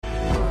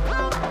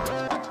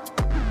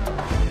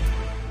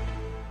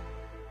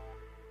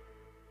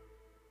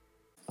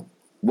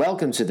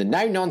Welcome to the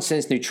No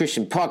Nonsense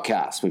Nutrition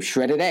Podcast with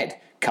Shredded Ed,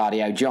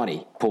 Cardio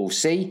Johnny, Paul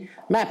C,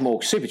 Mad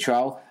Morg Super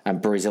Troll,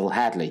 and Brazil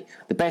Hadley.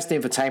 The best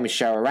infotainment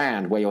show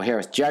around where you'll hear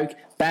us joke,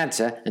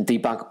 banter, and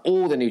debunk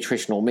all the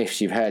nutritional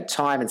myths you've heard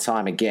time and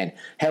time again,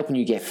 helping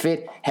you get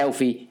fit,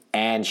 healthy,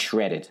 and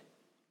shredded.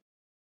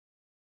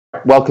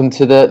 Welcome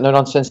to the No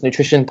Nonsense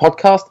Nutrition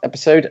Podcast,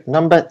 episode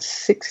number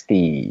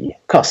 60.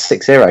 Cost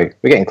 60. We're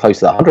getting close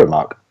to that 100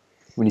 mark.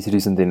 We need to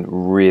do something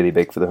really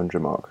big for the 100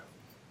 mark.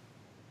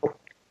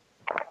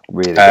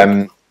 Really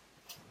big.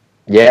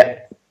 Yeah,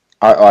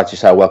 I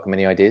just welcome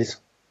any ideas.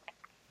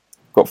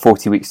 Got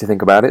 40 weeks to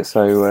think about it,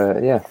 so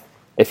yeah.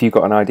 If you've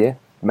got an idea,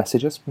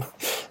 message us.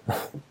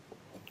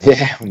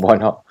 Yeah, why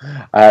not?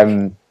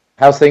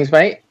 How's things,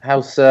 mate?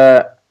 How's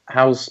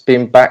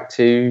been back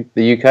to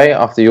the UK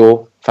after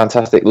your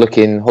fantastic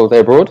looking holiday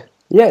abroad?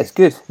 Yeah, it's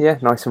good. Yeah,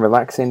 nice and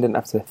relaxing. Didn't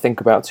have to think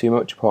about too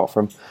much apart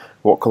from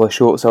what colour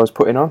shorts I was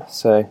putting on,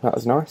 so that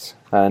was nice.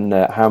 And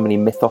how many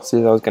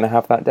mythoses I was going to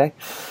have that day.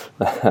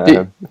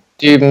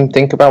 Do you even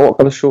think about what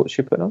colour shorts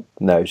you put on?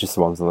 No, it's just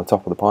the ones on the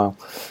top of the pile.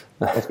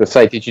 I was going to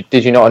say,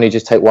 did you not only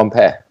just take one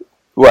pair?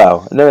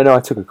 Well, no, I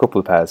took a couple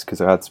of pairs because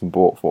I had some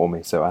bought for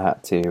me, so I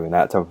had to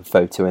have a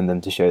photo in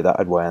them to show that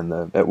I'd worn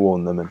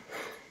them, and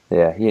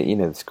yeah, you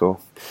know the score.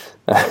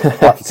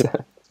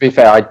 To be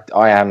fair,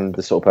 I am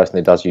the sort of person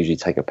who does usually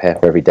take a pair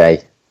for every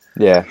day.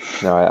 Yeah,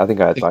 no, I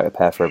think I had like a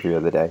pair for every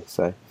other day.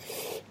 So,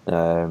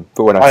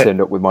 but when I turned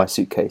up with my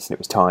suitcase and it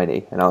was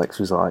tiny, and Alex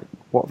was like,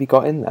 "What have you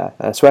got in there?"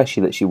 And I swear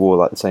she literally wore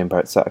like the same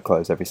set of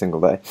clothes every single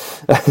day.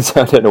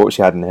 So I don't know what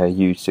she had in her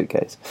huge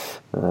suitcase.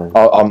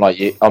 I'm like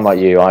you.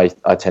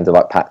 I tend to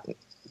like pack.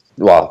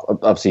 Well,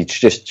 obviously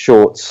just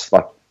shorts,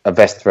 like a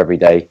vest for every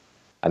day,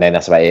 and then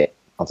that's about it.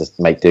 I'll just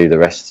make do the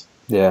rest.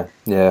 Yeah,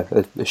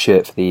 a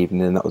shirt for the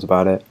evening, and that was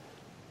about it.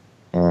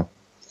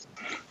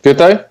 Good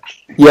though?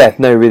 Yeah,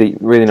 no, really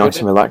nice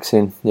and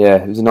relaxing. Yeah,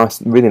 it was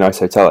a really nice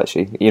hotel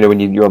actually. You know, when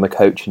you're on the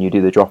coach and you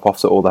do the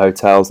drop-offs at all the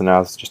hotels, and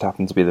ours just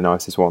happened to be the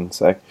nicest one,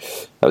 so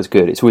that was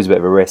good. It's always a bit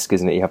of a risk,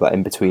 isn't it? You have that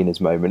in-betweeners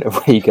moment of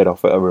where you get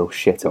off at a real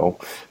shithole.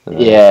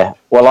 Yeah,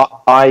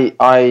 well,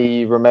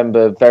 I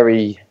remember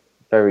very,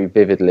 very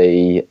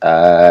vividly,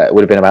 it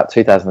would have been about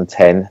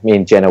 2010, me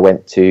and Jenna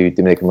went to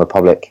Dominican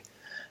Republic,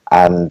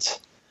 and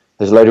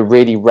there's a load of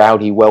really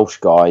rowdy Welsh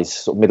guys,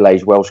 sort of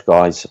middle-aged Welsh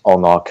guys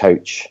on our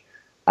coach.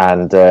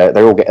 And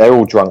they're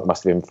all drunk,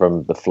 must have been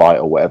from the flight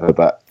or whatever.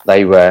 But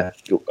they were,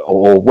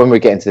 or when we were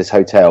getting to this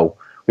hotel,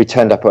 we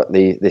turned up at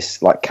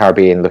this like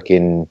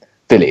Caribbean-looking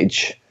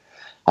village,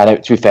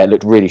 and to be fair, it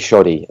looked really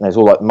shoddy. And there's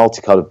all like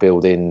multicolored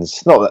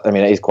buildings. Not that, I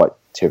mean, it is quite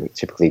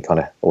typically kind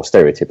of or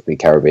stereotypically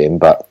Caribbean,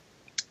 but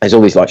there's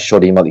all these like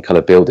shoddy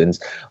multicolored buildings.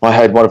 I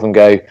heard one of them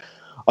go,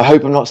 "I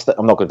hope I'm not.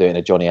 I'm not going to do it in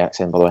a Johnny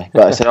accent, by the way.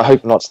 But I said, I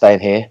hope I'm not staying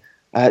here.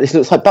 This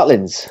looks like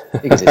Butlins."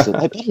 Because it looks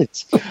like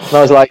Butlins. And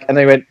I was like, and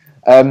they went,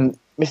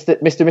 Mr.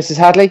 and Mrs.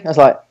 Hadley? I was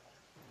like,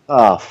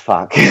 oh,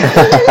 fuck.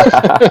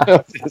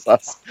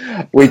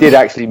 We did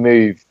actually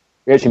move.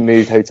 We actually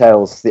moved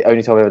hotels. The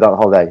only time I've ever done a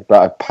holiday.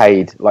 But I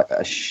paid like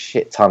a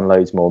shit ton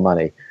loads more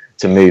money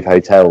to move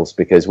hotels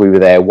because we were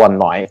there one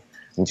night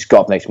and just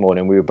got up next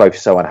morning. We were both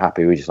so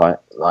unhappy. We were just like,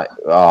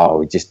 oh,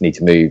 we just need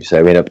to move.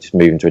 So we ended up just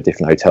moving to a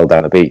different hotel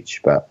down the beach.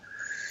 But,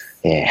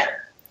 yeah.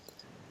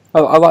 I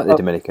like the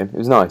Dominican. It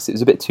was nice. It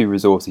was a bit too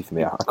resourcey for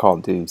me. I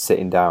can't do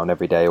sitting down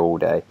every day, all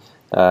day.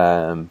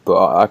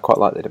 But I quite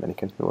like the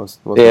Dominican. It was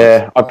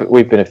yeah, nice.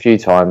 We've been a few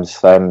times.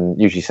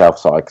 Usually south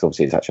side because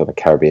obviously it's actually on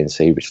the Caribbean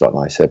Sea, which is a lot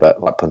nicer.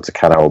 But like Punta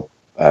Cana or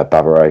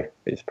Bavaro,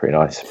 it's pretty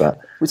nice. But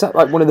was that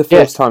like one of the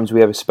first times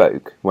we ever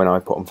spoke when I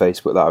put on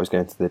Facebook that I was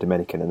going to the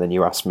Dominican, and then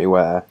you asked me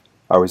where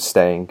I was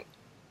staying?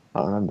 I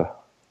don't remember.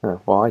 Oh,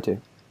 well, I do.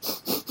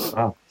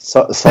 Oh,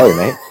 sorry,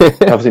 mate.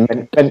 Obviously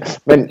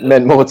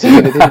meant more to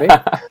you than me.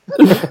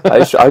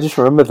 I just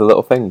remember the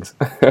little things.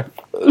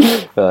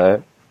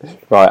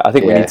 Right, I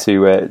think we need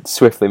to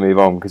swiftly move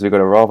on because we've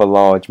got a rather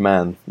large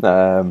man.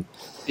 Yeah,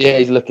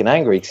 he's looking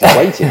angry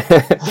because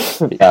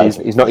he's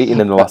waiting. He's not eaten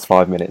in the last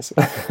 5 minutes.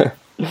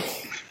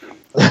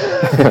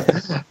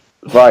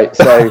 Right,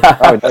 so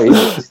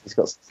he's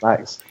got some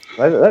snacks.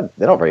 They're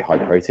not very high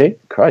protein.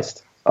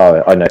 Christ.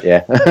 Oh, I know.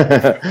 Yeah,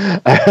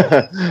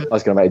 I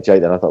was going to make a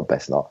joke then. I thought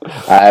best not.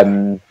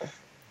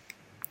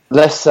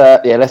 Let's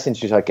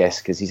introduce our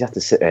guest because he's had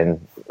to sit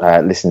and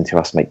listen to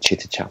us make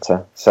chitter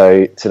chatter.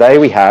 So today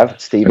we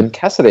have Stephen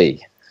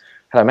Cassidy.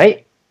 Hello,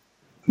 mate.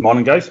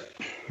 Morning, guys.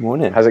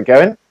 Morning. How's it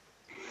going?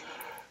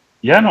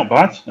 Yeah, not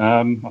bad.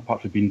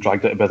 Apart from being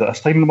dragged out of bed at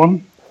this time in the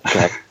morning.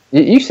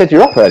 You said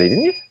you're up early,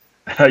 didn't you?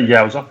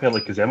 Yeah, I was up early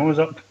because Emma was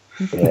up.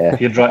 Yeah.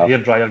 Hair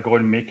dryer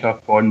going,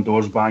 makeup on,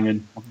 doors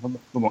banging.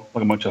 Not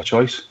much of a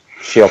choice.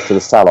 She off to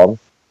the salon.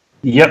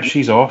 Yep,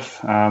 she's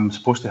off.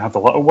 Supposed to have the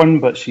little one,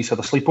 but she's had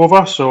a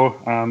sleepover, so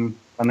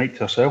a night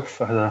to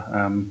herself.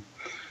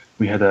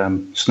 We had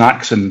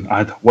snacks and I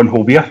had one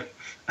whole beer.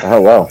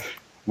 Oh wow!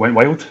 Went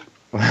wild.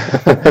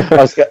 I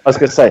was going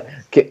to say,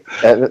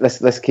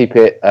 let's keep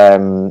it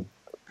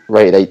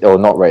rated 8 or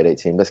not rated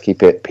 18. Let's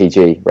keep it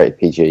PG, rated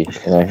PG.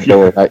 You know, you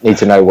don't need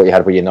to know what you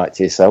had with your night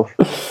to yourself.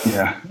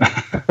 Yeah.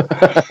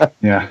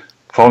 Yeah,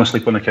 falling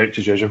asleep on the couch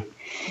as usual.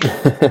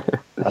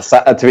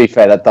 To be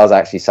fair, that does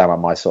actually sound like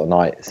my sort of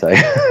night. So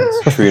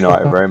It's a true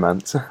night of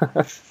romance.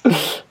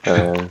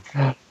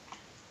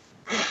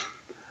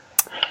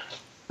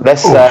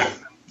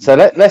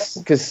 let's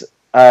because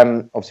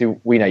obviously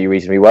we know you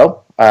reasonably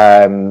well,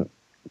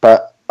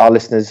 but our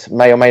listeners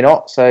may or may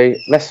not. So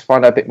let's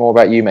find out a bit more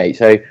about you, mate.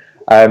 So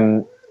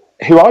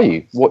who are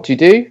you? What do you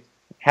do?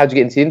 How did you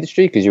get into the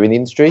industry? Because you're in the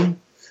industry.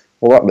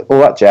 All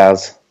that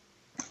jazz.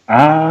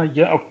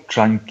 Yeah, I'll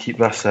try and keep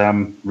this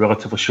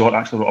relatively short.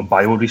 Actually, I wrote a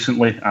bio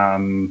recently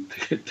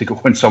to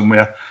go on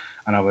somewhere,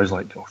 and I was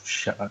like, oh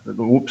shit,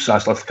 oops,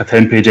 that's like a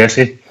 10-page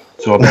essay,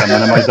 so I better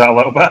minimise that a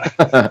little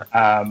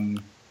bit.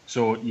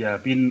 So yeah,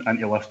 I've been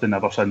into lifting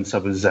ever since I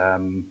was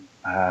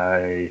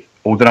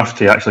old enough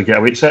to actually get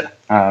a weight set.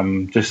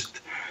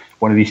 Just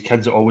one of these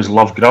kids that always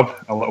loved grub,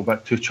 a little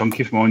bit too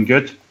chunky for my own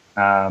good.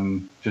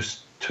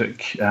 Just took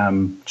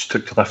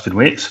to lifting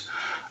weights.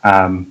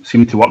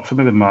 Seemed to work for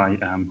me with my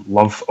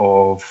love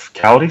of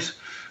calories.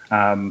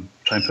 Try and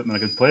put them in a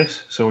good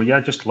place. So yeah,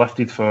 just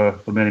lifted for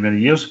many, many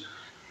years.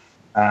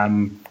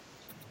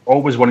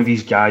 Always one of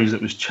these guys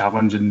that was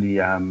challenging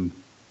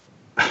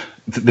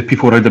the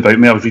people around about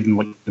me. I was reading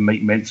like the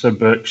Mike Mentzer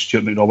books,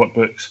 Stuart McRobert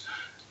books.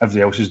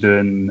 Everybody else is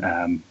doing,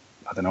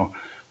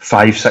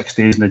 5-6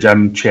 days in the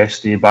gym,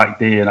 chest day, back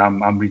day, and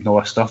I'm reading all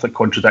this stuff that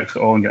contradicts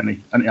it all and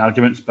getting into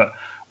arguments. But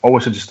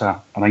always had just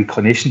an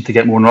inclination to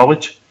get more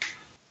knowledge.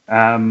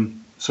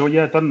 So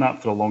yeah, done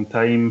that for a long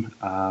time.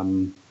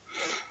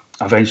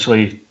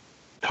 Eventually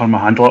turned my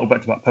hand a little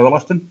bit to that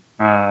powerlifting.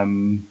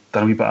 Done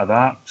a wee bit of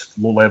that, just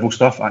low level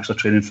stuff. Actually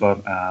training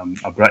for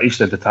a British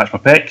to detach my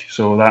pec,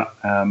 so that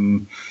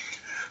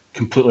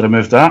completely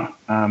removed that.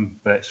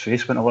 Brett's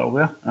face went a little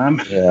there.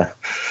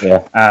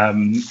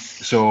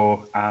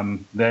 So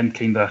then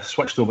kind of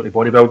switched over to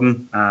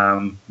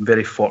bodybuilding.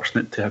 Very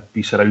fortunate to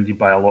be surrounded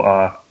by a lot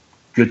of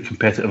good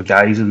competitive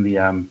guys in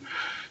the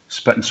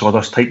spit and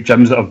sawdust type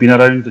gyms that I've been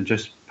around, and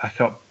just pick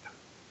up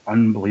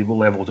unbelievable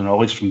levels of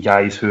knowledge from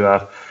guys who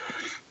are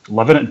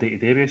living it day to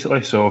day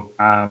basically. So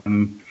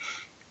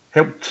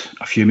helped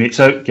a few mates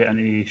out get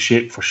into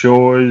shape for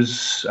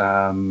shows,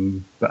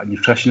 bit of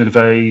nutrition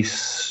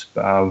advice,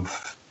 bit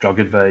of drug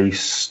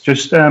advice,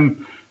 just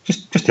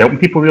helping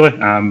people really,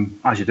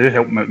 as you do,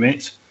 helping out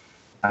mates.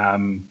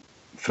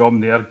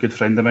 From there, a good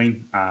friend of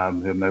mine who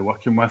I'm now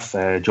working with,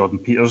 Jordan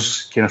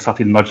Peters, kind of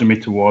started nudging me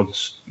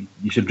towards,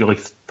 you should really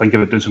think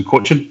about doing some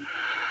coaching.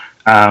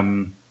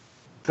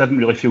 Didn't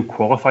really feel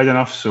qualified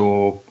enough,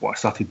 so what I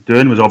started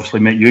doing was obviously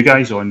met you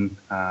guys on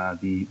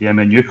the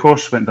MNU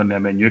course, went and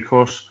done the MNU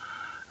course,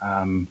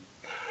 done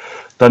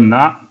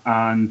that,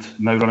 and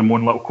now run my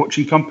own little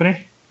coaching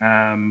company,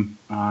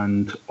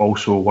 and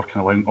also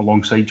working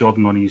alongside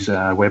Jordan on his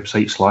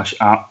website /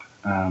 app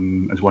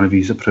as one of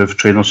his approved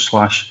trainers /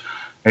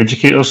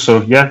 educators.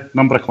 So yeah,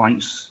 number of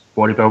clients,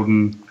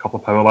 bodybuilding, a couple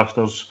of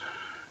powerlifters,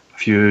 a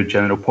few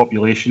general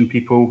population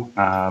people.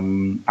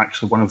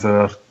 Actually, one of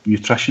our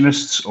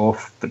nutritionists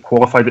that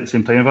qualified at the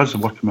same time as us, I'm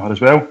working with her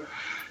as well.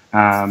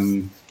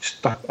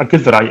 Just a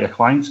good variety of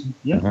clients.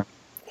 Yeah,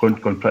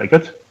 going pretty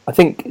good. I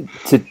think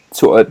to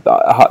sort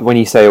of, when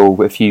you say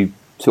a few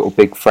sort of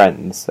big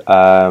friends,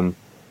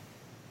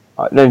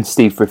 I've known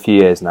Steve for a few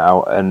years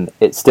now, and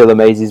it still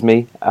amazes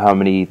me how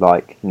many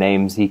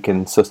names he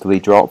can subtly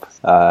drop,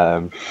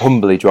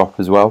 humbly drop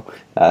as well.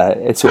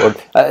 It's sort of,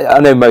 I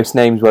know most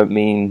names won't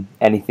mean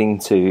anything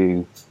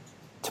to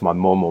my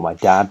mum or my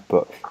dad,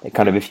 but it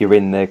kind of, if you're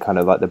in the kind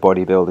of the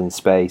bodybuilding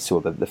space or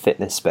the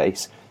fitness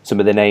space, some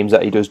of the names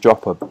that he does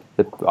drop are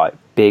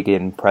big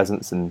in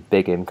presence and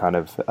big in kind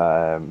of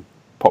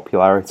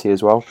popularity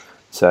as well.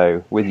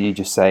 So with you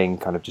just saying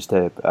kind of just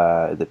the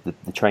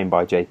Train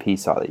by JP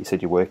site that you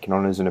said you're working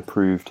on as an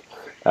approved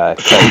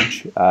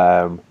coach,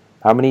 how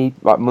many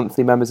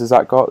monthly members has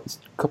that got? It's a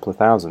couple of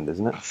thousand,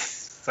 isn't it?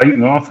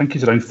 I think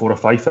he's around 4,000 or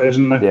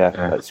 5,000 now. Yeah,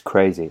 that's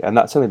crazy. And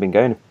that's only been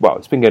going,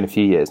 it's been going a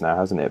few years now,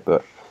 hasn't it?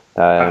 But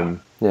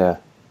yeah.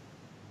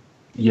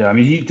 Yeah, I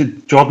mean,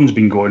 Jordan's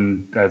been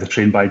going the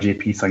Train by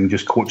JP thing,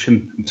 just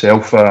coaching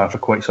himself for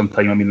quite some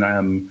time. I mean,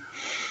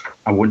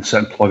 I wouldn't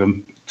sit and plug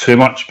him too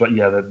much, but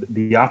yeah,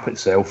 the app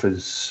itself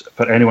is,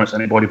 for anyone that's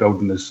into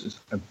bodybuilding,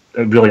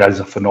 it really is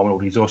a phenomenal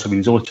resource. I mean,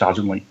 he's only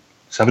charging like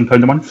 £7 a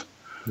month.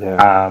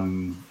 Yeah.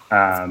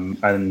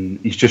 And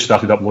he's just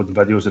started uploading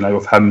videos now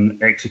of him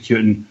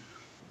executing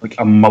like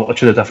a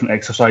multitude of different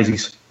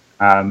exercises.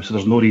 So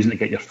there's no reason to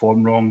get your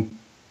form wrong.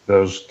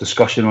 There's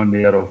discussion on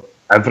there of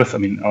everything. I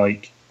mean,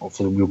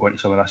 hopefully we'll go into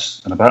some of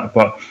this in a bit,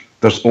 but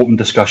there's open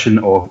discussion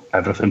of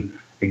everything.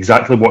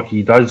 Exactly what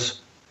he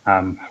does,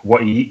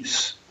 what he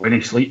eats, when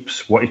he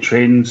sleeps, what he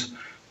trains,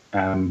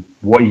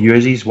 what he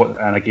uses,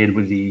 and again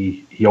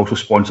he also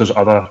sponsors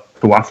other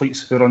pro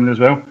athletes who are on there as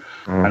well.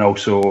 And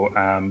also,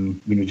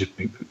 we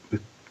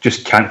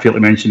just can't fail to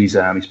mention his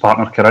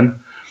partner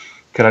Corinne.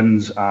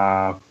 Corinne's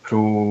a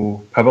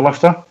pro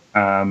powerlifter.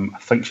 I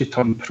think she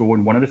turned pro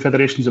in one of the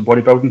federations of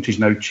bodybuilding. She's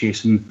now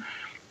chasing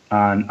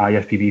an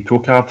IFBB pro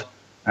card.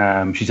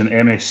 She's an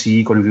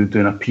MSc, going to be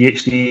doing a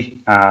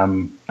PhD,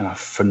 and a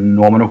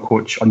phenomenal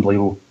coach,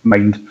 unbelievable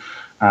mind.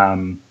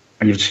 And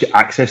you just get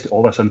access to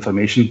all this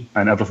information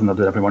and everything they're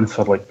doing every month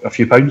for like a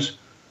few pounds.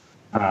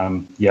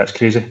 Yeah, it's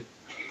crazy.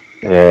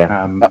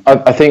 Yeah,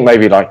 I think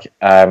maybe like,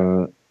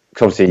 'cause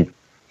obviously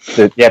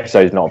the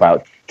episode is not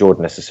about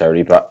Jordan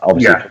necessarily, but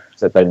obviously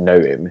that don't know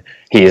him,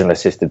 he is an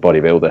assisted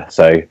bodybuilder.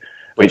 So,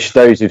 which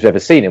those who've ever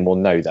seen him will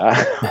know that.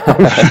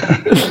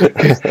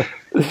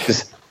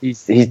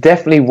 He's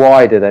definitely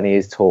wider than he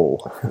is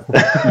tall.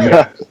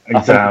 Yeah,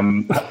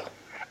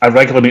 I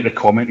regularly make the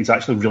comment, he's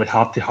actually really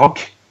hard to hug.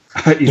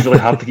 He's really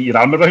hard to get your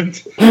arm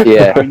around.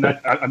 Yeah,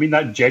 I mean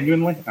that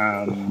genuinely.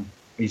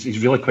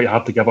 He's really quite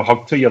hard to give a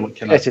hug to. You're like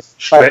kind of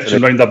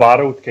stretching around the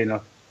barrel, kind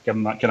of give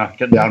him that kind of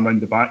get the arm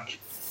around the back.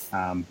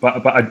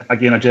 But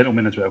again, a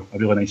gentleman as well, a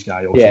really nice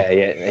guy. Also. Yeah,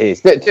 he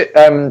is.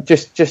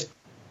 Just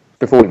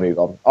before we move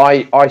on,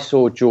 I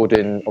saw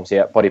Jordan obviously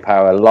at Body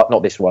Power,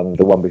 not this one,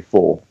 the one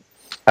before.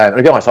 And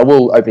to be honest, I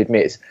will openly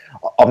admit,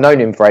 I've known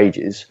him for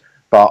ages,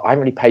 but I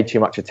haven't really paid too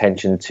much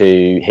attention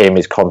to him,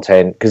 his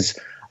content, because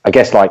I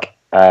guess like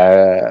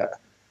the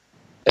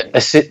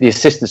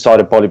assistant side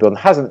of bodybuilding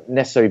hasn't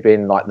necessarily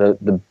been like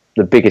the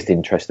biggest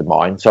interest of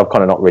mine, so I've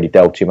kind of not really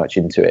delved too much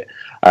into it.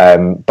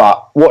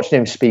 But watching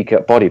him speak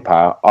at Body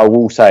Power, I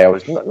will say I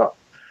was not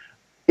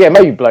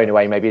maybe blown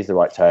away, maybe is the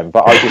right term,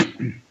 but I was just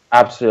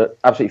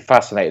absolutely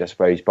fascinated, I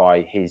suppose,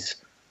 by his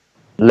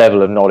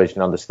level of knowledge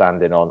and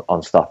understanding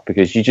on stuff,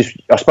 because you just,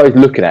 I suppose,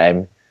 looking at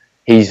him,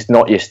 he's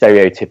not your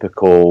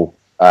stereotypical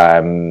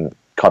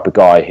type of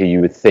guy who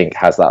you would think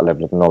has that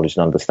level of knowledge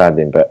and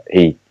understanding, but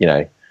he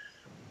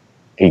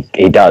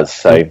does.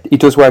 So he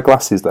does wear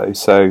glasses though,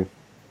 so.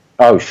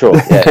 Oh sure,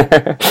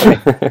 yeah. I mean,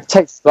 he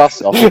takes his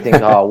glasses off. You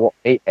think, oh, what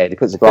meathead? He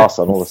puts the glass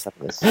on. All of a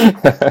sudden,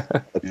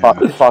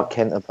 it's Clark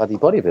Kent of bloody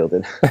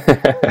bodybuilding.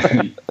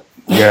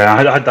 Yeah,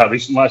 I had that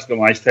recently. I got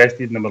my eyes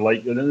tested, and they were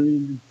like,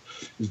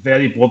 it's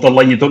very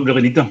borderline. You don't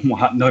really need them.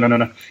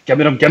 No. Give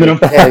me them.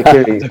 Yeah,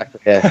 exactly.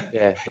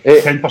 Yeah.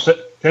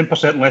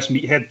 10% less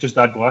meathead. Just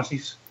add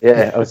glasses.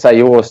 Yeah, I would say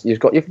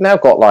you've now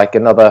got like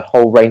another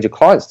whole range of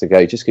clients to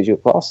go just because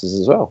you've got glasses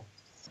as well.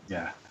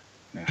 Yeah.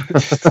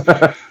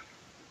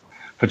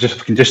 If we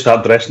can just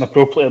start dressing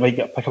appropriately, I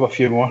might pick up a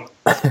few more.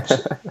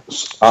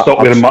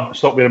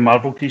 Stop wearing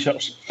Marvel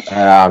t-shirts.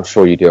 I'm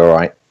sure you do all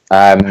right.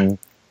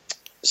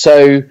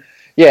 So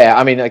yeah,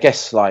 I mean, I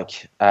guess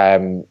like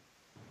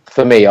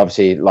for me,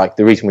 obviously, like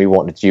the reason we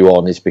wanted you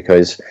on is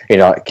because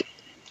like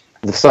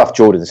the stuff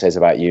Jordan says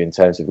about you in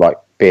terms of like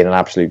being an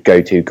absolute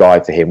go-to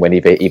guy for him when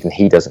even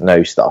he doesn't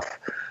know stuff.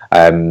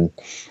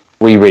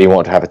 We really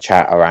want to have a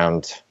chat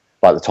around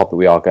like the topic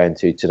we are going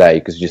to today,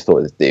 because we just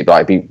thought it'd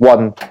like be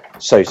one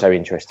so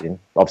interesting.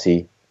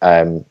 Obviously,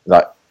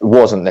 like it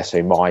wasn't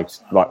necessarily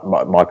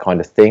my kind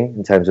of thing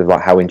in terms of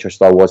like how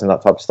interested I was in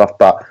that type of stuff.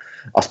 But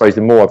I suppose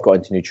the more I've got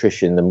into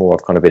nutrition, the more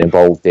I've kind of been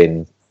involved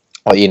in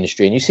like the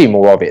industry, and you see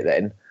more of it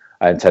then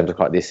in terms of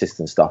like the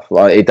assistant stuff.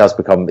 Like it does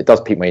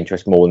pique my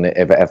interest more than it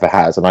ever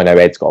has, and I know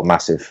Ed's got a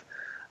massive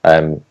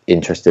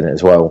interest in it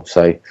as well.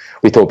 So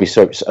we thought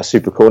it'd be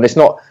super cool, and it's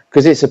not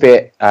because it's a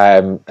bit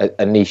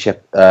a niche,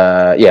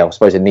 I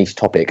suppose a niche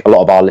topic. A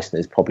lot of our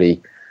listeners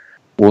probably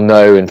will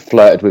know and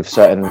flirted with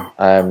certain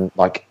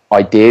like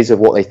ideas of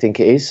what they think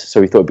it is.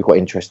 So we thought it'd be quite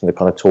interesting to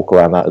kind of talk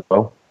around that as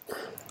well.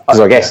 Because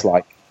I guess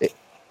like,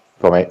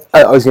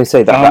 I was going to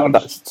say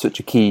that's such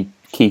a key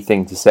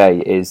thing to say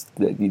is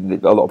that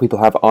a lot of people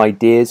have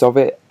ideas of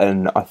it,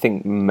 and I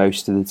think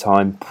most of the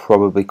time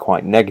probably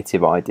quite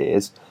negative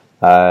ideas.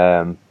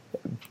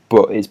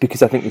 But it's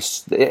because I think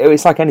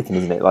it's like anything,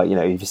 isn't it? Like,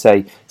 if you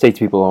say to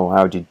people, "Oh,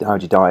 how'd you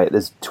diet?"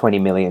 There's 20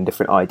 million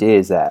different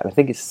ideas there, and I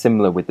think it's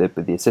similar with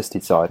the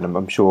assisted side. And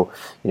I'm sure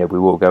we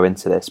will go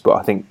into this, but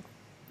I think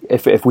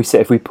if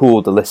we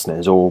pooled the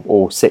listeners,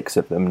 all 6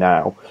 of them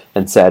now,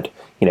 and said,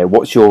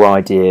 what's your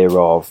idea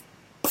of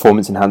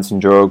performance enhancing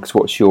drugs?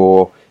 What's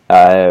your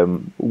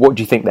what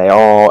do you think they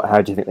are?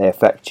 How do you think they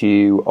affect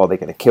you? Are they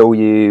going to kill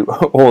you?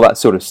 All that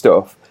sort of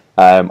stuff.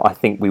 I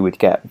think we would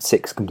get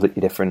 6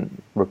 completely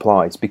different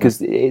replies,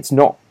 because it's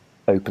not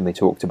openly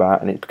talked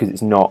about, and it's because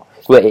it's not.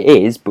 Well, it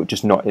is, but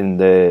just not in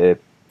the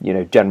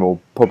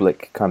general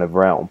public kind of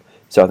realm.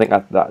 So I think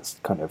that's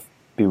kind of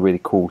be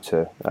really cool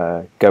to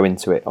go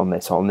into it on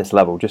this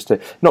level, just to,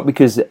 not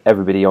because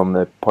everybody on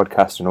the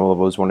podcast and all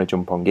of us want to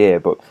jump on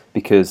gear, but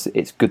because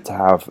it's good to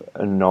have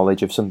a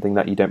knowledge of something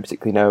that you don't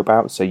particularly know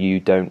about, so you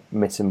don't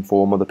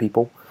misinform other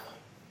people.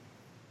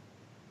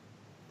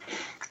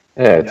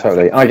 Yeah,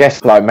 totally. I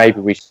guess like maybe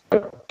we should.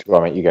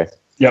 Well, mate, you go.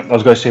 Yeah, I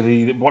was going to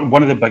say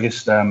one of the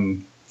biggest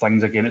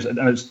things again,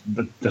 this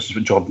is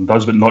what Jordan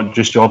does, but not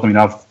just Jordan. I mean,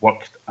 I've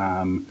worked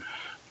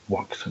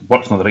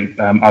another thing.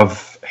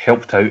 I've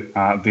helped out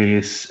at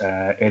various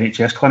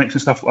NHS clinics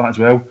and stuff like that as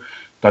well.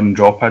 Done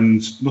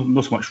drop-ins,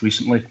 not so much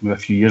recently, maybe a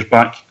few years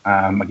back.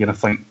 Again, I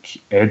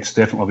think Ed's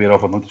definitely aware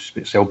of, I'm not just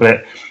about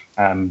Celebrate.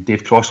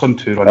 Dave Crossland,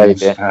 who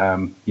runs,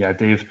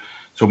 Dave.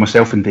 So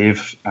myself and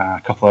Dave, a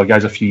couple of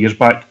guys a few years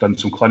back, done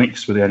some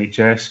clinics with the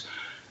NHS,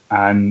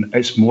 and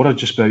it's more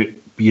just about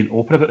being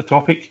open about the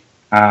topic.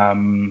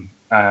 And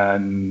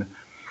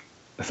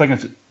the thing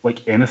is,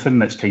 like anything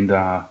that's kind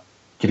of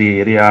grey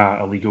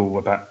area, illegal,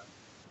 a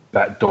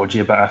bit dodgy,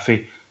 a bit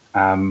iffy,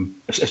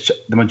 it's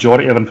the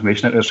majority of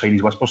information out there is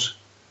Chinese whispers.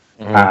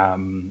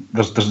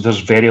 There's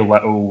very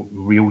little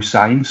real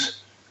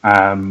science.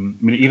 I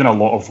mean, even a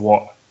lot of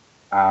what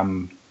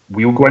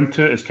we'll go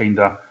into is kind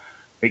of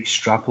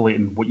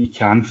extrapolating what you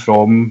can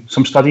from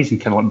some studies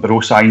and kind of like bro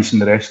science and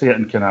the rest of it,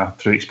 and kind of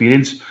through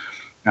experience,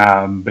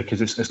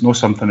 because it's not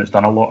something that's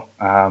done a lot.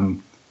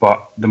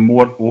 But the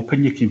more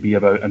open you can be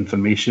about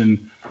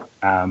information,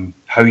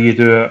 how you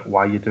do it,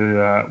 why you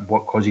do it,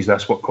 what causes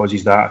this, what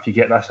causes that. If you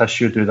get this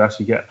issue, do this.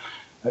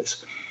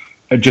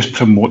 It just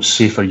promotes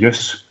safer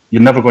use.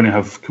 You're never going to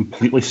have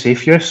completely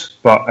safe use,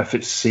 but if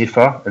it's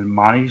safer and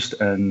managed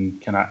and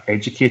kind of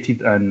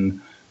educated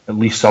in at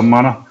least some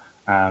manner,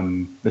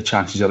 the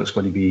chances are it's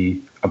going to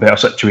be a better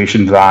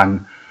situation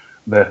than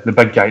the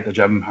big guy at the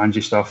gym hands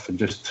you stuff and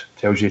just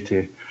tells you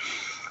to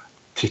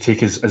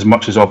take as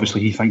much as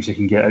obviously he thinks he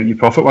can get out of you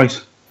profit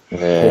wise.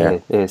 Yeah,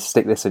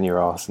 stick this in your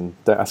arse and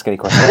don't ask any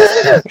questions.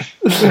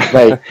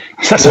 Mate,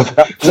 That's a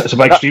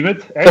big extreme, I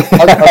was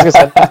going to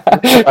say,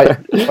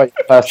 quite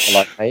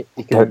personal, like, mate.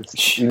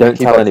 Don't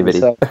tell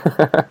anybody.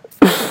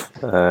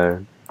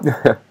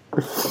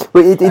 Well,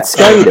 it's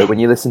scary though when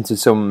you listen to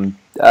some.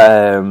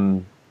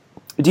 Do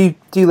you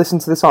listen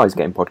to the Size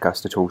Game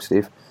podcast at all,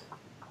 Steve?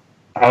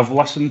 I've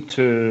listened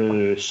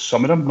to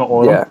some of them, not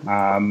all of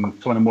them.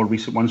 Some of the more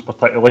recent ones,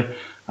 particularly.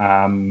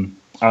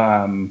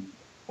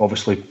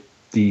 Obviously,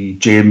 the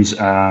James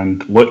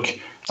and Luke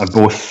are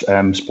both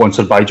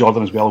sponsored by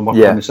Jordan as well and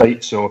working on the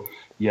site. So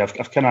yeah,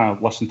 I've kind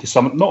of listened to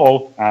some, not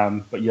all,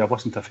 but yeah, I've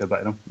listened to a fair bit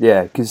of them.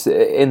 Yeah, because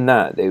in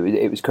that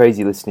it was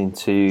crazy listening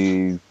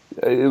to.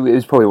 It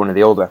was probably one of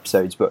the older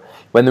episodes, but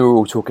when they were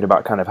all talking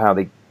about kind of how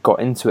they got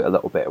into it a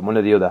little bit, and one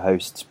of the other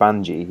hosts,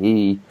 Banji,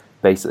 he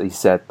basically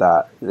said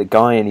that the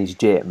guy in his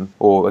gym,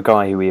 or a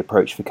guy who he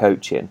approached for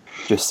coaching,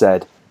 just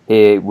said,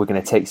 here, we're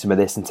going to take some of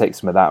this and take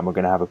some of that, and we're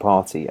going to have a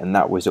party. And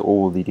that was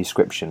all the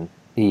description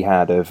he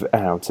had of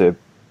how to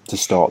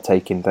start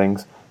taking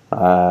things.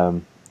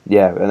 And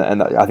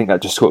I think that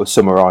just sort of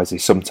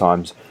summarises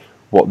sometimes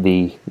what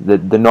the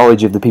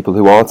knowledge of the people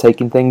who are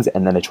taking things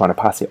and then are trying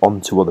to pass it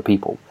on to other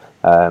people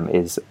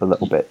is a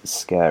little bit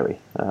scary.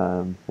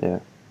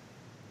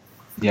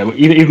 Yeah, well,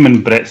 even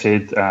when Brett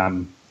said,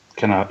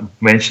 kind of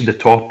mentioned the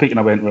topic, and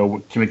I went,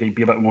 well, can we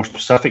be a bit more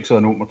specific so I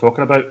know what we're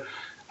talking about?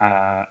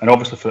 And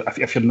obviously,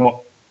 if you're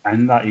not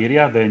in that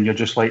area, then you're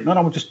just like, no,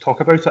 we'll just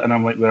talk about it. And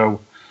I'm like,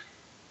 well,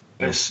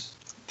 it's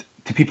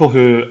to people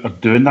who are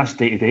doing this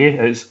day to day,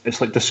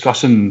 it's like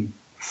discussing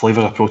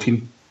flavours of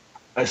protein.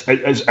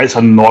 It's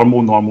a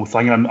normal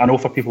thing. And I know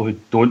for people who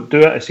don't do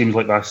it, it seems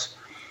like this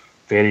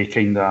very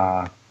kind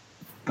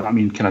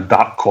of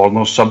dark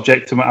corner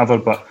subject and whatever.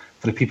 But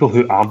for the people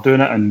who are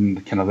doing it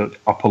and kind of the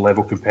upper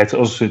level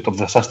competitors who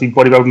have assisted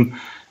bodybuilding,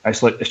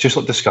 it's just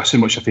like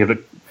discussing what's your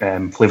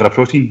favourite flavour of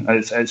protein.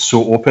 It's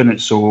so open.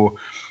 It's so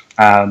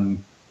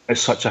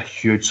it's such a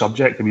huge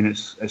subject. I mean,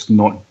 it's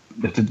not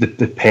the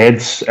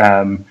PEDs,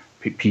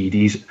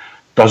 PEDs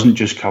doesn't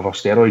just cover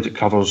steroids. It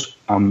covers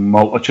a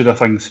multitude of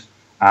things,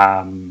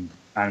 and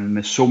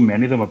there's so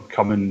many of them are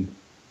becoming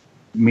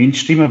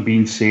mainstream of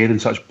being said in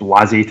such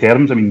blasé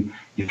terms. I mean,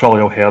 you've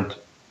probably all heard,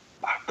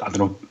 I don't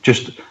know,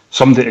 just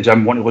somebody at the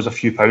gym wanting to lose a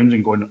few pounds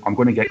and going, I'm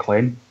going to get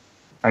clean.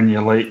 And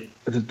you're like,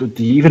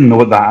 do you even know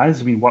what that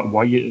is? I mean,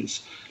 why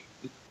it's...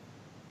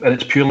 And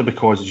it's purely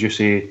because, as you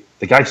say,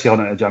 the guy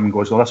selling it at the gym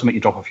goes, well, this will make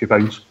you drop a few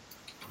pounds.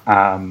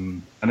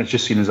 And it's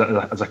just seen as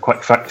a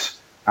quick fix.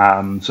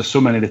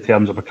 So many of the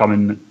terms are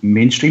becoming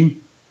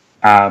mainstream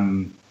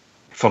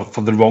for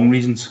the wrong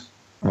reasons.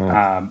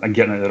 And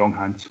getting it in the wrong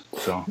hands.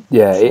 So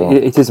yeah,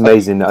 it is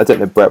amazing. I don't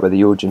know, Brett, whether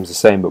your gym's the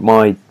same, but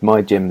my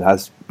gym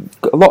has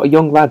got a lot of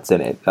young lads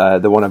in it.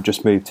 The one I've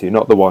just moved to,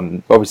 not the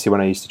one, obviously,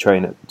 when I used to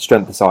train at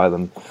Strength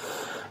Asylum,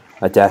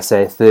 I dare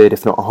say a third,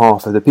 if not a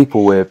half, of the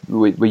people were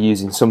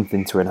using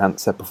something to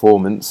enhance their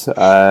performance.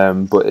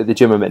 But at the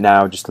gym I'm at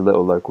now, just a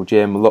little local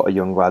gym, a lot of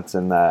young lads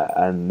in there,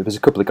 and there was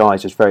a couple of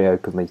guys just very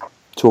openly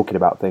talking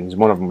about things.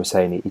 One of them was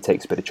saying he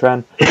takes a bit of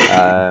tren,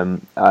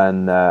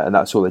 and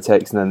that's all it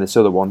takes. And then this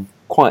other one,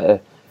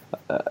 quite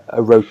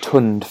a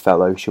rotund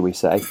fellow, shall we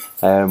say,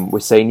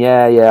 was saying,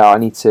 I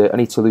need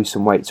to lose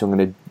some weight, so I'm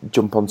going to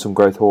jump on some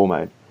growth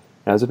hormone.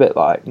 And I was a bit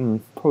like,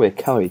 probably a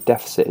calorie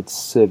deficit would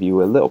serve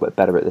you a little bit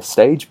better at this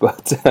stage,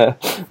 but so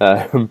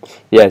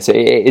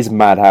it is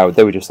mad how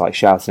they were just like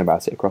shouting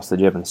about it across the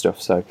gym and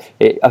stuff. So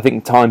I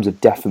think times have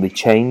definitely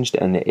changed,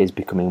 and it is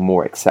becoming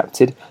more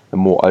accepted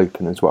and more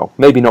open as well.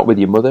 Maybe not with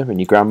your mother and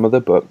your grandmother,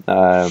 but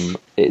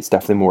it's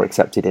definitely more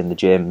accepted in the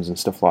gyms and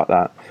stuff like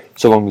that,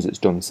 so long as it's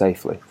done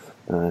safely.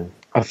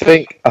 I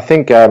think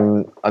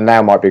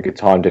now might be a good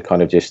time to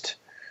kind of just,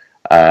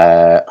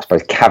 I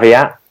suppose,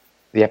 caveat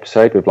the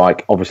episode with,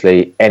 like,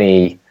 obviously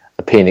any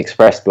opinion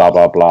expressed, blah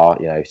blah blah.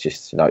 You know, it's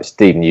just,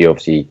 Stephen, you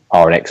obviously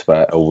are an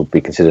expert, or would be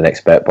considered an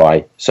expert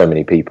by so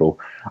many people.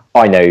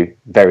 I know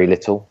very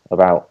little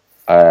about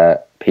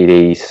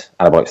PDs,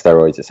 anabolic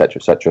steroids,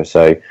 etc., etc.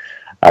 So,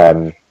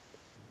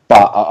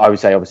 But I would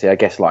say, obviously, I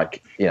guess,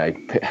 like,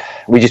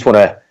 we just want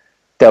to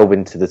delve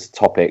into this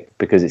topic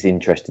because it's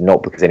interesting,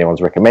 not because anyone's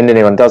recommending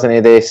anyone does any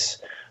of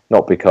this,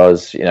 not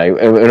because,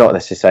 we're not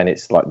necessarily saying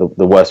it's like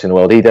the worst in the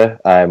world either.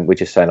 We're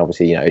just saying,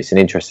 obviously, it's an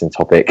interesting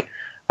topic,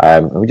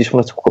 and we just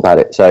want to talk about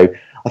it. So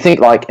I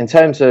think, like, in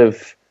terms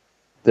of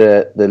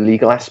the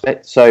legal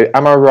aspect, so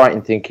am I right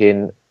in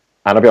thinking,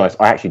 and I'll be honest,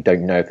 I actually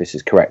don't know if this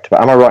is correct, but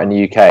am I right in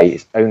the UK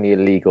it's only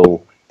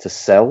illegal to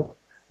sell,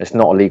 it's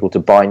not illegal to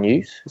buy and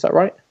use? Is that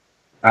right?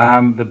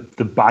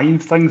 The buying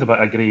thing's a bit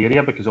of a grey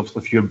area, because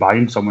obviously if you're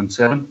buying, someone's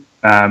selling.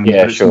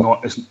 It's sure.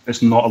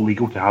 It's not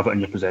illegal to have it in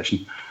your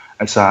possession.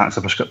 It's a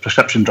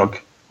prescription drug.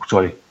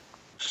 Sorry,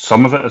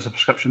 some of it is a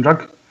prescription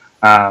drug.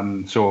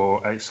 So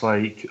it's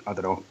like, I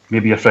don't know,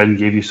 maybe your friend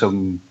gave you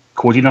some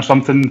codeine or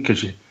something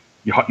because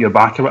you hurt your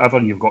back or whatever,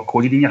 and you've got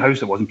codeine in your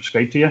house that wasn't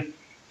prescribed to you.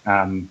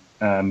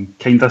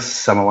 Kind of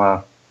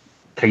similar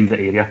kind of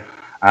area.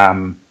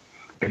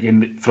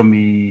 Again, from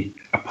a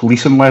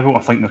policing level,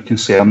 I think they're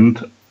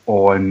concerned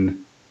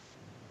on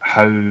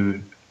how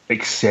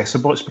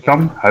accessible it's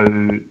become,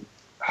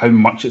 how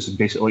much it's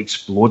basically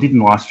exploded in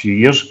the last few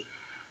years.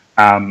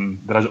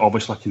 There is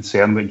obviously a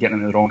concern about getting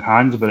it in the wrong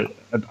hands, but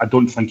I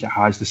don't think it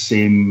has the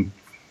same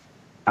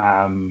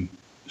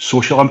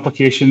social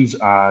implications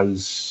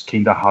as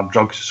kind of hard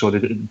drugs. So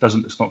that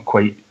it's not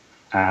quite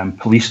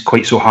policed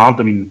quite so hard.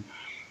 I mean,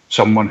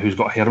 someone who's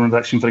got heroin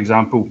addiction, for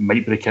example,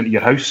 might break into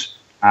your house.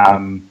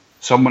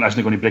 Someone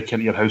isn't going to break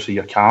into your house or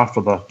your car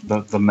for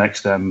the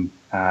next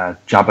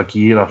jab of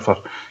gear or for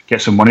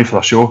get some money for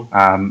their show.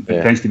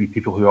 It tends to be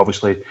people who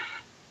obviously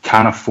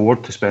can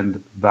afford to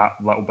spend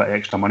that little bit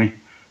extra money.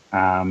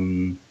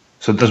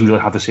 So it doesn't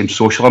really have the same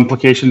social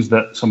implications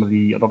that some of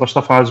the other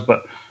stuff has.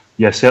 But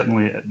yeah,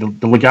 certainly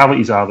the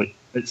legalities are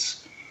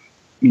that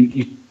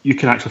you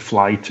can actually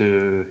fly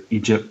to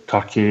Egypt,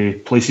 Turkey,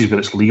 places where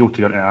it's legal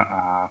to go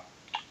to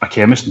a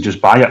chemist and just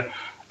buy it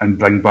and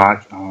bring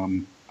back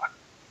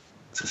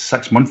it's a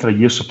 6 month or a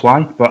year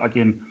supply. But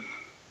again,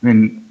 I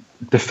mean,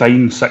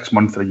 define 6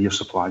 month or a year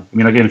supply. I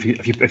mean, again, if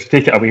you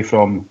take it away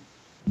from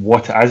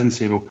what it is and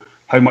say, well,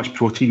 how much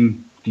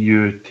protein do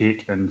you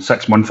take in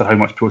 6 months, or how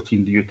much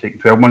protein do you take in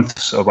 12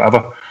 months, or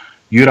whatever?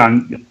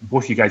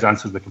 Both you guys'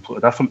 answers were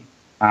completely different,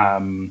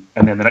 and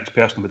then the next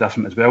person will be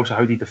different as well. So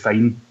how do you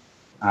define?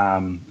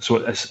 So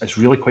it's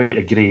really quite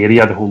a grey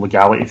area, the whole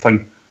legality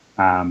thing.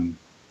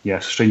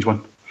 It's a strange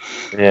one.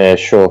 Yeah,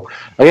 sure.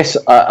 I guess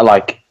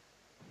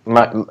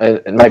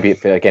maybe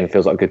it again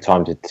feels like a good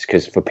time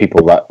because for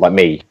people like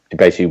me who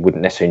basically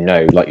wouldn't necessarily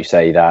know, like you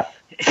say, that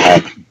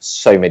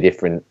so many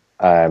different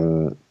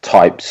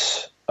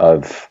types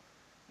of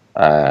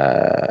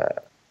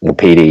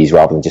PDs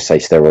rather than just say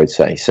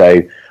steroids.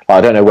 So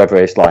I don't know whether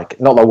it's like,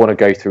 not that I want to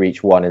go through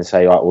each one and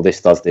say, like, well,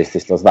 this does this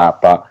does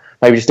that, but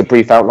maybe just a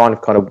brief outline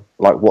of kind of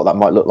like what that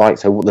might look like.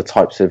 So what the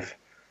types of...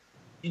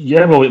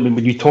 Yeah, well, I mean,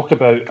 when you talk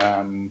about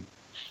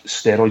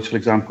steroids, for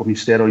example, I mean,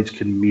 steroids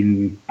can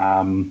mean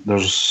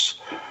there's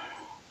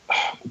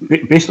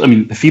basically, I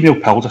mean, the female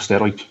pill's a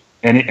steroid.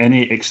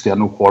 Any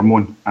external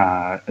hormone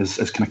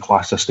is kind of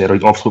classed as a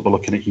steroid. Obviously, what we're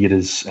looking at here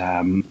is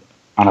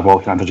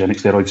anabolic androgenic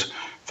steroids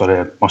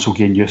for muscle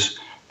gain use.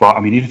 But I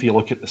mean, even if you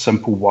look at the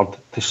simple word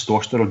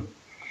testosterone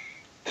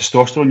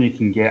you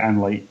can get in,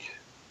 like,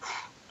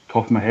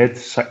 top of my head,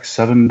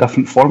 6-7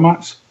 different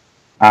formats.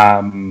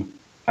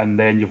 And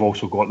then you've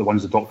also got the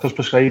ones the doctors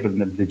prescribe,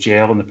 and the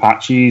gel and the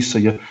patches. So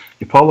you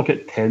probably look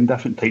at 10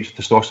 different types of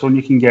testosterone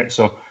you can get.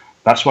 So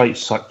that's why it's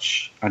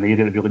such an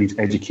area that really needs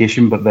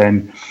education. But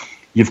then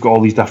you've got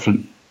all these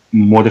different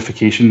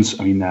modifications.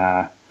 I mean,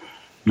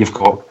 you've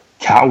got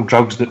cattle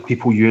drugs that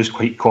people use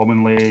quite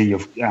commonly.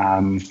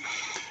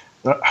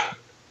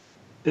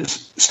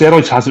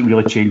 Steroids hasn't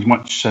really changed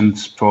much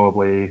since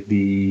probably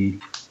the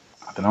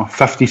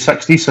 50s,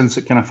 60s, since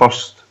it kind of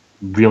first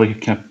really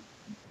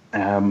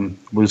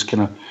was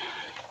kind of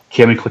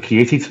chemically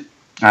created.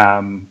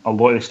 A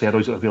lot of the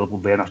steroids that are available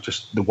then are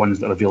just the ones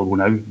that are available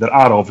now. There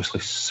are obviously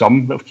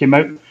some that have came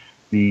out.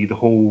 The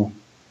whole,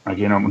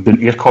 again, I'm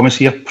doing air commas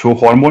here,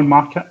 pro-hormone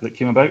market that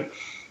came about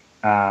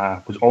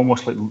was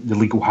almost like the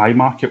legal high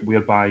market,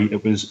 whereby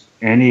it was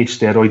any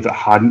steroid that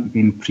hadn't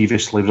been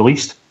previously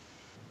released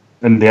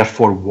and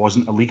therefore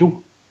wasn't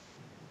illegal.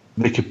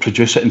 They could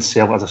produce it and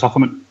sell it as a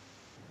supplement.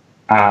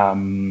 I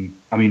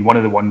mean, one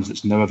of the ones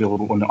that's now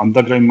available on the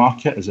underground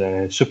market is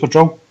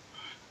Superdrol.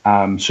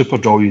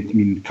 Superdrol, I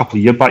mean, a couple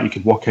of years back, you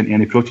could walk into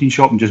any protein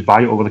shop and just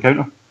buy it over the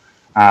counter.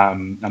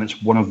 And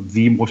it's one of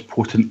the most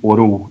potent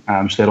oral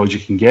steroids you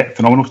can get.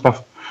 Phenomenal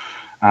stuff.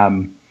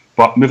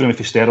 But moving on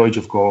to steroids,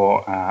 you've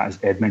got, as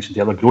Ed mentioned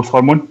earlier, growth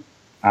hormone.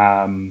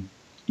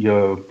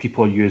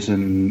 People are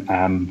using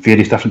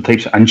various different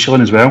types of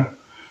insulin as well.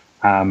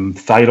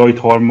 Thyroid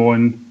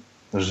hormone.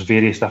 There's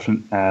various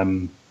different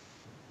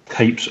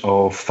types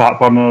of fat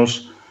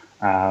burners.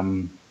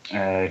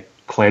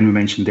 Clen, we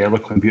mentioned earlier,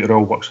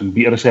 clenbuterol works on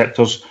beta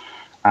receptors.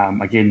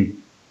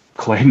 Again,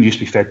 Clen used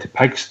to be fed to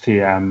pigs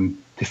to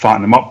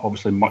fatten them up,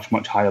 obviously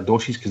much higher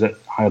doses, because at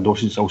higher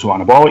doses is also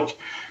anabolic.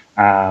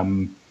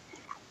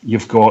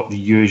 You've got the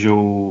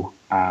usual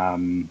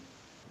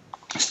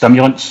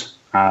stimulants,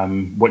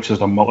 which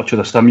is a multitude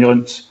of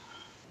stimulants.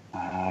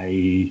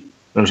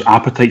 There's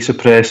appetite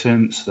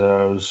suppressants.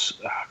 There's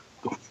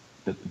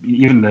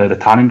even the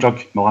tanning drug,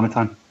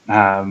 melanotan.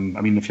 I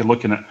mean, if you're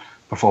looking at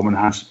performance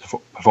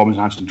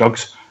enhancing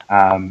drugs,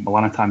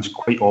 melanotan's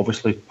quite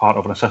obviously part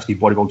of an assisted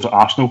bodybuilder's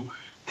arsenal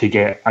to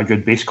get a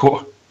good base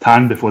coat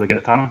tan before they get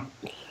a tan on.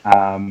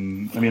 I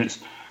mean, it's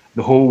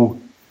the whole.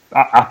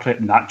 I prep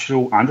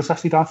natural and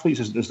assisted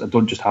athletes. I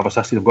don't just have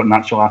assisted; I've got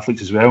natural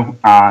athletes as well.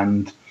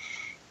 And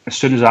as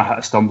soon as I hit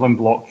a stumbling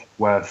block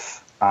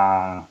with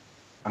an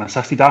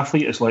assisted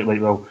athlete, it's like,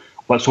 well,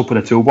 let's open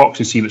a toolbox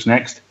and see what's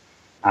next.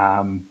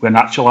 With a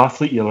natural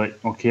athlete, you're like,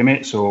 okay,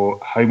 mate, so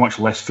how much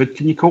less food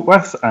can you cope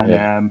with,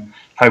 and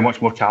how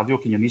much more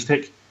cardio can your knees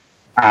take?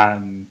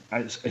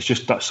 It's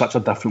just such a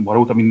different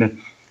world. I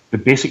mean, the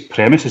basic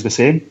premise is the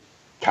same: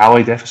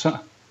 calorie deficit,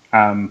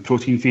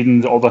 protein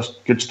feeding, all this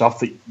good stuff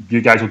that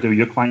you guys will do with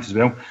your clients as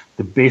well.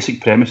 The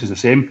basic premise is the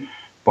same,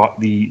 but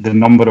the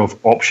number of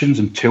options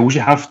and tools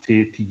you have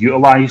to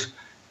utilise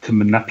to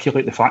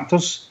manipulate the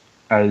factors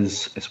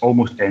it's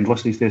almost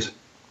endless these days.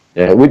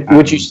 Yeah.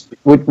 Would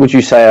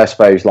you say, I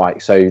suppose,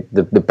 like, so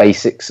the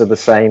basics are the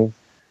same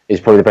is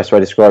probably the best way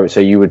to describe it. So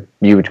you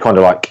would kind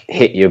of like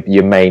hit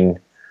your main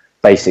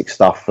basic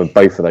stuff for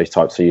both of those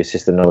types, so your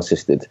assisted and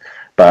non-assisted.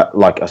 But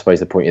like, I suppose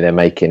the point you're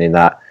making in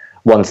that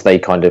once they're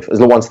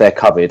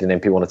covered and then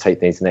people want to take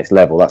things to the next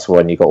level, that's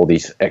when you got all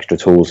these extra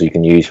tools you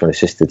can use for an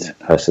assisted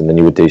person than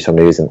you would do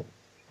somebody who isn't.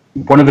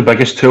 One of the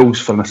biggest tools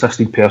for an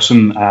assisted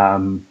person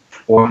on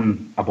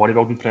a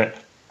bodybuilding prep,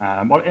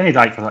 or any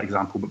diet for that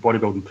example, but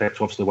bodybuilding prep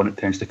is obviously one that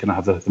tends to kind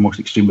of have the most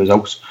extreme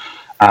results,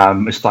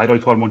 is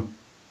thyroid hormone.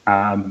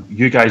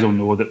 You guys will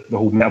know that the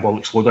whole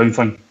metabolic slowdown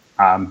thing,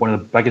 one of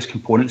the biggest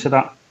components of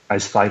that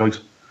is thyroid.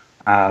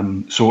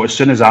 So as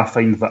soon as I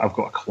find that I've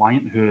got a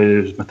client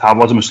whose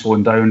metabolism is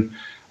slowing down,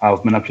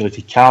 I've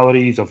manipulated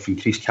calories, I've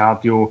increased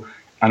cardio,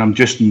 and I'm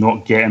just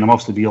not getting, I'm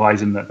obviously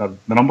realising that the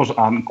numbers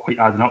aren't quite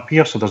adding up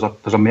here, so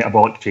there's a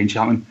metabolic change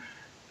happening.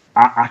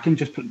 I can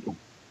just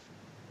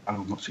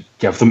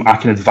I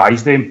can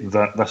advise them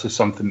that this is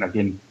something,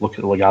 again, look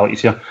at the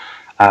legalities here.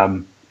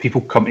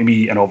 People come to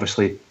me and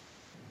obviously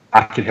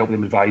I can help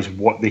them advise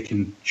what they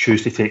can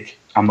choose to take.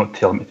 I'm not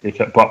telling them to take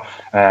it, but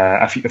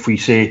if we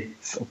say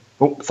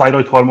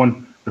thyroid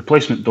hormone,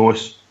 replacement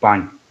dose,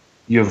 bang,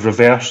 you've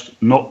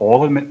reversed not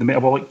all of the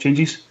metabolic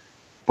changes,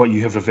 but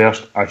you have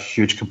reversed a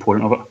huge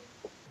component of it.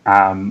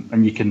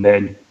 And you can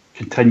then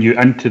continue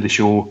into the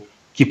show,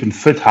 keeping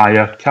food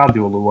higher,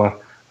 cardio lower,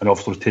 and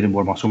obviously retaining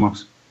more muscle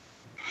mass.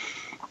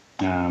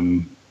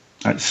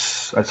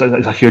 It's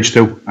a huge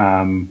tool.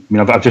 I mean,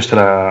 I've just had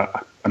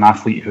an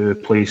athlete who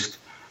placed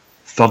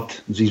third.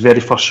 It was his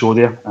very first show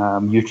there,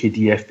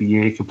 UKD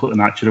FBA, completely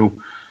natural,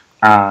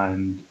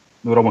 and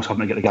we were almost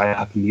having to get the guy a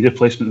hip and knee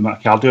replacement. The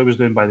amount of cardio I was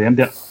doing by the end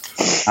of it,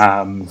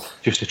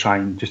 just to try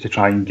and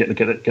get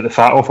the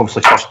fat off.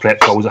 Obviously, first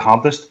prep's always the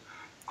hardest,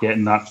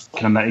 getting that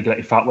kind of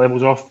nitty-gritty fat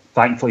levels off.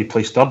 Thankfully, he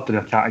placed third in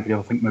a category of,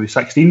 I think, maybe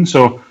 16,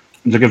 so it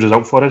was a good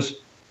result for us.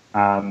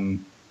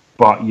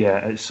 But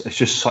yeah, it's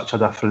just such a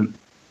different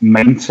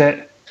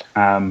mindset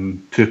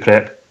to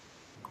prep.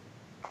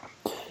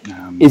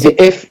 Is it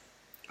if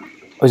I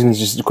was going to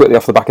just quickly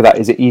off the back of that,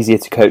 is it easier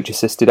to coach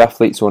assisted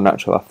athletes or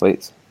natural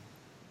athletes?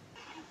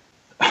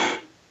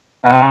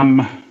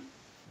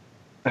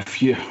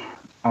 If you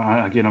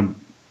again, I'm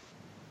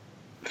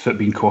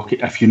being cocky.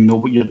 If you know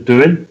what you're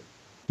doing,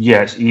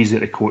 yeah, it's easier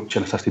to coach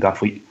an assisted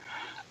athlete.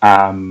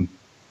 I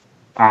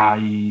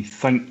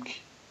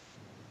think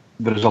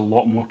there's a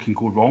lot more can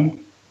go wrong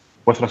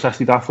with an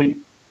assisted athlete.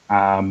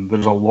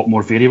 There's a lot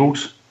more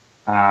variables.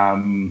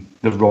 The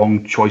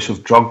wrong choice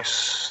of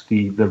drugs,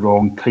 the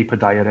wrong type of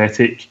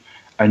diuretic,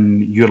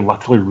 and you're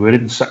literally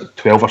ruining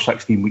 12 or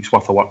 16 weeks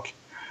worth of work.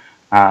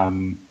 I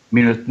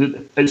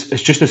mean,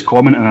 it's just as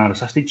common in an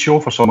assisted show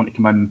for someone to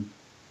come in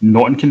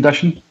not in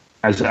condition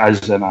as in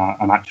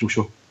an actual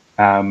show.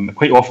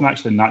 Quite often,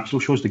 actually, in natural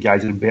shows, the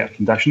guys are in better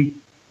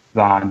condition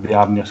than they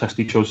are in the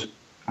assisted shows.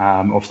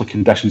 Obviously,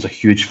 condition's a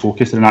huge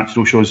focus in the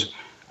natural shows,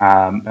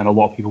 and a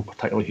lot of people,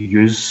 particularly who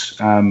use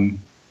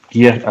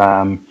gear,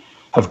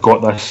 have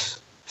got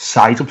this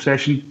size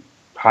obsession.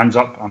 Hands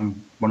up,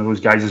 I'm one of those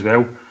guys as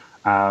well.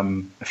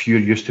 If you're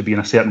used to being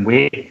a certain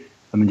weight,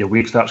 and then your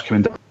weight starts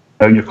coming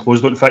down, your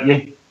clothes don't fit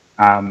you.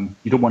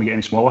 You don't want to get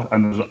any smaller,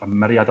 and there's a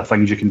myriad of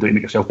things you can do to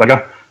make yourself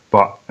bigger,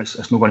 but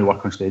it's not going to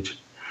work on stage.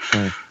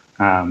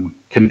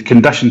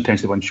 Condition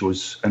tends to win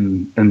shows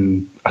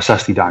in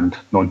assisted and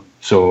non.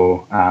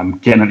 So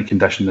getting into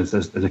condition is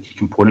a key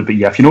component. But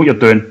yeah, if you know what you're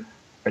doing,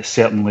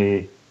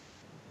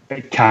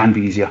 it can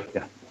be easier.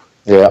 Yeah.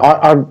 Yeah,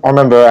 I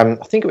remember,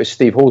 I think it was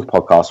Steve Hall's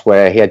podcast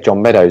where he had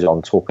John Meadows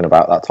on talking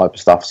about that type of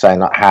stuff, saying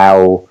that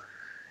how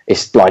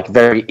it's like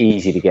very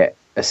easy to get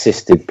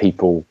assisted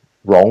people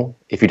wrong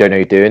if you don't know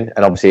what you're doing.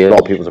 And obviously a lot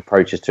of people's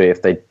approaches to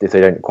it, if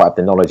they don't quite have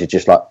the knowledge, is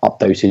just like up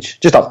dosage,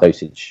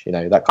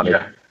 that kind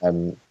of,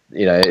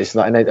 it's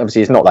not, and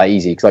obviously it's not that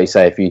easy, because like you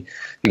say, if you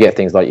get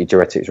things like your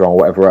diuretics wrong or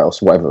whatever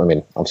else, I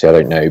mean, obviously I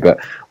don't know,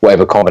 but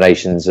whatever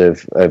combinations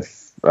of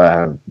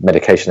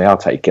medication they are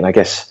taking. I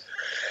guess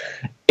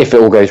if it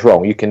all goes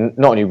wrong, you can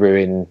not only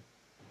ruin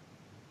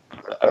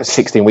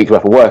 16 weeks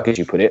worth of work, as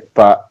you put it,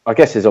 but I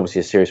guess there's obviously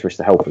a serious risk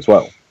to health as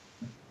well.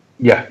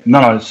 Yeah,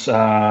 no, it's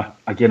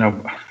again,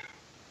 I'll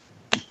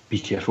be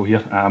careful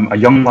here. A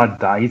young lad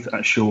died at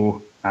a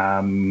show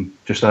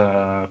just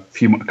a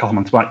couple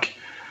months back,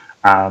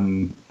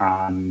 and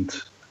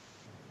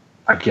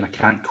again, I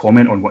can't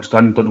comment on what's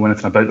done. Don't know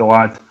anything about the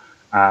lad,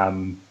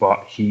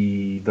 but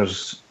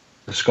there's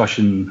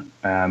discussion,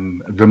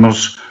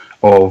 rumours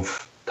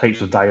of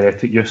types of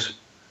diuretic use,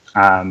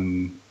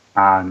 and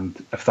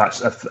if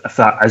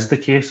that is the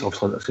case,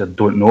 obviously I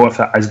don't know if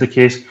that is the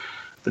case,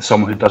 that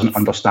someone who doesn't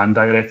understand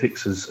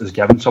diuretics is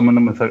giving someone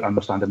them without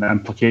understanding the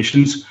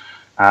implications,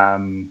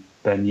 then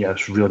yeah,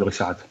 it's really, really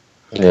sad.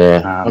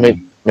 Yeah, I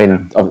mean,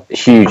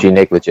 hugely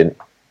negligent.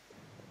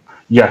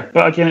 Yeah,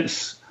 but again,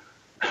 it's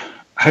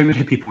how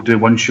many people do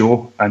one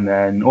show and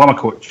then, I'm a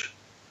coach.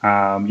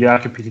 I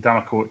competed,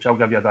 I'm a coach. I'll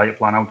give you a diet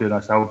plan. I'll do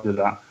this. I'll do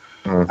that.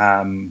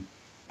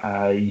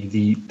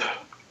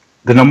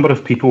 The number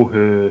of people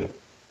who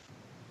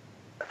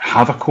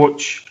have a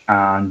coach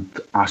and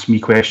ask me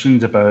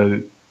questions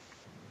about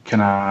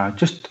kind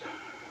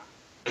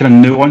of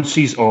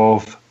nuances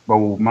of,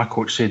 well, my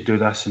coach said do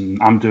this,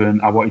 and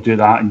I want to do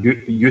that, and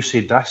you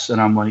said this,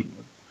 and I'm like,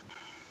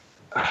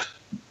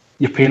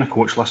 you're paying a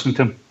coach, listen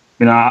to him.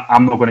 I mean,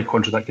 I'm not going to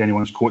contradict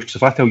anyone's coach, because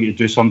if I tell you to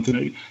do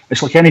something,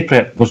 it's like any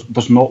prep.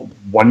 There's not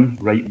one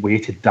right way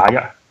to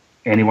diet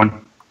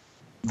anyone.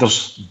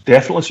 There's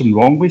definitely some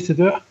wrong ways to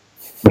do it,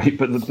 right?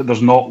 But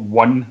there's not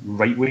one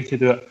right way to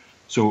do it.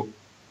 So,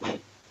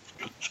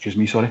 excuse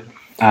me, sorry.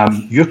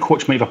 Your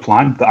coach might have a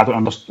plan that I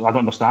don't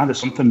understand. It's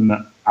something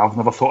that I've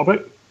never thought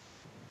about.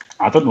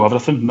 I don't know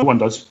everything. No one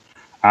does.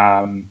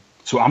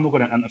 So I'm not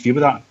going to interfere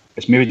with that.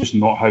 It's maybe just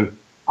not how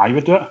I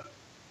would do it.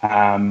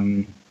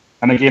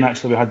 And again,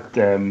 actually, we had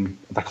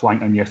the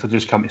client in yesterday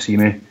just come to see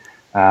me,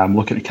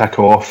 looking to kick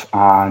off,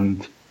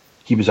 and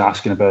he was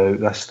asking about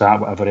this,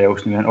 that, whatever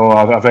else. And he went,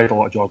 I've read a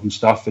lot of Jordan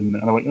stuff. And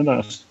I went,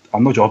 no,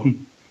 I'm not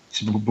Jordan.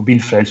 He said, we've been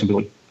friends for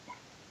like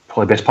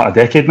probably the best part of a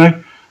decade now.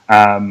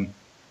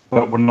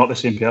 But we're not the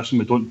same person.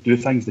 We don't do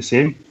things the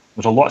same.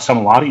 There's a lot of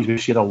similarities. We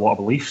share a lot of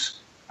beliefs,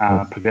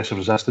 progressive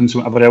resistance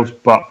and whatever else.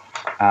 But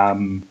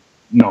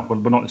no,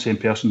 we're not the same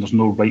person. There's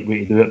no right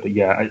way to do it. But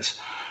yeah,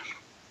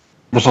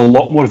 there's a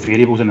lot more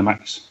variables in the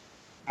mix.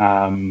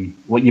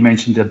 Like you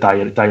mentioned, the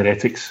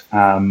diuretics.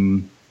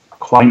 A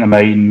client of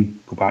mine,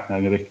 go back now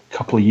maybe a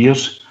couple of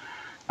years,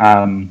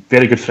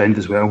 very good friend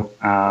as well.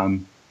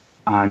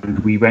 And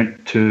we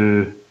went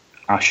to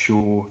a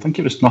show, I think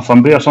it was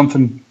Northumbria or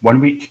something, one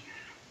week.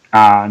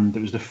 And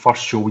it was the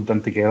first show we'd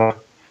done together.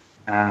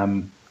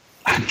 And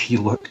he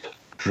looked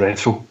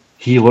dreadful.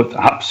 He looked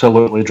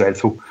absolutely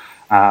dreadful.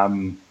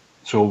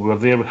 So we were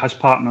there with his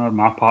partner,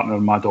 my partner,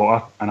 and my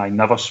daughter, and I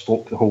never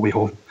spoke the whole way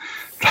home.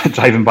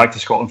 Driving back to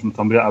Scotland from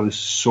Northumbria, I was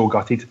so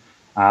gutted.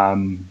 So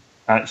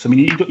I mean,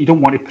 you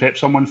don't want to prep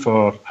someone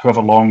for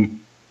however long.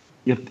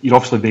 You're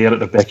obviously there at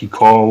the beck and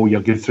call.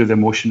 You're going through the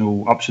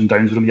emotional ups and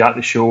downs with them. You're at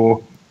the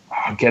show,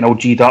 getting all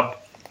G'd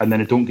up, and then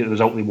they don't get the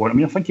result they want. I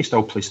mean, I think he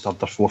still placed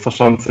third or fourth or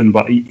something,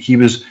 but he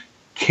was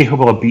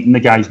capable of beating the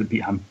guys that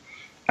beat him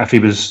if he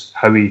was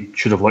how he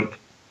should have looked.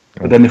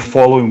 But then the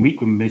following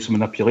week, when we made some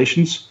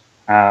manipulations,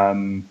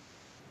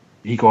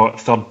 he got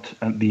third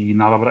at the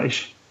NABA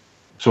British.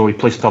 So he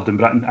placed third in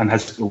Britain in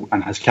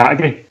his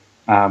category,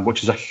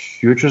 which is a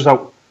huge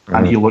result.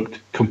 And he looked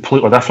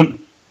completely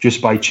different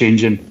just by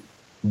changing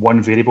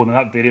one variable. And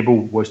that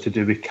variable was to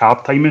do with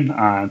carb timing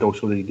and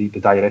also the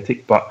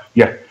diuretic. But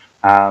yeah,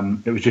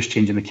 it was just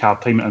changing the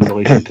carb timing in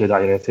relation to the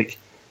diuretic.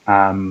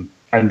 And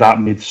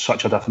that made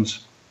such a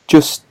difference.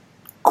 Just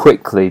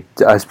quickly,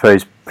 I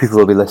suppose people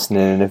will be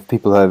listening, and if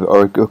people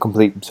are a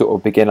complete sort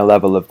of beginner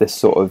level of this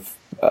sort of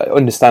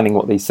understanding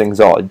what these things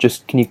are,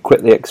 just can you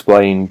quickly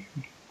explain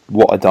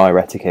what a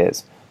diuretic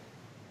is?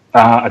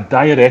 A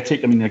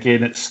diuretic, I mean,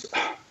 again, it's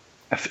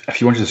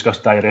if you want to discuss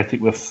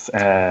diuretic with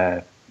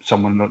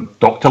someone at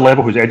doctor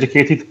level who's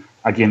educated,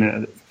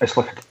 again, it's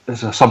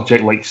a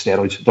subject like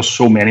steroids. There's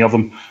so many of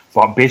them,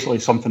 but basically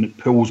it's something that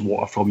pulls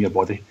water from your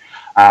body.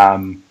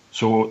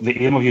 So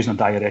the aim of using a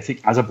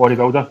diuretic as a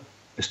bodybuilder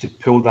is to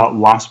pull that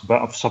last bit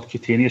of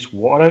subcutaneous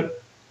water out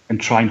and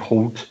try and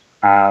hold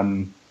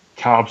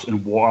carbs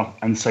and water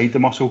inside the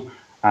muscle,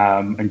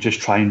 and just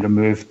try and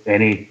remove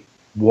any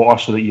water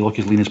so that you look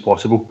as lean as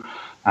possible.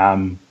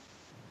 The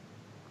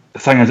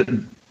thing is,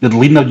 the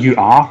leaner you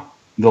are,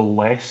 the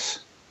less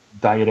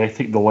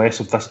diuretic, the less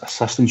of this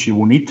assistance you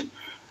will need.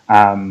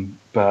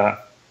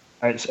 But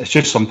it's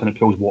just something that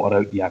pulls water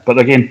out, yeah. But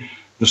again,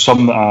 there's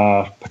some that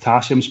are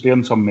potassium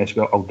sparing, some mess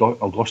with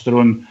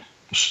aldosterone,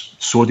 there's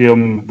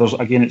sodium.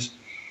 It's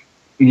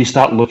when you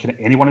start looking at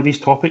any one of these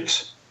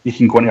topics, you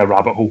can go into a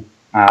rabbit hole.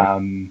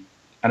 And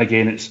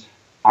again,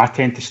 I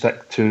tend to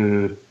stick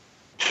to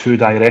two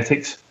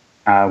diuretics.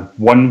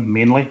 One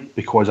mainly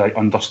because I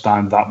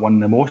understand that one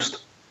the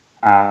most,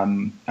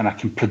 and I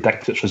can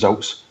predict its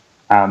results.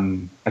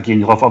 Again,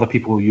 you'll have other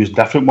people who use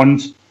different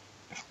ones.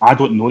 I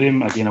don't know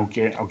them. Again, I'll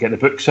get the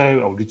books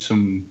out. I'll read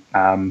some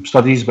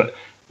studies, but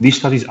these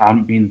studies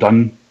aren't being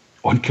done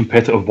on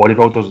competitive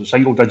bodybuilders.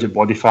 Single-digit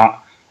body fat,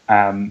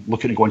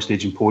 looking to go on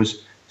stage and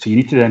pose. So you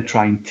need to then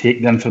try and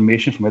take the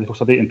information from medical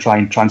study and try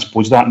and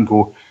transpose that and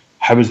go,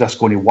 how is this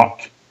going to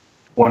work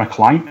on a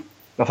client?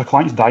 If a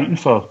client's dieting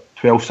for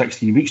 12,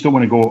 16 weeks, don't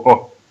want to go,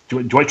 oh, do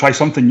you want to try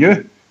something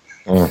new?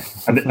 And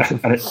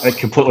it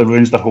completely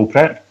ruins their whole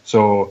prep.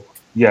 So,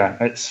 yeah,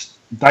 it's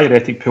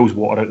diuretic pulls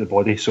water out of the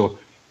body. So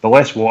the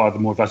less water, the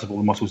more visible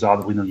the muscles are,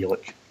 the leaner you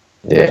look.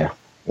 Yeah.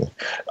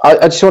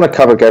 I just want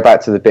to go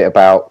back to the bit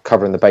about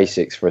covering the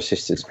basics for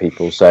assistance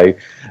people. So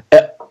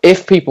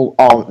if people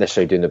aren't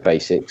necessarily doing the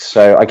basics,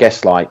 so I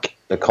guess like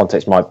the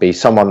context might be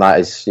someone that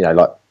is,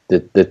 like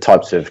the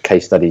types of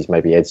case studies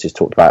maybe Ed's just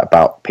talked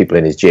about people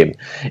in his gym.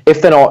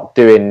 If they're not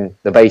doing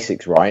the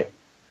basics right,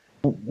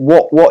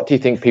 what do you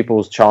think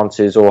people's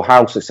chances, or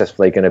how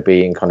successful are they going to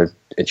be in kind of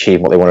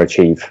achieving what they want to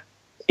achieve?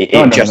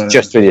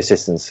 Just through the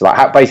assistance. Like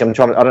how, basically, I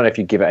don't know if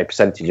you give it a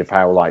percentage of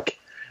how, like,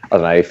 I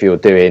don't know, if you're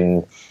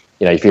doing,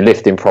 if you're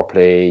lifting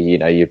properly,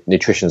 your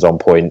nutrition's on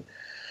point,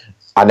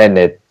 and then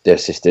they're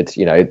assisted,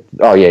 you've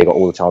got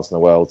all the chance in the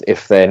world.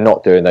 If they're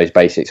not doing those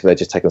basics, if they're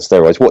just taking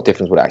steroids, what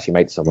difference would it actually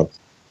make to someone?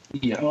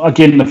 Yeah,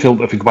 again, if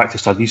we go back to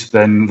studies,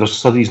 then there's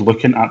studies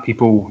looking at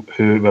people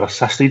who were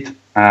assisted,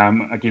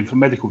 again, for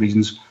medical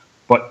reasons,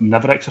 but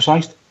never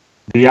exercised.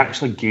 They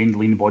actually gained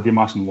lean body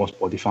mass and lost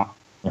body fat.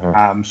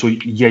 So,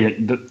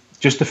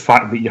 just the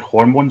fact that your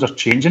hormones are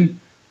changing,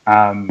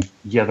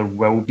 there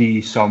will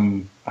be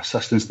some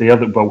assistance there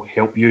that will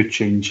help you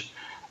change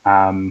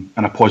in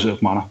a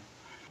positive manner.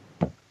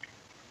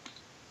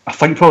 I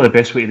think probably the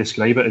best way to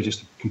describe it is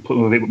just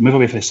completely move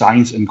away from the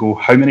science and go,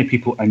 how many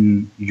people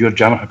in your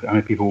gym, how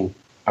many people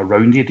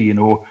around you do you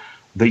know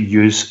that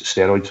use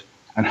steroids?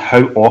 And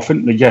how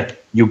often?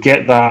 You'll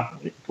get that,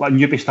 like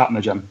newbie starting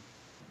the gym,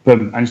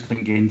 boom,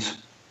 instant gains.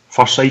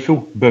 First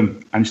cycle,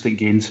 boom, instant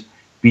gains.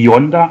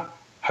 Beyond that,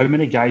 how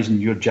many guys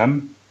in your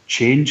gym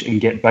change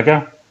and get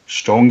bigger,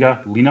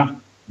 stronger, leaner,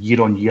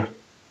 year on year?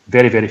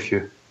 Very, very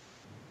few.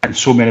 And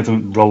so many of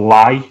them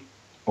rely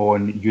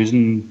on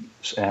using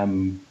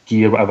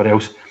gear, whatever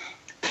else,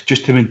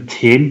 just to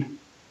maintain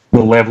the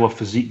level of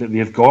physique that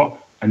they've got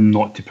and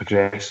not to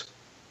progress.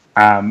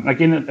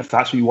 Again, if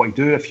that's what you want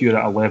to do, if you're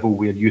at a level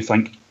where you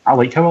think, I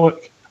like how I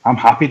look, I'm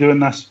happy doing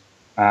this,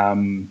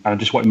 and I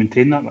just want to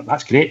maintain that,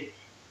 that's great.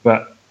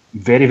 But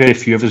very, very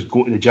few of us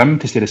go to the gym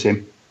to stay the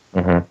same.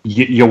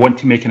 You want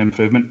to make an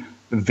improvement.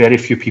 Very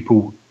few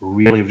people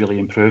really, really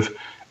improve.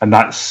 And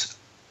that's,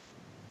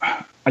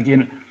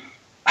 again,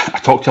 I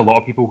talk to a lot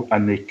of people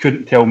and they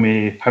couldn't tell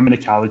me how many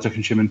calories they're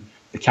consuming.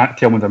 They can't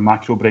tell me their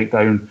macro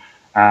breakdown.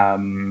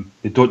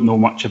 They don't know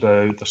much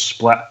about their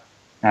split.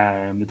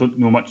 They don't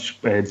know much.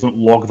 They don't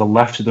log the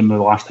lifts. They don't know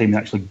the last time they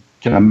actually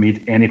kind of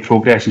made any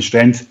progress in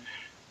strength.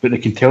 But they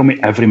can tell me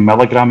every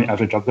milligram of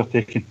every drug they're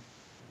taking,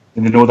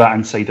 and they know that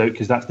inside out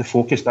because that's the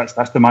focus. That's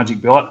the magic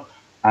bullet,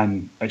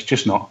 and it's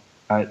just not.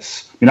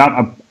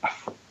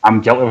 I'm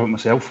guilty of it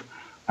myself.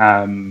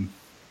 Currently,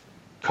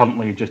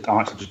 I'm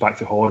actually just back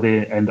to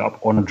holiday. Ended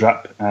up on a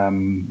drip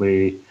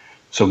with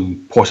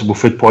some possible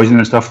food poisoning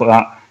and stuff like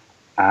that.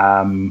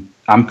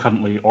 I'm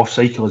currently off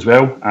cycle as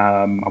well.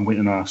 I'm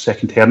waiting on a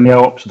second hernia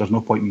up, so there's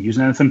no point in me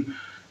using anything.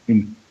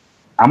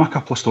 I'm a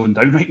couple of stone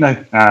down right now,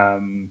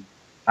 and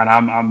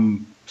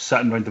I'm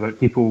sitting around about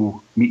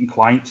people, meeting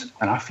clients,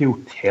 and I feel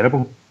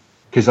terrible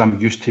because I'm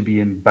used to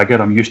being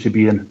bigger. I'm used to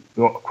being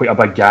quite a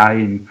big guy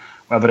and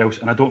whatever else,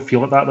 and I don't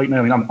feel like that right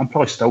now. I'm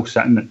probably still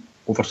sitting at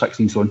over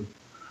 16 stone,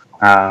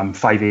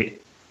 5'8",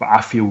 but I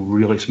feel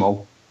really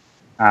small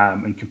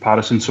in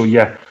comparison. So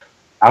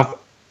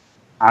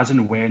as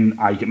and when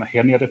I get my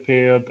hernia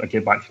repaired, I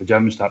get back to the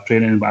gym, start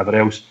training, whatever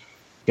else,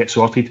 get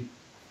sorted,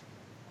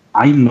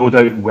 I no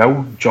doubt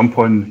will jump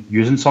on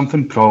using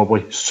something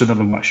probably sooner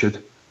than what I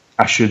should.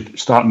 I should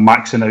start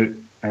maxing out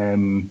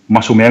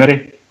muscle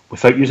memory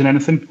without using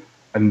anything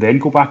and then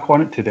go back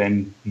on it to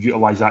then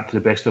utilise that to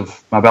the best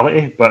of my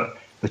ability. But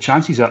the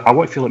chances are I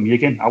want to feel like me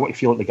again. I want to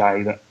feel like the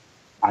guy that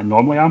I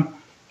normally am,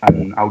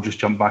 and I'll just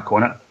jump back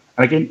on it.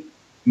 And again,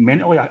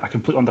 mentally, I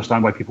completely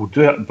understand why people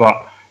do it,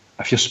 but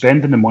if you're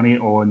spending the money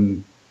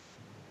on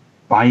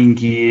buying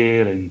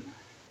gear and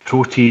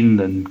protein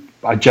and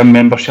a gym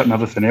membership and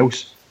everything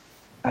else,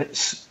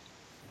 it's...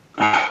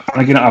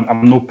 And again,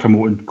 I'm not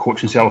promoting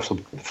coaching services.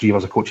 The three of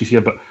us are coaches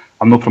here, but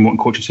I'm not promoting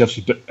coaching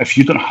services. But if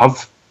you don't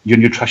have your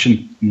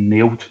nutrition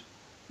nailed,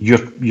 your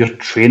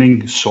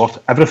training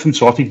sorted, everything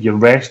sorted, your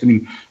rest.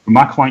 With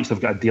my clients, they've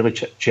got a daily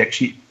check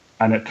sheet,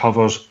 and it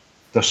covers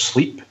their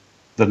sleep,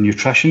 their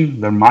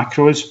nutrition, their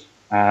macros,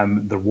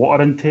 their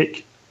water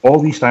intake, all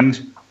these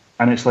things.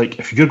 And it's like,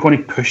 if you're going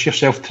to push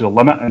yourself to the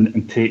limit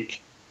and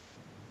take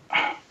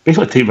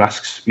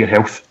risks with your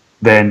health,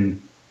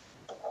 then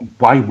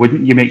why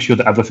wouldn't you make sure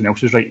that everything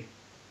else is right?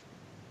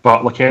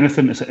 But like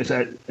anything,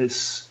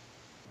 it's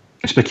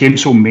became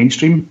so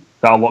mainstream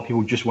that a lot of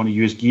people just want to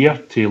use gear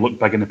to look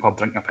big in the pub,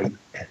 drink a pint.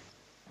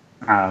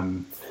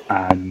 And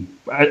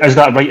is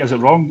that right? Is it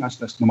wrong? That's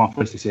not my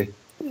place to say.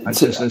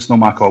 It's not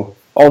my call.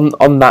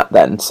 on that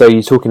then, so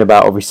you're talking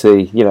about,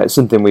 obviously, it's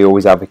something we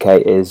always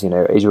advocate is,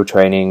 is your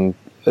training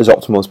as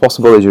optimal as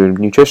possible, is your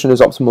nutrition as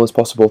optimal as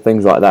possible,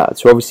 things like that.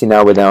 So obviously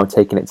now we're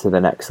taking it to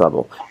the next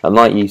level. And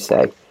like you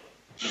say,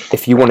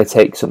 if you want to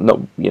take some,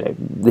 not,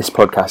 this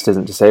podcast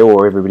isn't to say,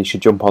 everybody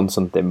should jump on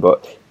something,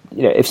 but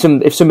if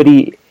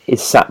somebody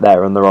is sat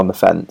there and they're on the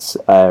fence,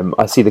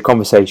 I see the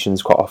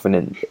conversations quite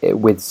often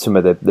with some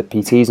of the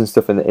PTs and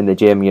stuff in the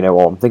gym.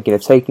 I'm thinking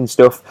of taking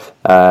stuff.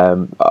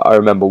 I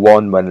remember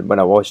one when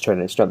I was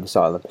training at Strength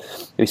Asylum.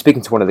 He was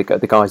speaking to one of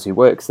the guys who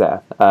works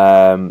there,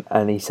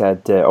 and he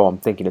said, I'm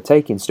thinking of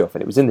taking stuff,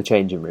 and it was in the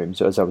changing room.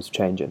 So as I was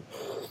changing.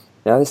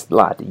 Now this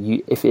lad,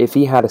 if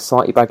he had a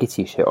slightly baggy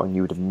t-shirt on,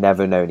 you would have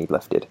never known he'd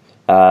lifted.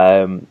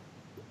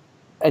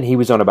 And he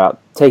was on about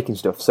taking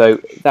stuff. So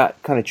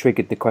that kind of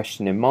triggered the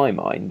question in my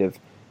mind of,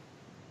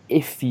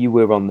 if you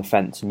were on the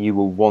fence and you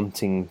were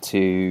wanting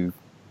to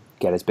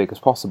get as big as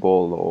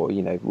possible, or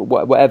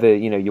whatever,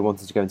 you're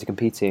wanting to go into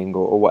competing,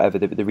 or whatever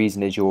the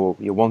reason is, you're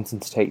wanting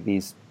to take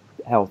these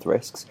health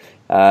risks,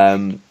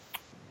 when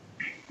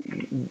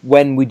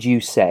would you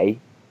say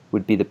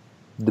would be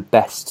the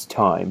best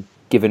time,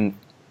 given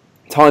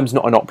time's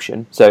not an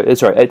option? So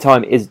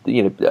time is,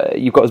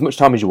 you've got as much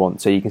time as you want,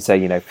 so you can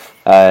say,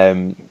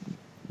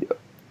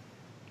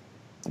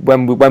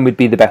 when would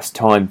be the best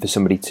time for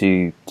somebody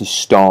to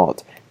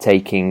start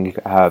taking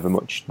however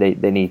much they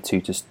need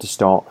to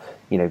start,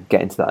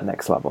 getting to that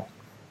next level?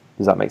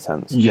 Does that make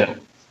sense? Yeah,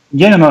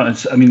 no.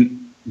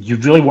 You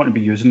really want to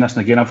be using this,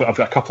 and again, I've got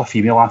a couple of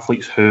female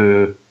athletes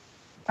who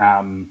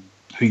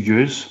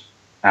use,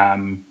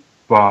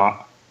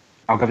 but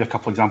I'll give you a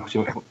couple of examples.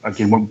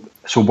 Again,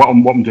 what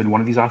I'm doing,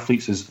 one of these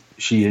athletes is,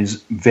 she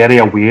is very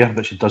aware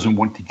that she doesn't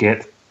want to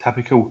get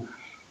typical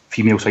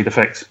female side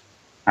effects.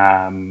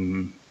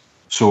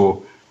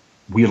 So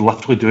we're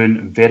literally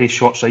doing very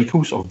short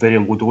cycles of very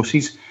low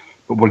doses,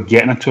 but we're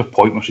getting into a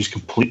point where she's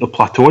completely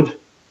plateaued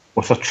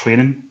with her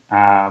training,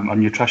 her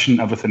nutrition,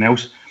 everything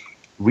else,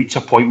 reach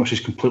a point where she's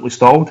completely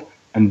stalled,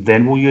 and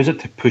then we'll use it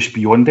to push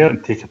beyond there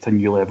and take it to a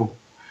new level.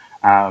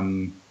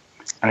 And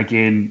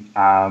again,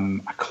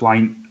 a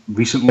client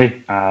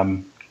recently,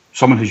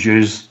 someone who's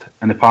used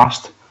in the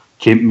past,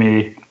 came to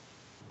me,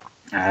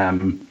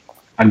 and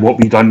what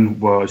we done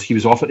was, he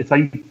was off at the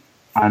time,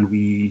 and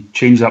we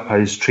changed up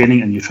his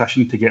training and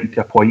nutrition to get him to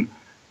a point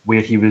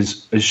where he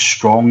was as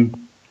strong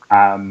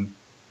and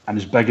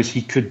as big as he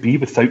could be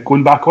without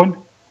going back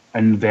on,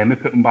 and then we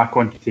put him back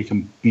on to take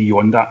him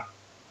beyond that.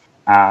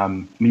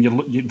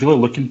 You're really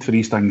looking for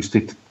these things to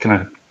kind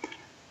of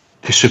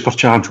to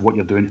supercharge what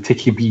you're doing, to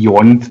take you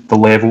beyond the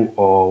level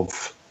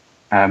of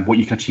what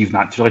you can achieve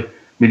naturally.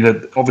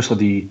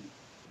 Obviously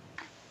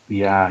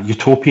the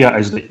utopia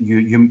is that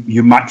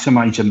you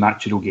maximise your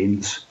natural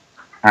gains,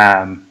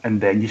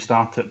 and then you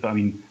start it. But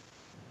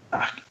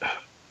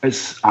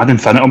it's ad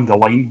infinitum, the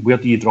line. Where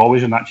do you draw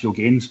as your natural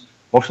gains?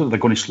 Obviously, they're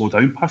going to slow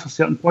down past a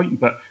certain point,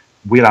 but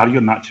where are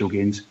your natural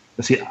gains?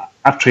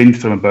 I've trained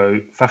from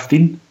about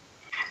 15.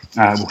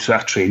 I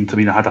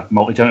had a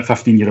multi-gym at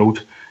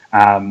 15-year-old.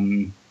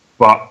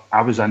 But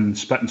I was in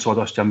spit and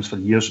sawdust gyms for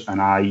years,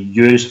 and I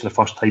used for the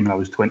first time when I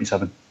was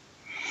 27.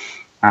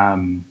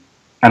 And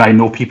I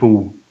know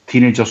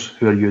teenagers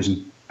who are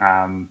using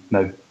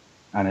now.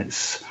 And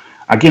it's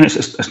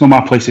not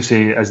my place to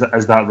say, is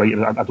that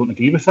right? I don't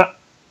agree with it,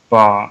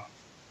 but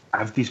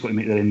everybody's got to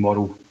make their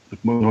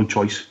own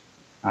choice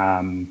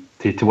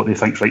to what they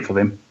think's right for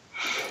them.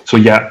 So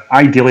yeah,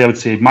 ideally I would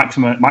say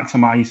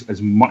maximise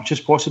as much as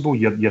possible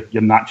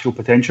your natural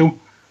potential,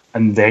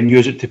 and then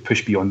use it to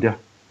push beyond there.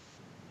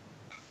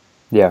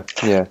 Yeah,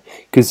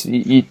 because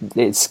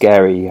it's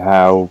scary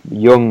how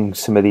young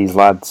some of these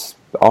lads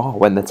are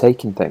when they're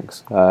taking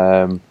things.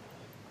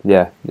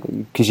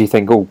 Because you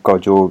think, oh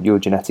God, your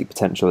genetic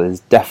potential is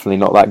definitely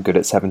not that good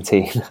at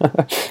 17.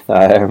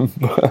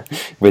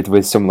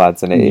 With some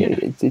lads, and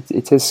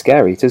it is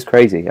scary, it is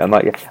crazy, and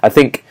I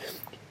think,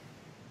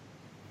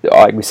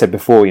 like we said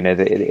before, that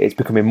it's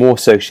becoming more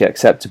socially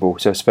acceptable.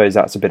 So I suppose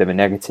that's a bit of a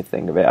negative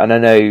thing of it. And I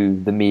know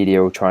the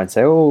media will try and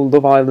say, "Oh,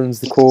 Love Island's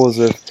the cause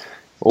of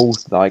all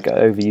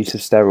overuse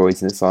of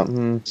steroids," and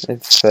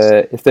it's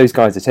like, if those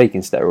guys are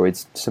taking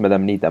steroids, some of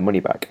them need their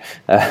money back.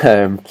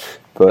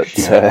 But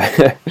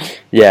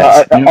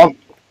yeah.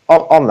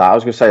 On that, I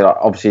was going to say,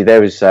 obviously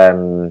there was,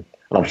 and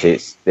obviously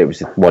it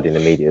was what in the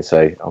media,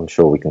 so I'm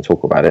sure we can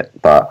talk about it.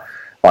 But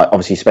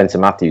obviously Spencer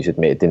Matthews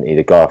admitted, didn't he,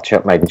 the guy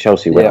made in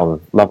Chelsea went on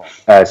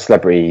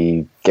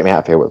Celebrity Get Me Out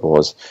of Here, what it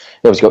was.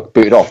 He obviously got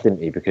booted off, didn't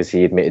he, because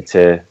he admitted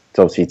to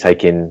obviously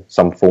taking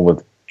some form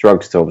of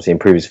drugs to obviously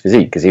improve his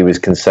physique, because he was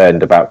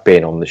concerned about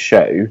being on the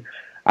show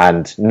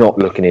and not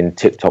looking in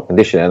tip-top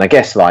condition. And I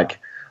guess, I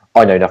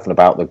know nothing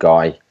about the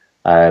guy.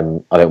 I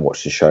don't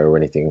watch the show or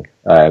anything,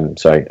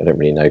 so I don't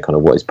really know kind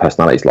of what his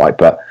personality's like,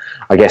 but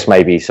I guess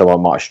maybe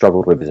someone might have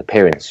struggled with his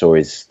appearance or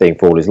his thing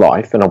for all his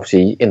life, and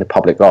obviously in the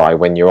public eye,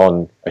 when you're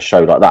on a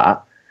show like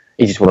that,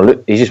 he just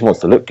wants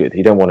to look good.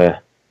 He don't want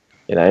to,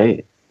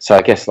 so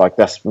I guess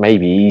that's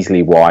maybe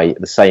easily why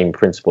the same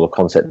principle or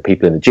concept of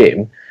people in the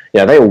gym,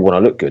 they all want to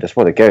look good. That's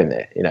why they're going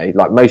there.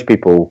 Most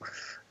people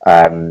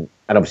And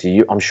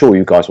obviously, I'm sure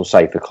you guys will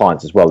say for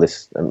clients as well,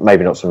 this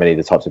maybe not so many of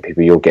the types of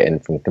people you're getting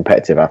from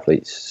competitive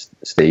athletes,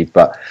 Steve,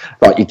 but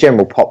like your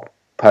general pop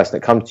person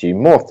that comes to you,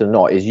 more often than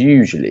not, is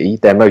usually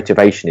their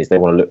motivation is they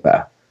want to look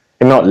better.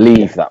 They might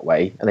leave that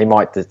way, and they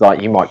might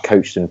you might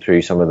coach them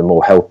through some of the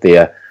more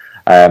healthier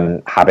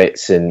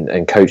habits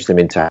and coach them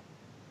into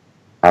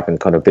having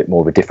kind of a bit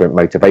more of a different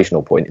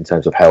motivational point in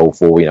terms of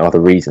health or other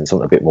reasons,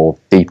 something a bit more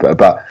deeper.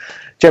 But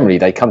generally,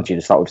 they come to you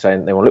to start with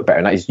saying they want to look better,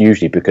 and that is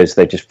usually because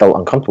they just felt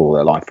uncomfortable with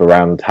their life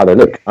around how they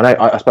look.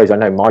 I suppose I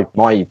know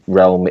my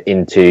realm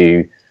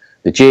into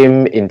the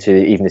gym, into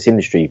even this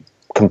industry,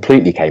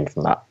 completely came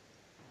from that.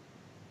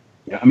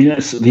 Yeah, I mean,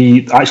 it's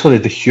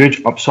the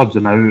huge upsurge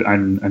now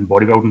in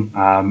bodybuilding.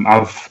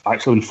 I've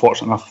actually been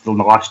fortunate enough in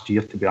the last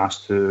year to be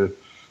asked to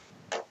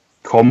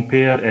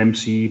compare,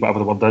 MC, whatever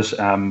the word is,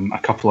 a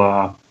couple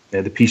of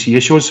the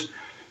PCA shows.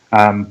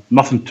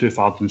 Nothing too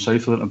far down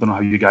south of it. I don't know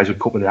how you guys would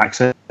cope with the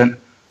accent.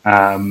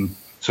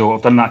 So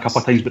I've done that a couple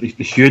of times, but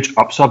the huge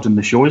upsurge in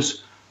the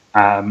shows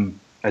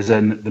is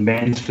in the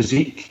men's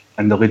physique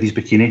and the ladies'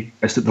 bikini.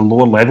 It's at the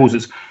lower levels.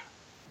 It's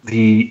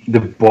the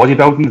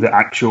bodybuilding, the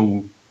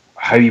actual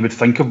how you would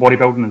think of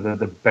bodybuilding,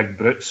 the big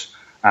brutes.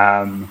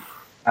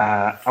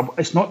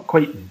 It's not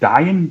quite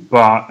dying,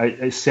 but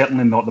it's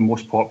certainly not the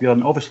most popular.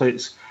 And obviously,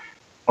 it's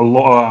a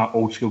lot of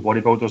old school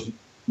bodybuilders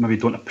maybe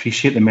don't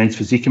appreciate the men's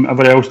physique and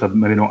whatever else. They're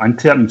maybe not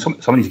into it. And some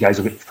of these guys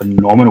have got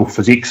phenomenal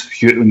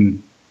physiques,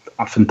 and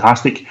are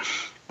fantastic,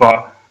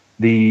 but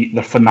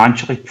they're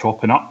financially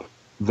propping up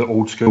the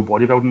old school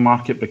bodybuilding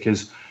market,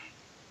 because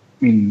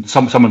I mean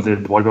some of the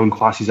bodybuilding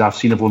classes I've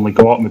seen have only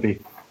got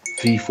maybe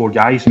 3-4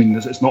 guys. I mean,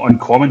 it's not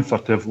uncommon to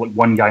have like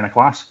one guy in a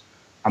class.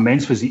 A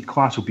men's physique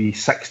class will be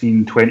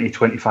 16, 20,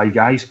 25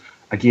 guys.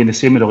 Again, the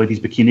same with the ladies'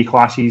 bikini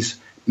classes.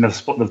 And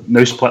they've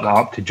now split that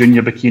up to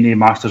junior bikini,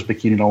 masters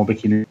bikini, normal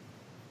bikini,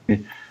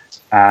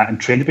 and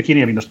trained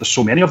bikini. I mean, there's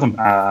so many of them,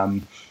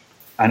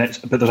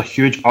 but there's a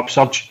huge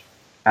upsurge,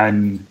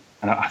 and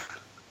I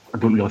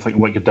don't really think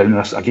what you're down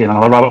this again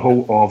another rabbit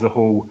hole of the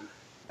whole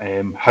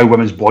how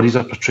women's bodies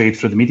are portrayed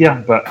through the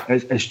media, but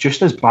it's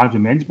just as bad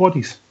with men's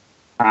bodies.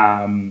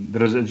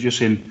 There is, as you're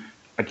saying,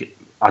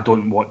 I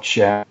don't watch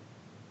the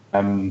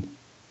kind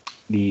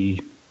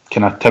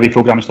of TV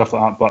program and stuff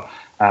like that, but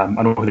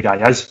I know who the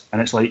guy is,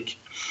 and it's like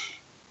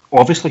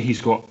obviously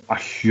he's got a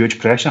huge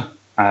pressure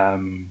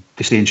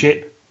to stay in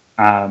shape.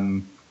 I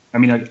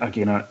mean,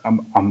 again,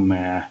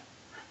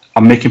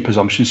 I'm making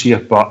presumptions here,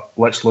 but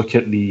let's look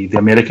at the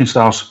American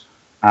stars,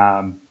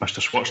 Mr.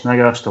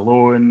 Schwarzenegger,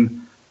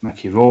 Stallone,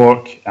 Mickey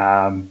Rourke,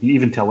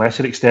 even to a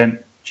lesser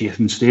extent,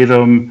 Jason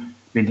Statham.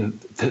 I mean,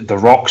 the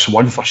Rock's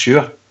one for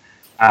sure.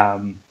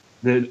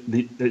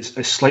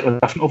 It's slightly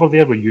different over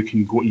there, where you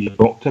can go to your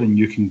doctor and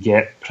you can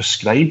get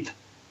prescribed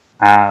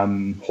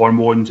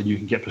hormones, and you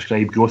can get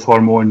prescribed growth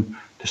hormone,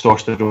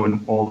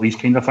 testosterone, all these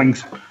kind of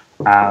things.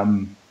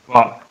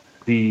 But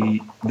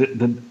the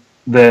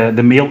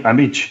male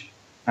image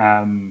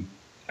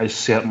has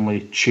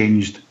certainly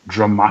changed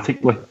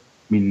dramatically. I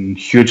mean,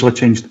 hugely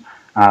changed.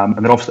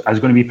 And there obviously is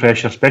going to be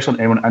pressure, especially on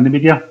anyone in the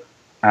media,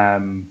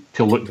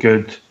 to look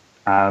good,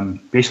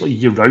 basically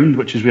year round.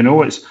 Which, as we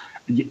know, it's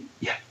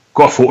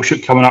got a photo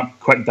shoot coming up,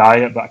 quick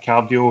diet, bit of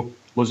cardio,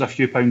 lose a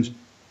few pounds.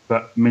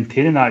 But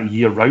maintaining that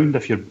year round,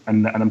 if you're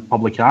in the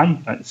public eye,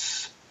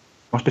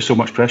 must be so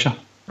much pressure.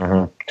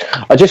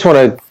 Mm-hmm. I just want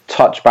to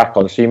touch back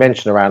on, so you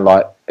mentioned around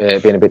like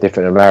being a bit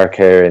different in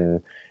America,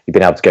 and you've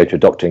been able to go to a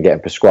doctor and get them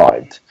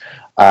prescribed.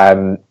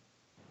 I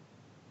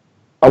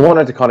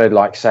wanted to kind of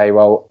like say,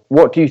 well,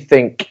 what do you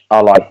think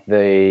are like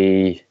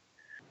the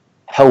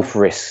health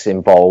risks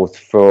involved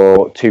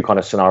for two kind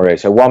of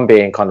scenarios? So one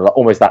being kind of like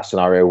almost that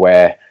scenario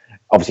where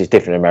obviously it's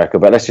different in America,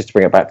 but let's just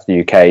bring it back to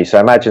the UK. So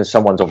imagine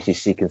someone's obviously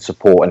seeking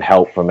support and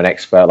help from an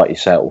expert like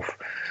yourself.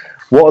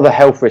 What are the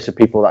health risks of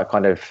people that are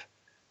kind of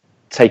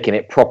taking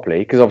it properly?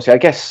 Because obviously I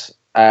guess,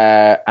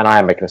 and I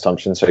am making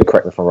assumptions, so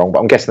correct me if I'm wrong, but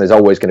I'm guessing there's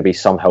always going to be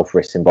some health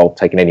risks involved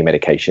taking any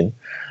medication,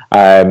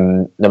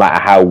 no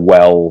matter how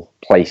well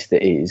placed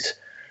it is,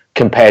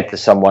 compared to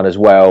someone as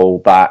well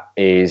that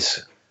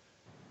is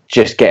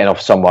just getting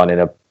off someone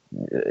in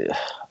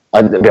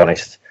I'll be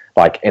honest,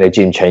 like in a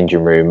gym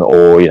changing room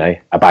or,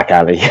 a back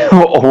alley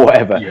or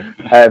whatever.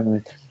 Yeah.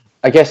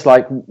 I guess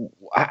like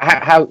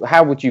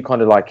how would you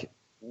kind of like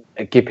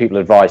give people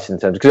advice in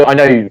terms, because I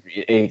know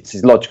it's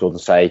logical to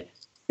say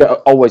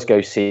always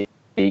go seek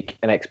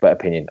an expert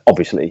opinion,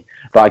 obviously,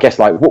 but I guess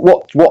like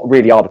what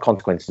really are the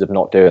consequences of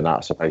not doing that,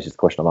 I suppose, is the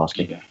question I'm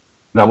asking. Yeah.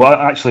 No, well,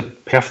 actually,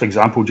 perfect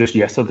example just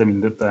yesterday. I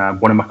mean,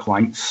 one of my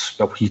clients,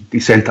 well, he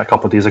sent it a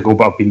couple of days ago,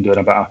 but I've been doing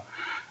a bit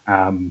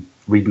of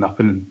reading up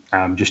and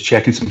just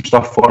checking some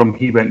stuff for him.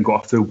 He went and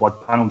got a full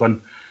blood panel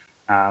done.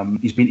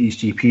 He's been to his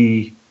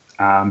GP,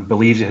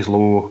 believes he has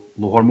low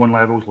hormone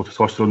levels, low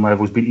testosterone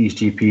levels, been to his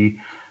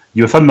GP.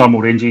 You're within normal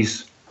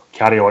ranges,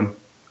 carry on.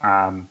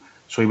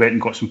 So he went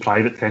and got some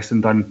private testing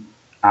done,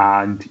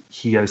 and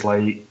he is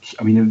like,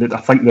 I mean,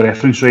 I think the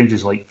reference range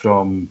is like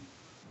from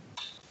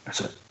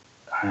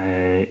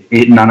 8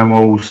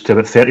 nanomoles to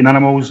about 30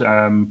 nanomoles,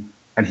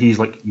 and he's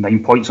like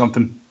 9 point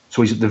something.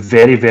 So he's at the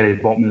very, very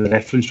bottom of the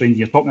reference range.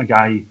 You're talking a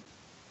guy,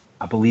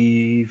 I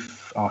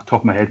believe, top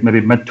of my head,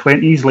 maybe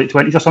mid-20s, late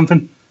 20s or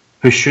something,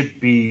 who should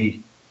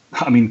be,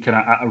 kind of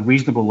at a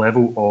reasonable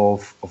level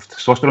of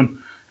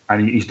testosterone,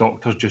 and his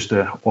doctors just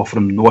offer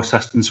him no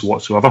assistance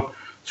whatsoever.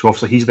 So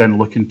obviously he's then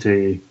looking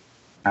to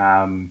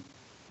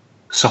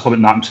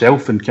supplement that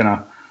himself, and kind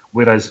of,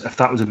 whereas if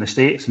that was in the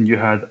States and you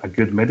had a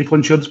good medical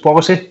insurance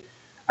policy,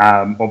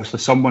 obviously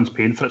someone's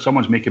paying for it,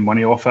 someone's making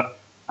money off it,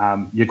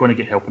 you're going to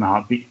get help in a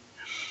heartbeat.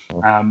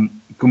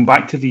 Going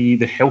back to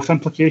the health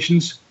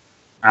implications,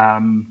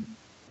 it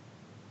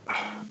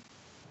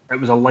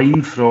was a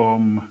line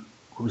from,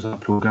 what was that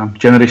programme?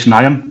 Generation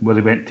Iron, where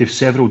they went to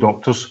several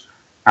doctors,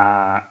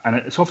 and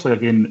it's obviously,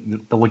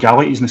 again, the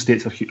legalities in the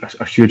States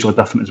are hugely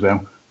different as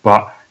well,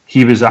 but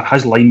his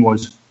line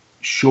was,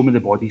 show me the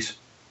bodies.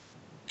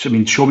 So,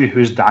 show me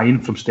who's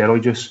dying from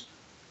steroid use.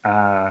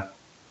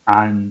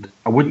 And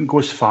I wouldn't go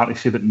as far to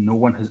say that no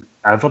one has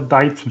ever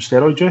died from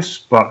steroid use,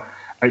 but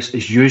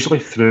it's usually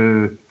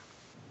through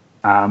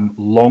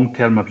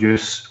long-term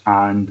abuse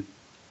and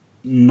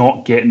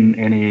not getting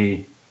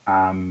any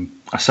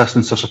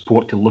assistance or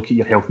support to look at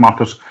your health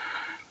markers.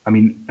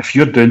 If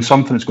you're doing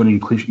something that's going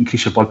to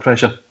increase your blood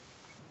pressure,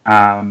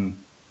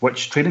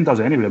 which training does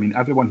anyway.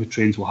 Everyone who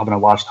trains will have an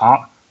enlarged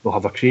heart. They'll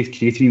have their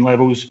creatinine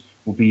levels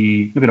will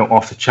be maybe not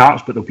off the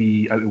charts, but they'll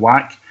be out of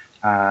whack.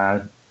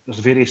 There's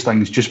various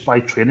things just by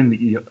training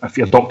that if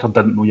your doctor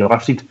didn't know you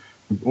lifted,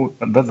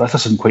 this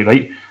isn't quite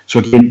right. So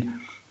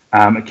again,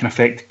 it can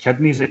affect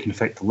kidneys, it can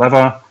affect the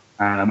liver.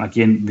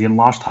 Again, the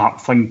enlarged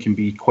heart thing can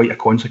be quite a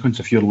consequence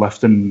if you're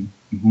lifting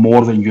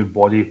more than your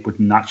body would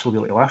naturally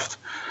be able to lift.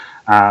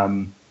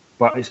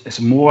 But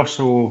it's more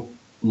so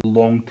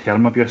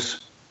long-term abuse.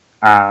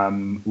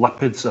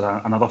 Lipids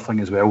are another thing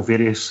as well.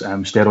 Various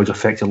steroids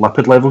affect your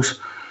lipid levels.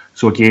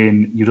 So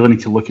again, you really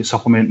need to look at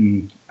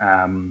supplementing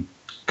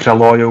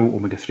krill oil,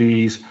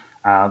 omega-3s.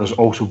 There's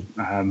also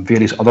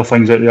various other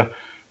things out there.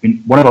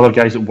 One of the other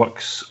guys that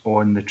works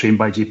on the Trained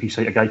by JP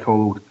site, a guy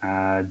called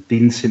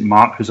Dean St.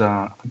 Mark, who's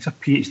I think he's a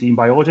PhD in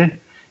biology.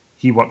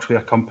 He works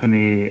with a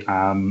company,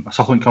 a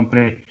supplement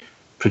company,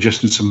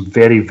 producing some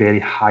very, very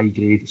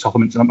high-grade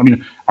supplements.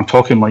 I'm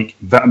talking like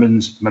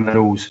vitamins,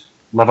 minerals,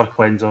 liver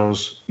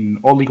cleansers,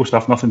 all legal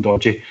stuff, nothing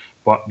dodgy,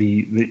 but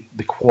the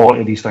quality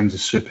of these things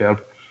is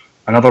superb.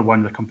 Another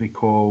one, a company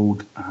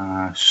called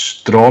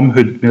Strom,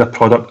 who made a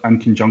product in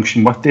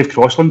conjunction with Dave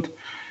Crossland,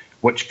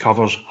 which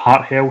covers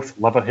heart health,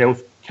 liver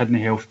health,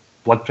 kidney health,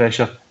 blood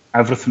pressure,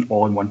 everything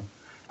all in one.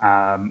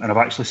 And I've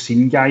actually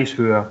seen guys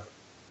who are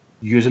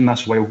using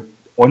this while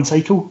on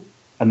cycle,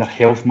 and their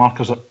health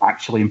markers are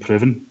actually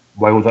improving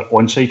while they're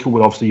on cycle,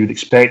 where obviously you'd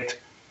expect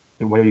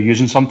that while you're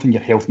using something,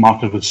 your health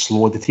markers would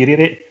slowly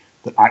deteriorate.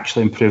 They're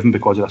actually improving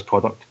because of this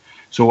product.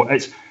 So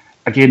it's,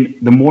 again,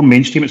 the more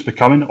mainstream it's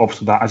becoming,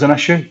 obviously that is an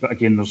issue, but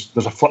again, there's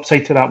a flip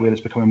side to that where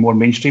it's becoming more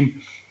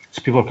mainstream.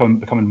 So people are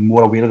becoming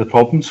more aware of the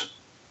problems,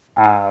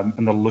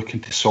 and they're looking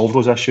to solve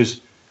those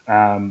issues.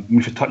 If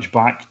we touch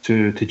back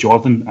to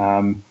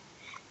Jordan,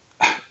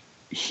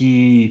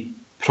 he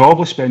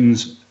probably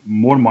spends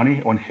more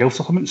money on health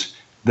supplements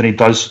than he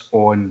does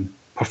on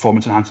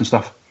performance enhancing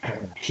stuff.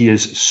 He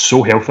is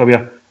so health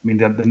aware.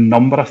 The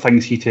number of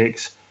things he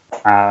takes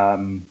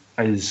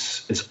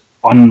is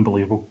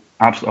unbelievable,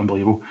 absolutely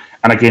unbelievable.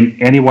 And again,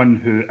 anyone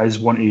who is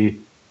wanting to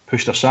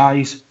push their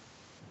size,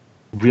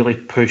 really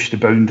push the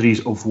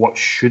boundaries of what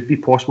should be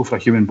possible for a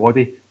human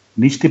body,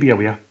 needs to be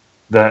aware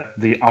that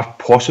they are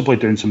possibly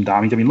doing some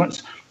damage.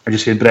 I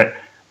just said, Brett,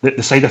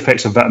 the side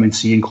effects of vitamin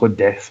C include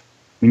death.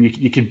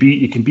 You can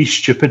be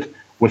stupid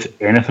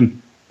with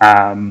anything,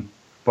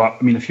 but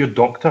if your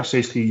doctor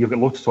says to you, you've got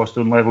low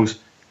testosterone levels,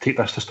 take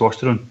this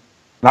testosterone,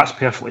 that's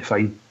perfectly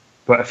fine.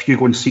 But if you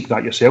go and seek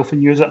that yourself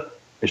and use it,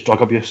 it's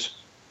drug abuse.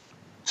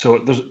 So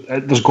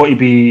there's got to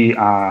be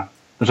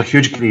there's a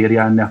huge grey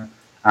area in there,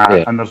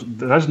 and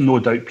there is no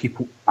doubt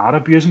people are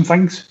abusing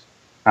things,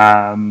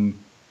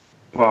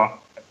 but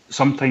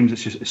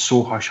sometimes it's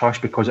so hush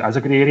hush because it is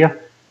a grey area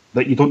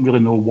that you don't really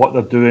know what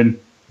they're doing,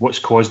 what's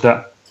caused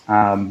it.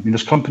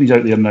 There's companies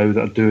out there now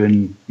that are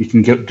doing, you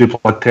can do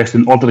blood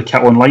testing, order the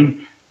kit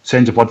online,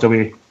 send your bloods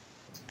away,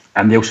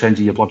 and they'll send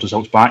you your blood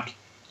results back.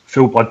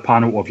 Full blood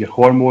panel of your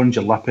hormones,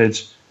 your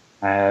lipids,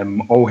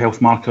 all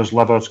health markers,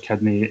 livers,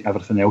 kidney,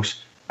 everything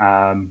else.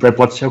 Red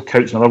blood cell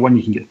count's another one.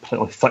 You can get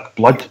particularly thick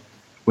blood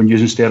when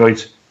using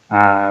steroids,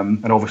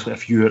 and obviously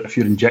if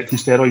you're injecting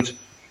steroids,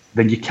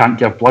 then you can't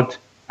give blood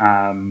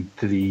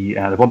to the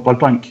blood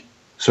bank.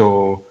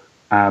 So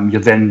you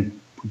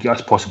then get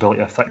this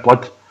possibility of thick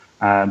blood.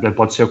 Red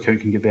blood cell count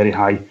can get very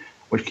high,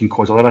 which can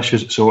cause other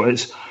issues. So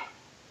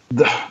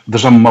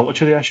there's a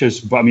multitude of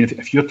issues. But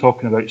if you're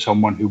talking about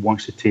someone who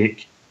wants to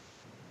take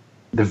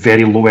the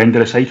very low end of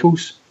the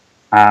cycles,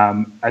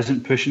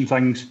 isn't pushing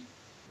things,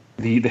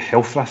 the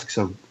health risks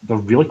they're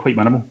really quite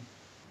minimal.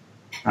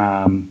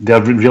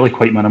 They're really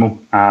quite minimal.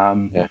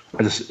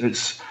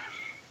 It's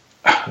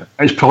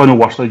probably no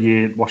worse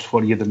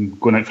for you than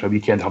going out for a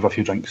weekend to have a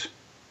few drinks.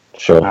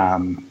 Sure.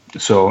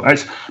 So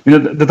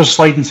there's a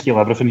sliding scale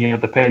everything here.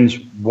 It depends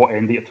what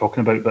end that you're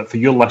talking about. But for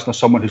your listener,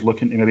 someone who's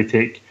looking to maybe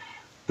take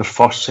their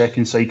first,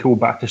 second cycle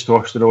back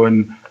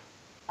testosterone,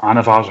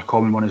 Anavar's a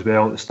common one as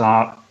well at the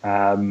start.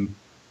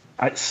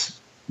 It's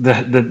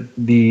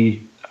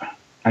the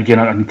again,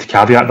 I need to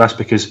caveat this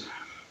because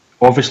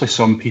obviously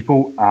some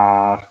people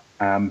are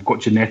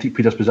got genetic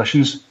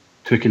predispositions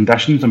to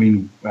conditions. I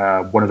mean,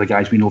 one of the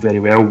guys we know very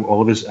well,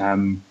 all of us,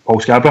 Paul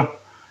Scarborough.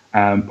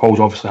 Paul's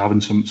obviously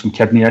having some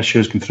kidney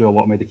issues, going through a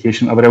lot of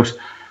medication, whatever else.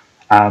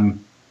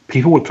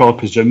 People would probably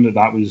presume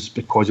that was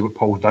because of what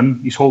Paul's done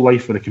his whole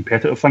life with a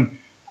competitive thing.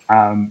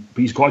 But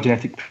he's got a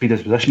genetic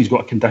predisposition, he's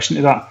got a condition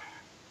to that.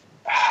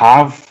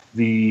 Has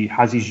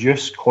his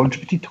use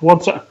contributed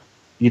towards it?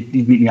 You'd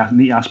need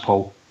to ask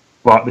Paul.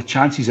 But the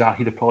chances are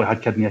he'd have probably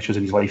had kidney issues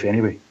in his life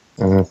anyway.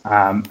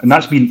 And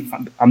that's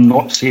been, I'm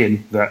not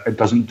saying that it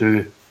doesn't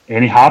do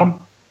any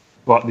harm,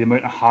 but the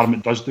amount of harm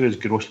it does do is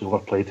grossly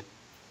overplayed.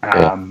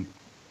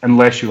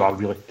 Unless you are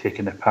really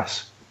taking the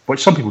piss,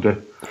 which some people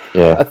do.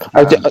 Yeah.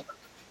 I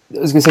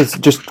was going to say,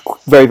 just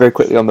very, very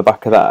quickly on the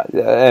back of that,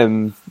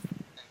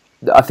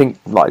 I think,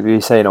 like you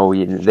were saying,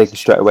 they can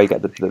straight away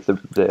get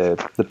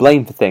the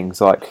blame for things.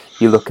 Like,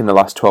 you look in the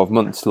last 12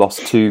 months,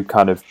 lost two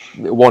kind of,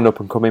 one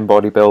up-and-coming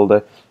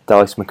bodybuilder,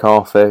 Dallas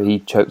MacArthur, he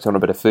choked on a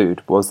bit of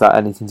food. Was that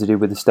anything to do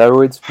with the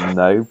steroids?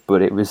 No,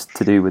 but it was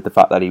to do with the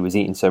fact that he was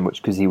eating so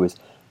much because he was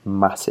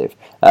massive.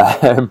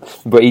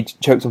 But he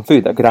choked on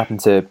food. That could happen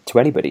to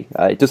anybody.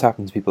 It does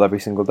happen to people every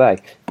single day.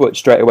 But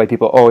straight away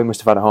people, he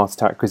must have had a heart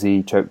attack because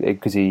he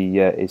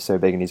is so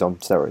big and he's on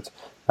steroids.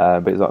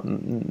 But it's like,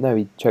 no,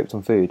 he choked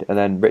on food. And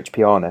then Rich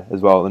Piana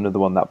as well, another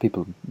one that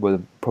people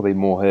were probably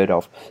more heard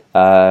of.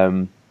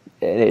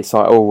 It's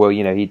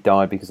like, he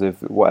died because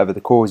of whatever the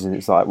cause is. And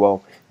it's like,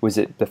 well, was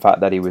it the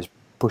fact that he was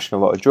pushing a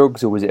lot of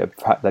drugs, or was it the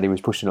fact that he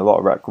was pushing a lot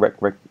of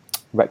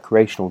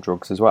recreational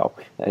drugs as well?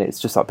 And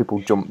it's just like people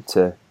jump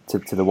to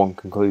the one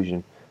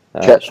conclusion.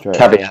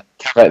 Caveat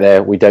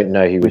there, we don't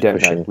know he was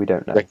pushing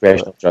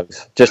recreational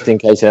drugs, just in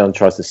case anyone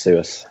tries to sue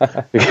us.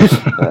 I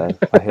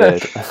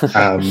heard.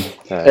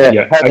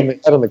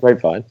 Head on the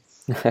grapevine.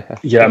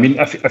 Yeah, I mean,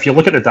 if you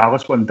look at the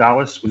Dallas one,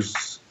 Dallas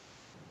was,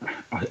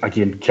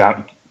 again,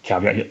 caveat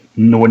here,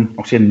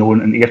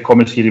 known in air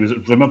comments here, he was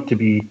rumoured to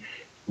be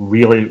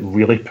really,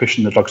 really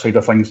pushing the drug side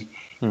of things,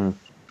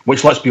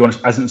 which, let's be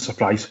honest, isn't a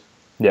surprise.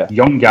 Yeah.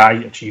 Young guy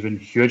achieving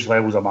huge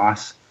levels of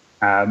mass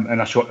in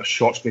a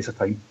short space of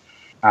time.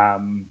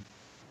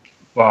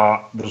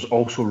 But there's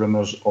also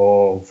rumours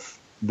of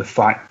the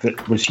fact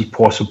that was he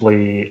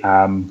possibly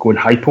going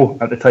hypo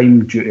at the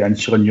time due to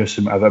insulin use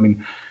and whatever. I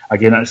mean,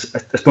 again,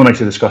 it's not nice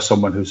to discuss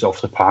someone who's off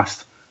the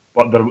past,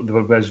 but there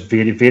was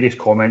various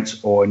comments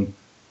on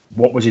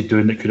what was he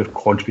doing that could have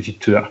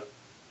contributed to it.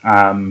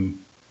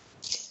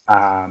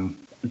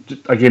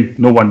 Again,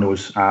 no one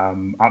knows.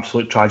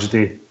 Absolute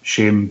tragedy,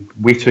 shame,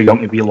 way too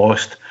young to be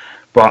lost.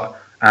 But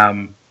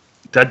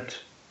did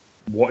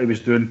what he was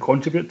doing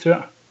contribute to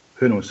it?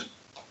 Who knows?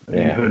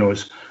 Yeah. Who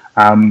knows?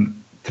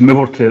 To move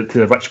over to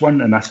the rich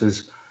one, and this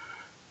is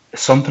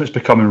something that's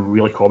becoming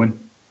really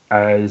common,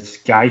 is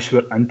guys who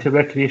are into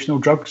recreational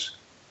drugs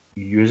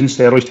using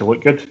steroids to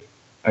look good,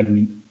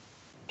 and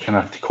kind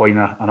of to coin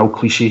an old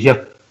cliche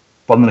here,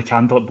 burning the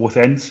candle at both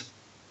ends.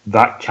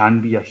 That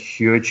can be a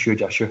huge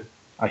issue.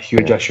 A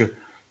huge issue,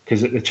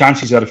 because the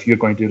chances are if you're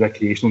going to do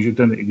recreationals, you're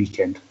doing it at the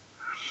weekend,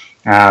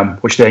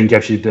 which then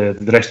gives you the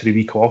rest of the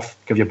week off,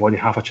 give your body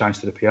half a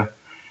chance to repair.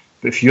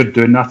 But if you're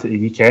doing that at the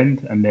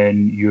weekend and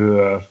then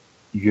you're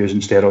using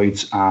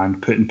steroids and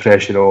putting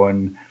pressure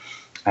on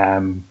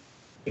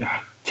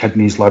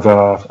kidneys,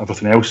 liver,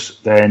 everything else,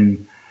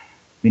 then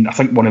I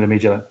think one of the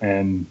major,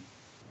 again,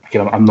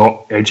 I'm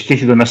not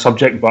educated on this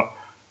subject, but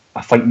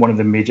I think one of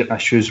the major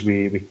issues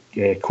with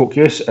coke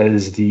use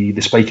is the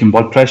spike in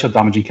blood pressure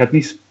damaging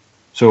kidneys.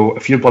 So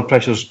if your blood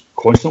pressure is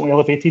constantly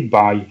elevated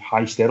by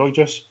high steroid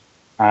use,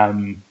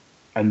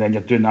 and then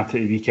you're doing that at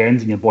the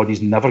weekends and your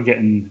body's never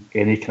getting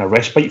any kind of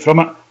respite from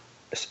it,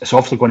 it's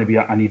obviously going to be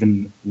an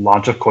even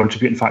larger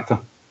contributing factor.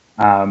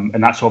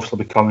 And that's obviously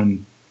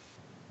becoming,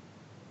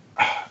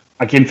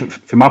 again,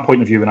 from my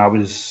point of view,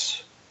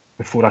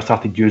 before I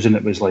started using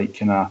it, was like,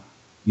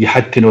 you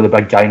had to know the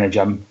big guy in the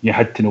gym, you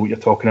had to know what you're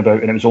talking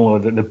about, and it was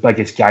only the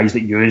biggest guys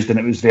that used, and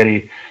it was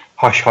very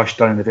hush-hush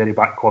down in the very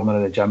back corner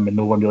of the gym, and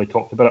no one really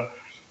talked about it.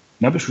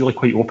 Now it's really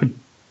quite open.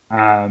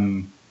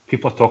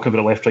 People are talking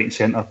about it left, right and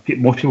centre.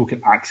 Most people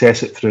can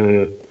access it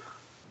through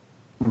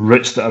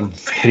routes that are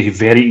very,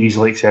 very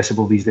easily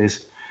accessible these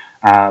days.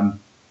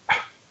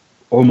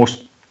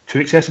 Almost too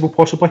accessible,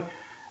 possibly.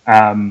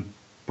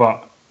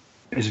 But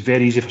it's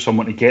very easy for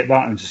someone to get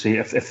that and to say,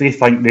 if they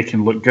think they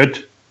can look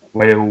good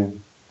while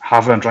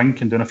having a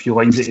drink and doing a few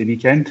lines at the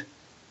weekend,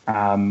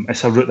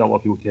 it's a route that a lot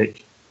of people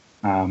take.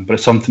 But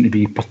it's something to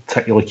be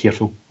particularly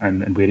careful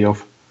and wary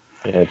of.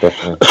 Yeah,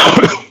 definitely.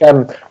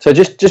 So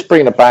just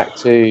bringing it back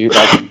to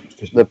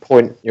the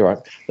point. You're right.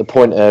 The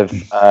point of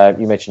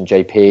you mentioned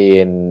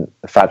JP and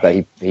the fact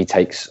that he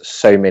takes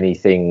so many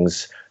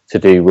things to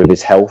do with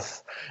his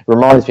health.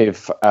 reminds me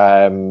of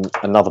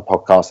another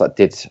podcast that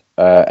did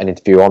an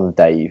interview on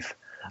Dave,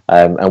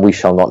 and we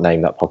shall not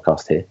name that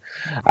podcast here.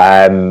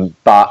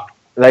 But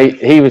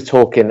he was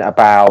talking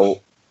about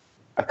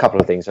a couple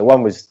of things. So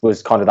one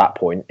was kind of that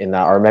point in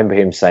that I remember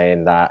him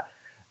saying that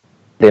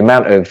the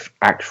amount of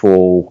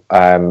actual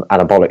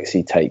anabolics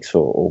he takes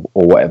or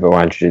whatever,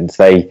 or androgens,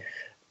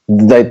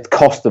 the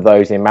cost of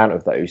those, the amount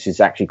of those is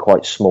actually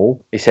quite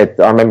small. He said,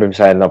 I remember him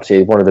saying,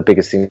 obviously, one of the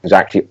biggest things is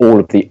actually all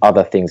of the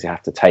other things you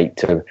have to take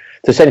to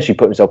essentially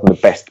put himself in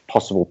the best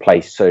possible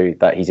place so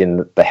that he's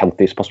in the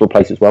healthiest possible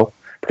place as well.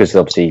 Because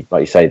obviously,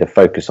 like you say, the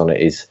focus on it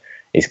is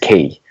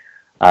key.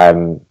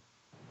 So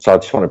I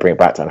just want to bring it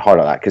back to and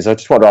highlight that, because I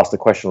just want to ask the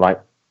question, like,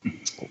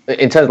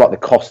 in terms of like the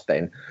cost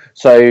then.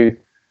 So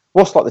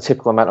what's like the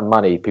typical amount of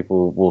money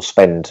people will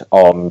spend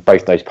on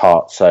both those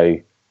parts? So,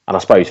 and I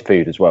suppose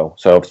food as well.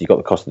 So obviously you've got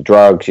the cost of the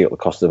drugs, you've got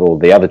the cost of all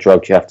the other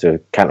drugs you have to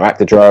counteract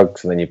the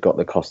drugs, and then you've got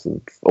the cost of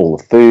all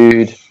the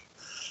food.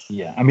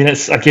 Yeah, I mean,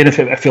 it's again, if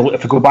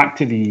we go back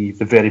to the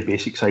very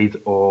basic side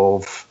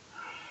of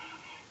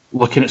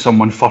looking at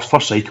someone first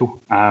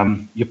cycle,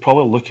 you're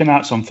probably looking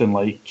at something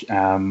like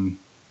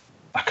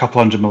a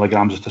couple hundred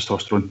milligrams of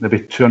testosterone,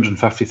 maybe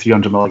 250,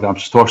 300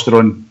 milligrams of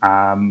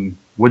testosterone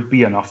would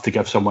be enough to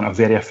give someone a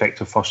very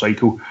effective first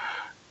cycle.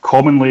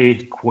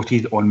 Commonly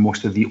quoted on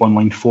most of the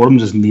online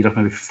forums is near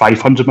maybe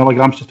 500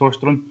 milligrams of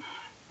testosterone.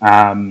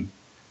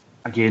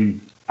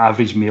 Again,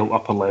 average male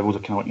upper levels are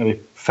kind of like maybe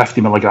 50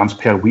 milligrams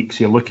per week,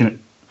 so you're looking at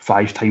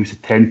 5 times to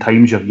 10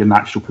 times your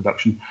natural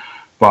production.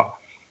 But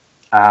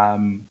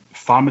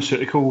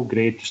pharmaceutical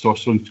grade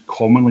testosterone is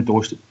commonly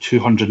dosed at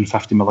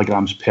 250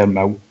 milligrams per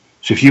mil.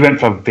 So if you went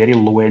for a very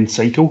low end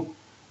cycle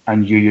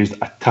and you used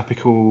a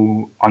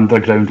typical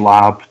underground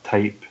lab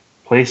type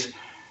place,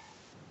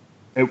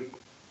 it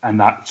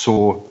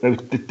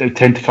would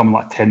tend to come in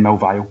like 10 mil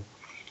vial.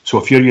 So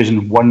if you're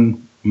using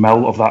 1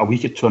 mil of that a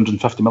week at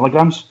 250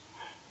 milligrams,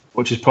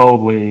 which is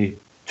probably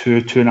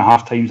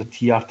 2.5 times a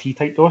TRT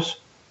type dose,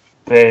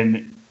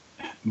 then,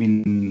 I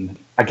mean,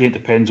 again, it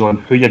depends on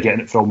who you're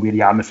getting it from, where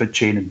you are in the food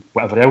chain and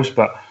whatever else,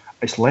 but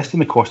it's less than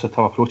the cost of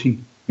a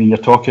protein. I mean, you're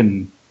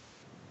talking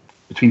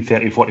between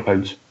 30 and 40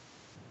 pounds.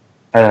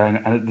 And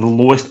at the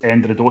lowest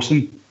end of the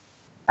dosing,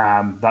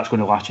 that's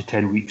going to last you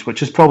 10 weeks,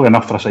 which is probably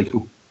enough for a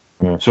cycle.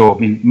 Yeah. So, I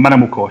mean,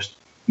 minimal cost.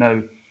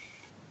 Now,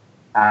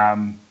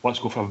 let's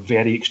go for a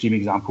very extreme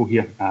example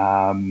here.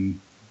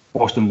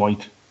 Austin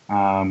Lloyd.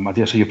 I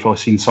dare say you've probably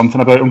seen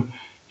something about him.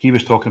 He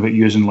was talking about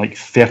using like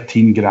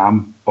 13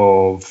 gram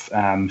of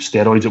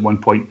steroids at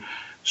one point.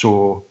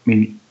 So, I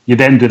mean, you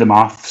then do the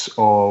maths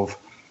of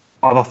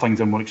other things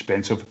are more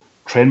expensive.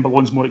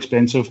 Trenbolone more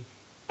expensive.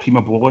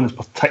 Primobolan is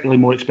particularly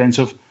more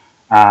expensive.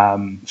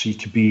 So you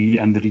could be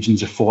in the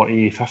regions of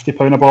 40, 50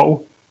 pound a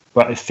bottle.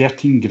 But at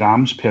 13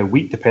 grams per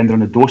week, depending on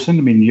the dosing,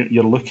 I mean,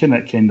 you're looking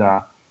at kind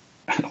of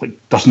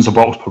like dozens of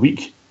bottles per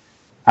week.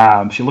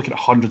 So you're looking at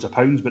hundreds of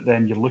pounds, but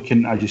then you're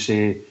looking, as you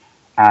say,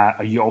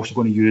 are you also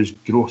going to use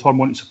growth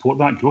hormone to support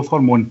that? Growth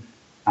hormone,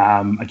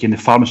 again, the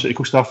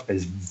pharmaceutical stuff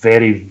is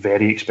very,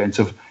 very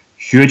expensive.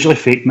 Hugely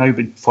fake now,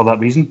 but for that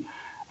reason.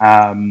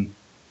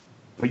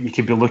 But you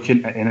could be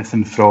looking at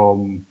anything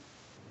from,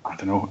 I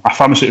don't know, a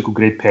pharmaceutical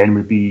grade pen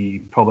would be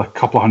probably a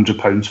couple of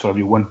 £100 for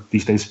every one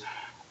these days.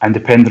 And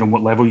depending on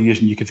what level you're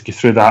using, you could get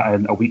through that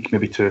in a week,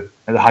 maybe 2,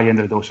 at the high end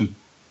of the dosing.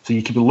 So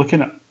you could be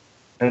looking at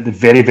the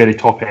very, very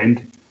top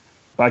end.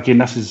 But again,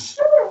 this is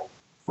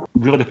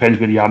really depends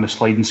where you are on the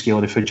sliding scale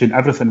of the food chain.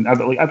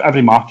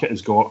 Every market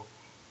has got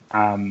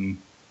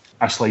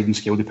a sliding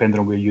scale depending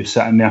on where you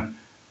sit in there.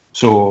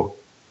 So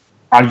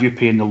are you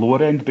paying the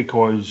lower end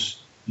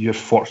because you're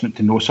fortunate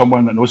to know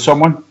someone that knows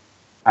someone?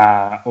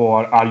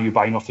 Or are you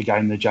buying off the guy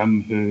in the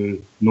gym who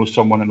knows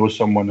someone that knows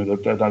someone,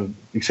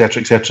 et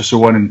cetera,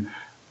 so on, and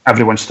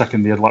everyone's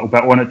sticking their little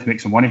bit on it to make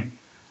some money.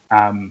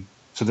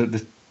 So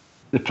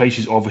the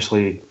prices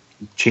obviously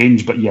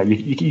change, but yeah,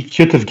 you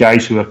could have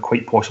guys who are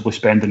quite possibly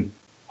spending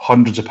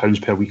hundreds of pounds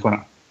per week on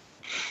it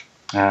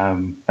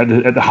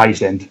at the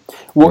highest end.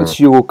 What's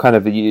your kind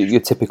of your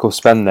typical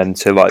spend then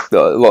to like a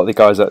lot of the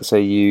guys that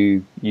say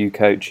you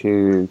coach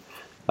who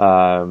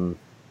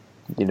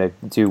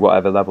do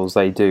whatever levels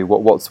they do?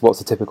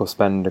 What's a typical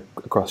spend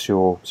across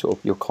your sort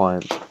of your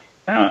clients?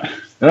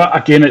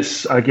 Again,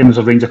 there's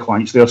a range of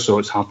clients there, so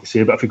it's hard to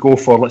say. But if we go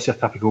for, let's say, a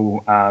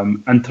typical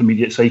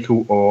intermediate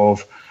cycle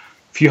of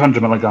a few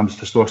hundred milligrams of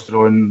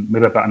testosterone,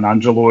 maybe a bit of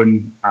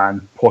nandrolone,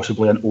 and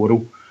possibly an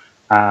oral,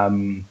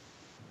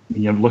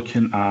 you're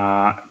looking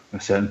at,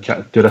 let's say,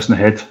 do this in the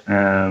head.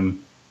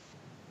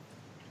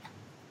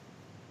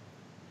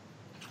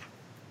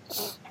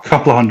 A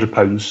couple of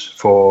 £100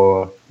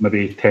 for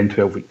maybe 10,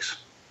 12 weeks.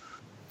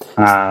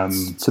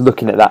 So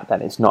looking at that,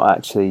 then it's not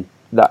actually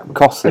that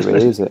costly,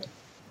 really, is it?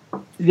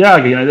 Yeah,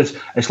 again,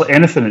 it's like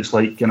anything. It's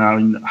like,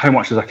 how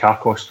much does a car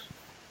cost?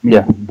 I mean,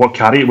 yeah. What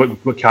carry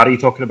are you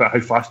talking about? How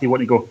fast do you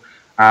want to go?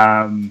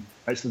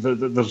 There's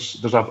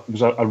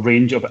a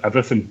range of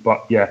everything,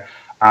 but yeah,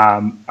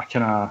 a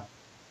kind of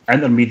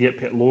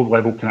intermediate, low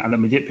level kind of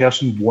intermediate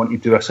person want to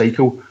do a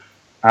cycle.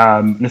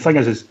 And the thing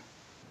is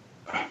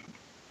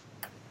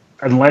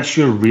unless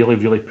you're really,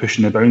 really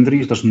pushing the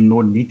boundaries, there's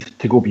no need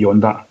to go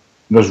beyond that.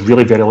 There's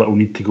really very little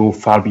need to go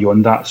far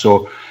beyond that.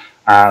 So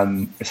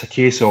it's a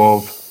case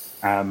of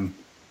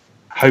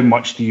how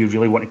much do you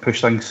really want to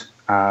push things,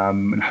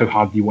 and how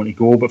hard do you want to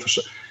go. But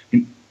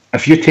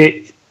if you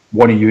take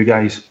one of you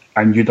guys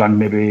and you've done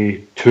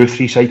maybe 2 or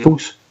 3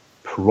 cycles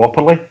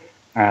properly,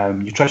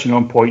 nutrition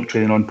on point,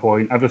 training on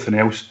point, everything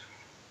else,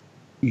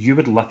 you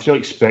would literally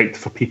expect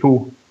for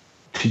people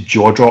to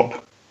jaw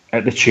drop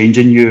at the change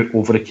in you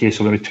over a case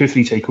of maybe 2 or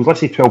 3 cycles, let's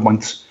say 12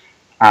 months.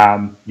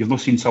 You've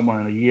not seen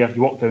someone in a year,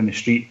 you walk down the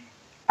street,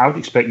 I would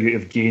expect you to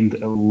have gained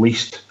at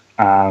least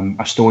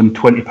a stone,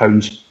 20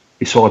 pounds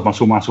of solid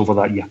muscle mass over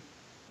that year.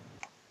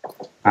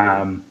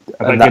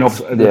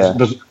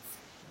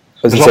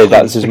 As I say,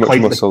 that's as much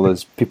muscle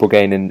as people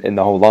gain in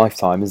the whole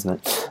lifetime, isn't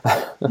it?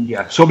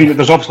 Yeah, so I mean,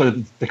 there's obviously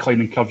a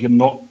declining curve. You're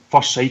not,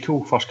 first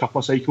couple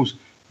of cycles,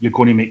 you're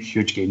going to make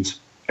huge gains.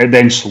 It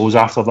then slows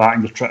after that,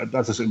 and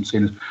that's what I'm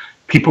saying, is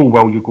people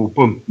will, you go,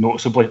 boom,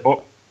 noticeably,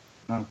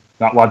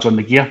 that lad's on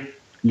the gear.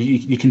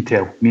 You can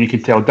tell. I mean, you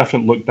can tell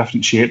different look,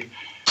 different shape.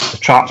 The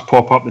traps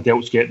pop up, the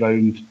delts get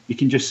round. You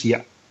can just see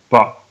it.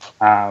 But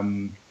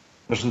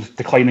there's a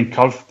declining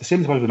curve. The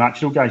same as with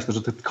natural guys. There's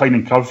a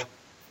declining curve,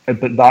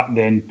 but that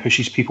then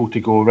pushes people to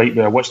go, right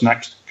there, what's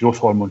next? Growth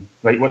hormone.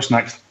 Right, what's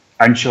next?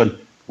 Insulin.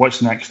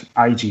 What's next?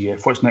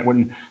 IGF. What's next? I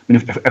mean,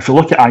 if you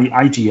look at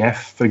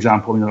IGF, for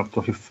example,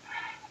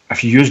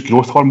 if you use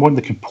growth hormone,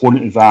 the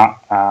component of that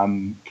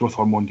growth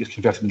hormone gets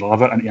converted in the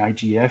liver into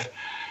IGF.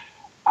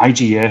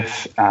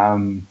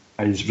 IGF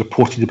is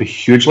reported to be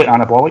hugely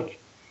anabolic.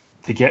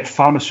 To get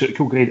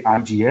pharmaceutical grade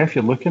IGF,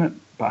 you're looking at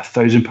about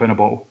 £1,000 a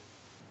bottle.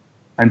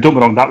 And don't get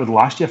me wrong, that would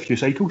last you a few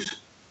cycles.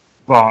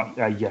 But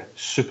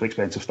super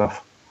expensive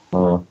stuff.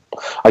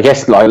 I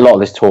guess like a lot of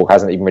this talk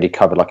hasn't even really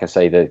covered, like I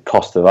say, the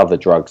cost of other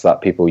drugs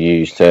that people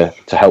use to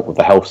help with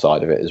the health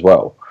side of it as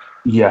well.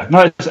 Yeah,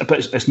 no,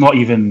 it's not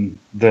even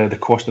the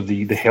cost of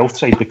the health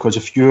side, because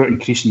if you're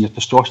increasing your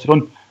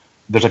testosterone,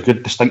 there's a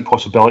good distinct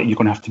possibility you're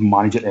going to have to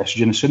manage your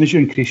estrogen. As soon as you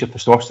increase your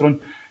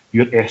testosterone,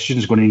 your estrogen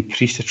is going to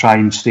increase to try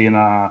and stay in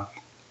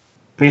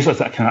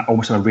basically kind of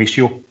almost in a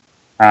ratio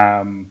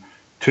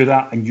to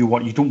that. And you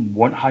don't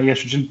want high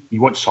estrogen.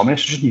 You want some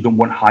estrogen. You don't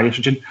want high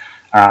estrogen.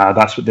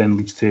 That's what then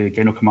leads to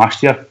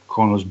gynecomastia,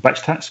 calling those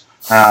bitch tits.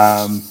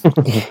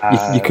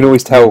 You can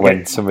always tell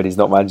when somebody's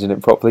not managing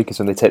it properly, because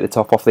when they take the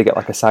top off, they get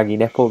like a saggy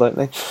nipple, don't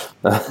they?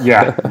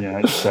 yeah.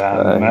 It's,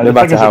 no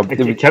matter how.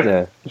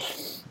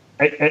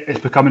 It's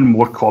becoming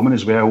more common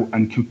as well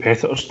in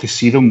competitors to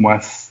see them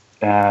with.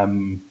 I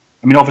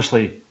mean,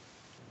 obviously,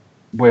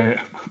 when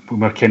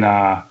we're kind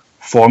of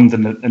formed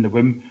in the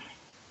womb,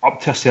 up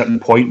to a certain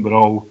point, we're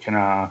all kind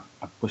of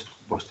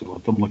what's the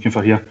word I'm looking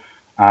for here?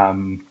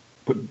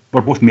 But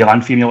we're both male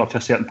and female up to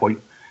a certain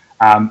point.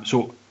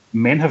 So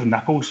men have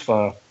nipples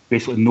for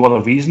basically no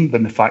other reason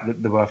than the fact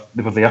that they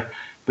were there.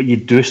 But you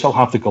do still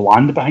have the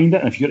gland behind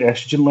it, and if your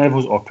estrogen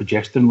levels or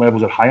progesterone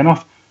levels are high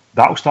enough,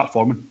 that will start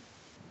forming.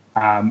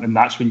 And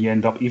that's when you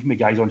end up, even with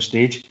guys on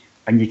stage,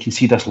 and you can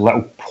see this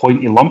little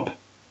pointy lump.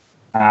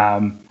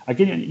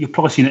 Again, you've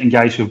probably seen it in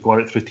guys who've got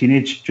it through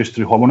teenage, just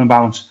through hormone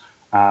imbalance.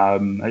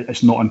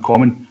 It's not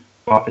uncommon,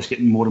 but it's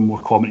getting more and more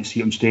common to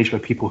see it on stage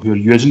with people who are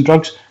using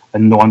drugs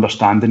and not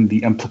understanding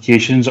the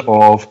implications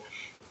of,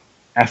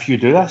 if you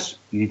do this,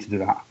 you need to do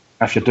that.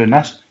 If you're doing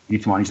this, you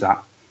need to manage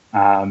that.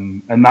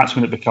 And that's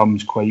when it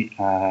becomes quite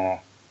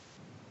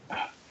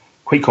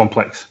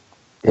complex.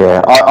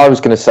 Yeah, I was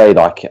going to say,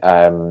 like,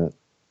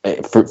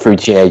 through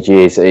teenage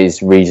years, it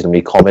is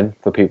reasonably common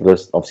for people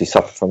to obviously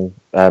suffer from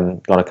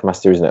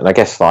gynecomastia, isn't it? And I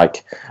guess,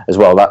 like, as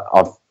well, that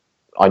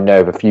I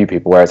know of a few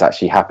people where it's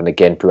actually happened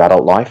again through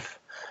adult life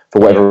for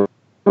whatever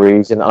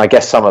reason. And I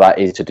guess some of that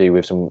is to do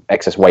with some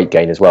excess weight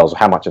gain as well. So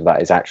how much of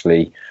that is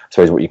actually, I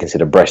suppose, what you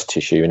consider breast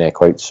tissue in air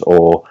quotes,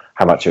 or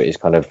how much of it is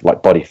kind of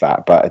like body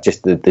fat, but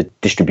just the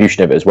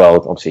distribution of it as well,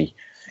 obviously,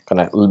 kind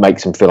of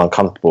makes them feel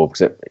uncomfortable,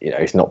 because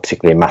it's not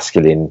particularly a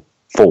masculine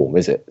form,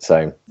 is it?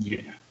 So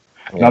yeah.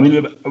 I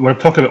mean, we're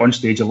talking about on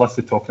stage, I'm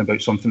literally talking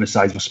about something the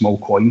size of a small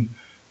coin,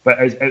 but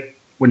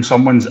when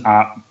someone's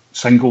at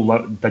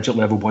single-digit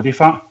level body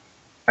fat,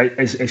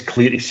 it's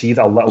clear to see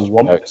that little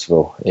lump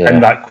in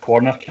that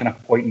corner kind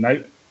of pointing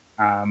out,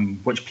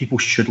 which people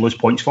should lose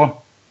points for.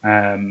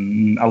 A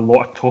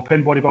lot of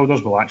top-end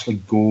bodybuilders will actually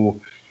go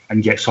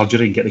and get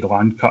surgery and get the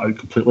gland cut out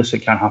completely, so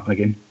it can't happen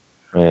again.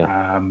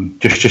 Yeah.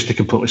 Just to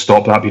completely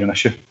stop that being an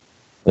issue.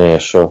 Yeah,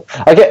 sure.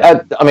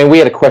 I mean, we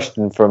had a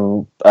question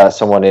from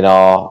someone in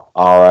our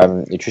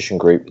nutrition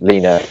group,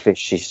 Lena Fish.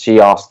 She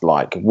asked,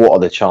 like, what are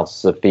the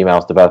chances of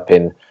females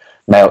developing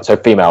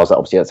females that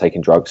obviously are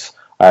taking drugs,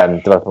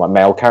 developing like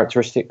male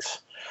characteristics?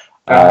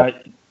 Sorry,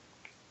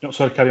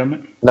 carry on,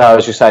 mate. No, I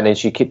was just saying, and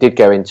she did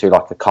go into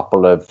like a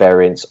couple of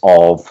variants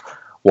of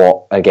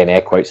what, again, air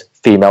quotes,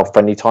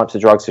 female-friendly types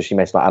of drugs. So she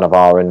mentioned like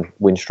Anavar and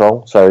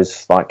Winstrol. So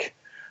it's like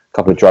a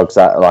couple of drugs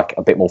that are like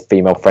a bit more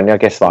female friendly, I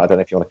guess. Like, I don't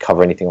know if you want to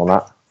cover anything on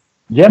that.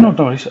 Yeah, no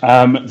worries.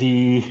 I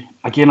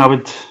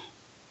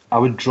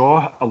would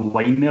draw a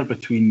line there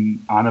between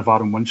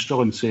Anavar and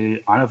Winstrol and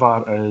say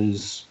Anavar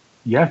is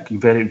yeah,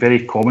 very,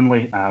 very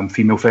commonly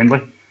female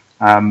friendly.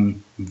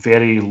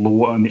 Very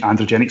low on the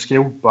androgenic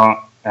scale,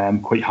 but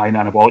quite high in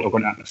anabolic. I'll go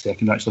into that in a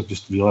second, actually,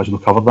 just realised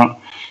we've covered that.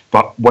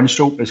 But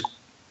Winstrol is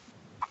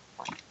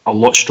a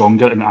lot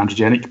stronger in the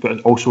androgenic, but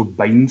it also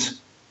binds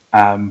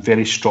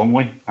very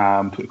strongly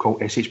to what we call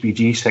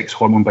SHBG, sex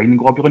hormone binding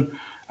globulin.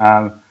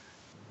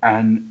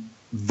 And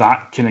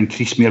that can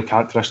increase male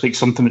characteristics.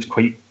 Something that's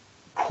quite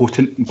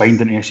potent,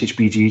 binding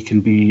SHBG,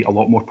 can be a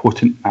lot more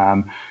potent.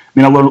 I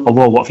mean, a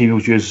lot of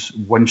females use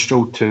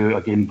Winstrol to,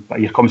 again,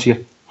 here comes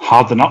here,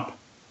 harden up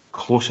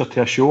closer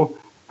to a show.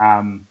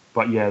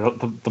 But yeah,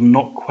 they're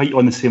not quite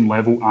on the same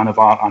level,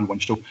 Anavar and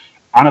Winstrol.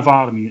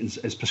 Anavar, I mean,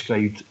 is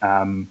prescribed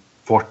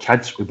for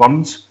kids with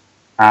burns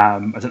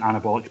as an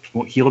anabolic to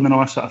promote healing and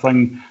all that sort of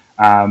thing.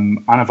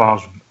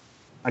 Anavar's,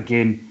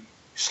 again,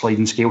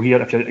 sliding scale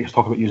here. If you're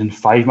talking about using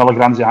 5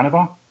 milligrams of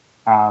Anavar,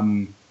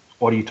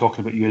 or are you talking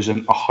about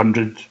using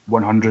 100,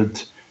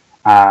 100,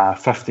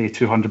 50,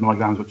 200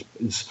 milligrams, which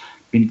has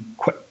been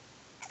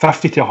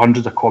 50 to 100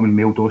 is a common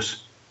male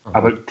dose.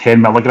 About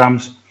 10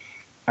 milligrams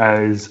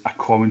is a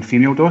common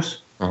female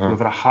dose.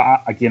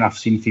 Again, I've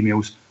seen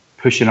females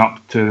pushing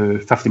up to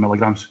 50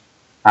 milligrams,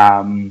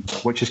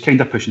 which is kind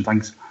of pushing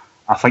things.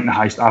 I think the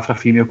highest I've had a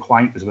female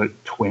client is about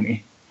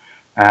 20,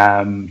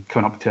 coming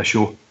up to a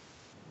show.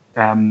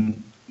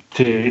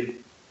 To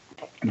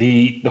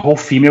the whole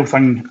female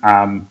thing,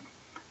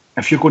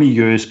 if you're going to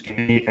use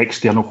any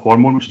external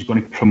hormone which is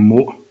going to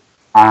promote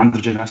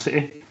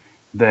androgenicity,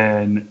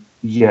 then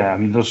yeah, I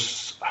mean,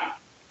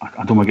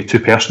 I don't want to get too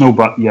personal,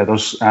 but yeah,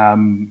 there's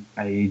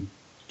a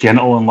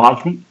genital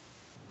enlargement.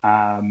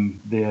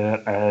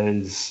 There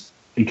is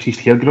increased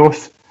hair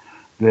growth.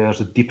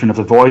 There's a deepening of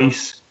the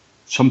voice.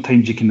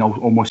 Sometimes you can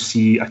almost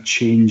see a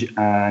change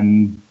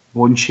in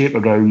bone shape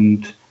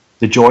around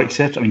the jaw,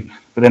 etc. I mean,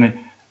 but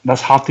then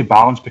that's hard to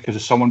balance, because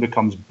if someone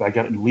becomes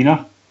bigger and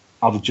leaner,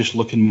 are they just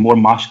looking more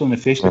masculine in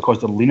the face because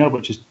they're leaner,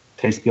 which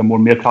tends to be a more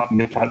male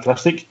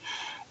characteristic,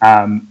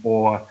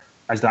 or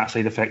is that a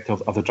side effect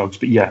of the drugs?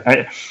 But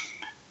yeah,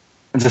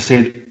 as I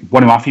said,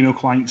 one of my female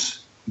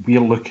clients,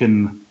 we're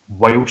looking,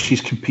 while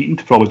she's competing,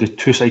 to probably do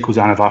 2 cycles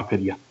of Anavar per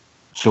year.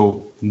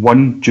 So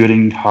one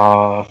during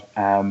her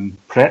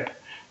prep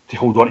to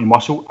hold on to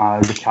muscle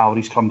as the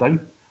calories come down,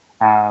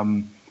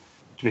 to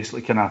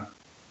basically kind of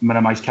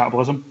minimise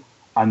catabolism,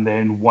 and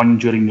then one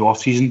during the off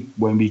season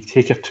when we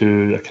take her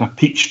to a kind of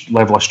peak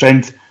level of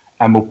strength,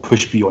 and we'll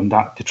push beyond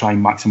that to try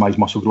and maximise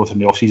muscle growth in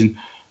the off season.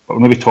 But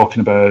we're maybe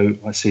talking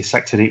about, let's say,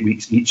 6 or 8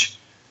 weeks each,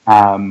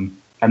 and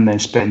then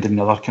spending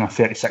another kind of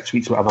 36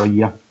 weeks, whatever, a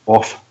year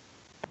off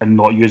and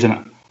not using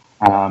it.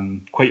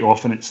 Quite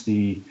often it's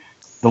the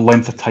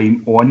length of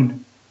time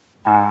on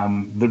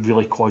that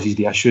really causes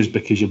the issues,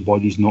 because your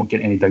body's not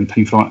getting any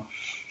downtime from it.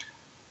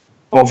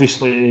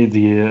 Obviously,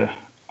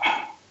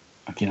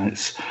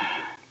 it's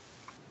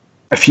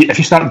if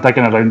you start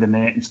digging around the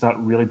net and start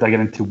really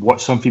digging into what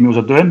some females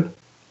are doing,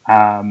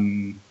 I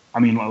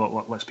mean,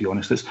 let's be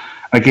honest. This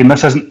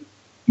isn't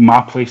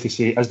my place to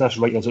say, is this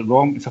right, is it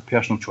wrong? It's a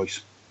personal choice.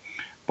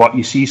 But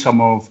you see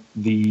some of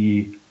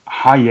the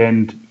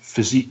high-end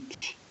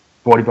physique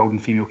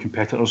bodybuilding female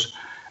competitors,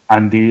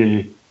 and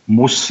they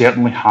most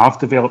certainly have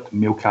developed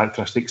male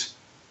characteristics.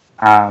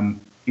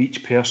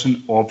 Each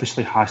person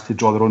obviously has to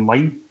draw their own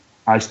line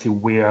as to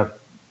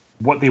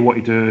what they want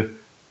to do,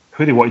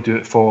 who they want to do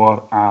it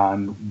for,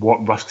 and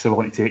what risks they're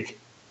willing to take.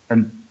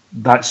 And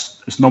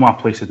it's not my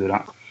place to do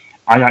that.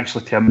 I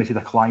actually terminated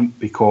a client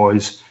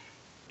because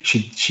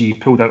she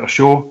pulled out a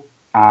show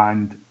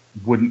and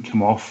wouldn't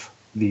come off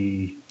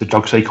the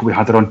drug cycle we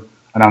had her on.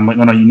 And I'm like,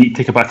 no, you need to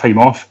take a bit of time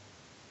off.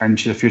 And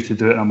she refused to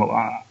do it. And I'm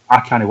like,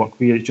 I can't work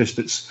with you.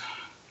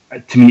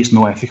 To me, it's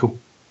not ethical.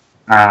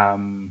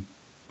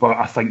 But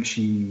I think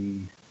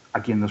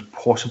there's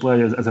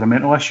possibly, is there a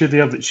mental issue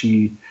there that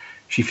she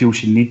feels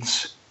she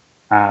needs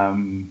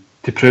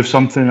to prove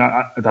something?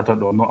 I don't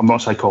know. I'm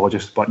not a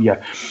psychologist, but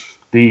yeah,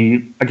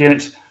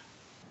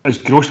 it's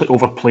grossly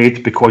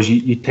overplayed, because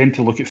you tend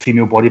to look at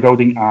female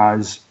bodybuilding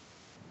as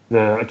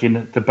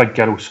the big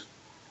girls.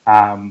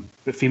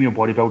 But female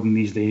bodybuilding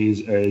these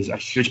days is a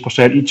huge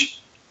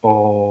percentage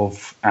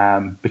of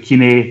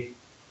bikini.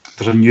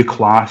 There's a new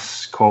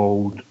class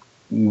called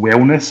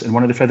wellness in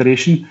one of the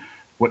federation,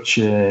 which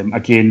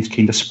again is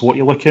kind of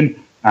sporty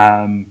looking,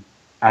 and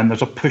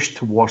there's a push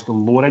towards the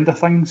lower end of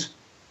things,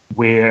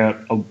 where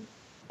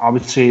I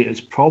would say it's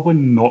probably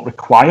not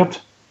required.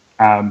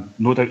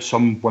 No doubt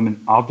some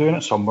women are doing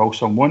it, some will,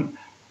 some won't,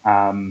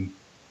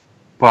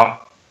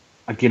 but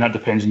again, that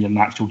depends on your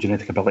natural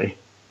genetic ability,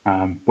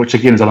 which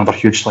again is another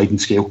huge sliding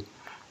scale.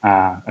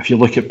 If you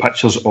look at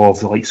pictures of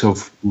the likes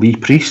of Lee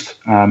Priest,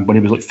 when he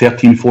was like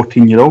 13,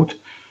 14-year-old,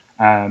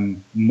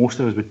 most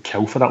of us would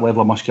kill for that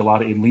level of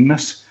muscularity and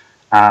leanness.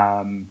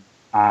 And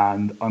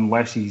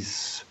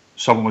unless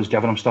someone was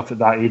giving him stuff at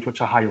that age,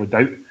 which I highly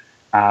doubt,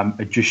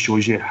 it just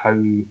shows you how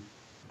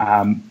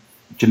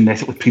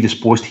genetically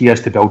predisposed he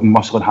is to building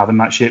muscle and having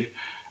that shape.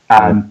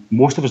 And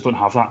most of us don't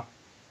have that.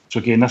 So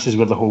again, this is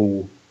where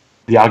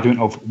the argument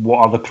of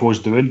what are the pros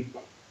doing?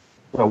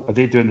 Well, are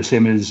they doing the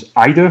same as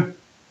I do?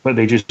 but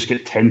they just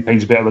get 10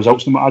 times better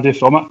results than what I do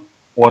from it,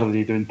 or are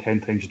they doing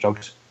 10 times the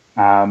drugs?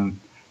 From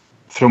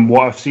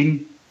what I've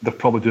seen, they're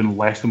probably doing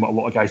less than what a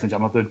lot of guys in the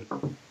gym are doing,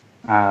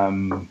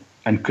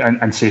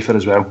 and safer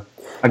as well.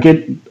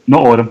 Again,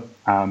 not all of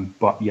them,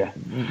 but yeah.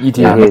 You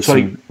do hear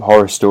some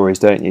horror stories,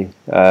 don't you?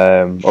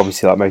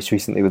 Obviously, like most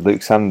recently with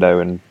Luke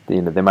Sando, and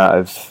the amount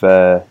of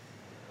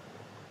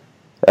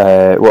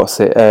what's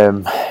it?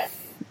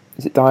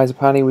 Is it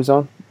diazepam he was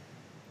on?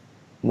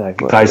 No,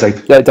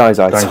 Diazide.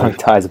 Diazide. Sorry,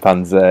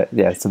 diazepam's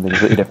something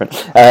completely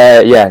different.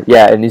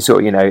 And you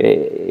sort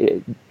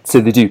of so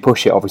they do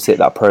push it obviously at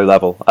that pro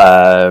level.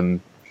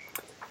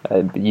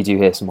 But you do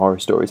hear some horror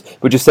stories.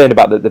 But just saying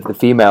about the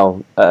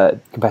female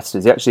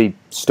competitors, they actually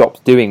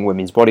stopped doing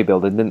women's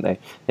bodybuilding, didn't they?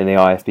 In the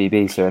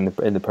IFBB, so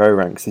in the pro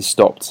ranks, they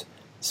stopped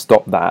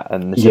that,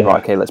 and they said,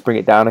 right, okay, let's bring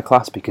it down a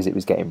class because it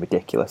was getting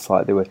ridiculous.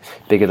 Like they were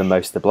bigger than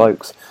most of the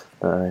blokes.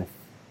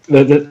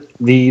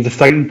 The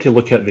thing to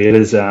look at there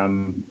is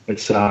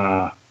it's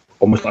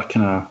almost like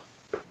kind of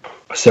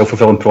a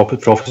self-fulfilling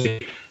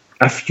prophecy.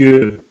 If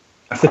the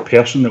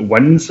person that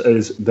wins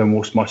is the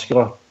most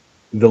muscular,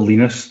 the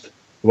leanest,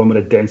 the one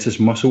with the densest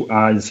muscle,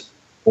 as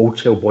old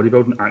style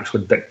bodybuilding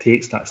actually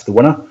dictates that's the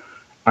winner,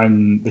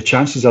 and the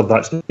chances are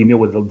that's the female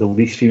with the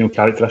least female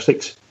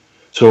characteristics.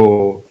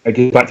 So it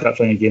goes back to that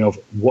thing again of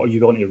what are you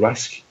willing to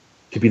risk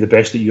to be the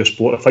best at your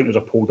sport. I think there's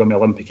a poll done with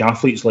Olympic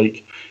athletes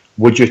like,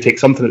 would you take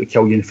something that would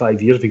kill you in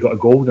 5 years if you got a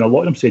gold? And a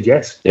lot of them said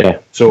yes. Yeah.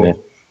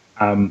 So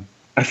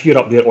if you're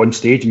up there on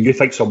stage and you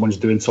think someone's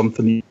doing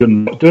something you're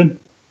not doing,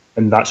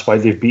 and that's why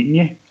they've beaten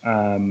you,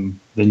 then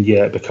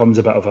it becomes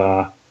a bit of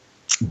a,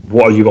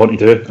 what are you going to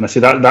do? And I say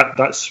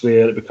that's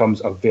where it becomes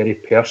a very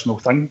personal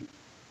thing.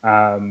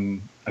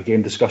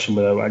 Again, discussion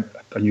with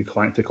a new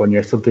client I took on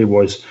yesterday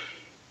was,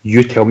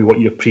 you tell me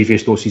what your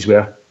previous doses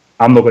were.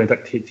 I'm not going to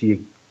dictate to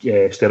you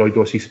steroid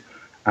doses,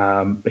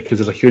 because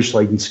there's a huge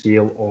sliding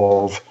scale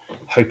of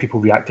how people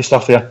react to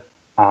stuff there.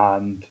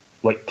 And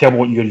like, tell me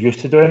what you're used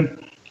to doing,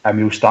 and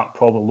we'll start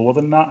probably lower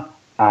than that,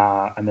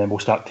 and then we'll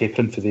start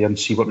tapering for there and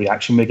see what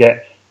reaction we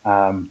get,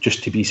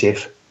 just to be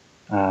safe.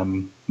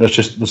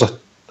 It's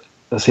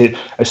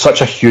such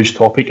a huge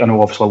topic. I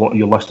know obviously a lot of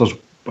your listeners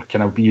are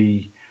kind of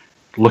be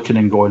looking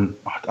and going,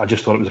 I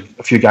just thought it was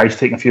a few guys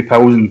taking a few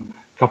pills and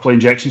a couple of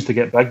injections to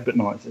get big, but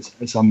no,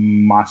 it's a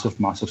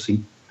massive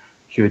scene.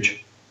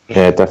 Huge.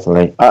 Yeah,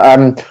 definitely.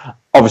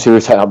 Obviously,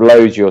 we've taken up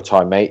loads of your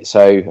time, mate,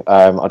 so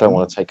I don't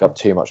want to take up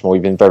too much more.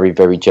 You've been very,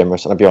 very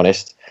generous, and I'll be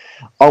honest,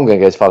 I'm going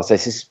to go as far as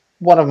this is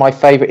one of my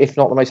favourite, if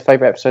not the most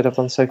favourite episode I've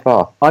done so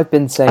far. I've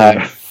been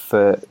saying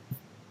for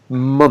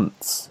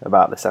months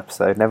about this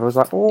episode, and everyone's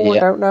like,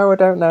 I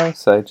don't know.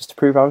 So just to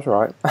prove I was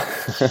right.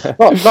 I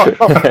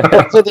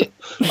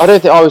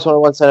don't think I was one of the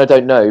ones saying I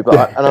don't know,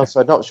 but and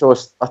also I'm not sure.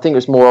 I think it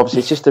was more obviously.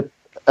 It's just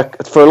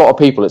for a lot of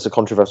people, it's a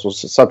controversial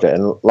subject,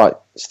 and like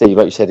Steve,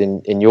 like you said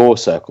in your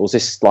circles,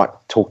 this like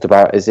talked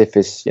about as if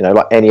it's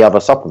like any other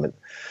supplement.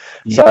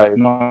 Yeah, so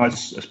no,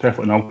 it's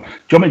perfect. No, do you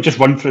want me to just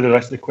run through the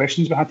rest of the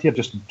questions we had here,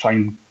 just try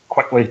and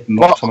quickly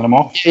knock some of them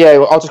off? Yeah,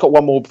 well, I've just got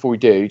one more before we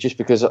do, just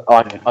because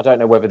I don't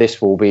know whether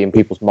this will be in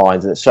people's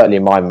minds, and it's certainly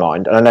in my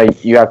mind, and I know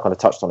you have kind of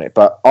touched on it,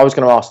 but I was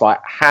going to ask, like,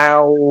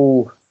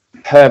 how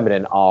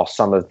permanent are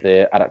some of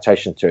the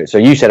adaptations to it? So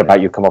you said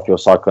about you come off your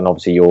cycle and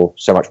obviously you're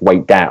so much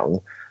weight down.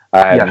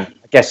 I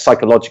guess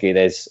psychologically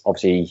there's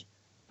obviously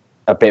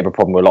a bit of a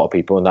problem with a lot of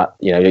people, and that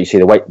you see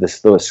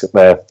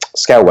the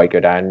scale weight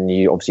go down, and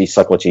you obviously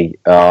psychology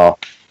are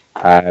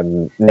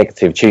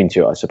negative tuned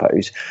to it, I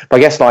suppose. But I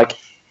guess like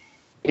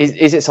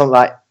is it something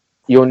like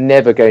you're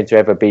never going to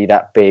ever be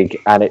that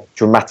big and it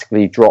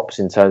dramatically drops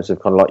in terms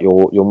of kind of like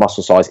your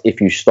muscle size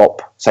if you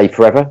stop, say,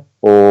 forever?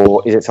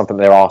 Or is it something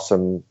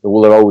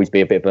will there always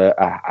be a bit of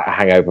a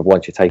hangover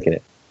once you're taking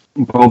it?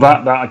 Well,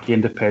 that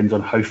again depends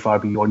on how far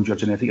beyond your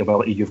genetic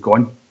ability you've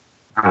gone.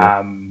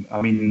 I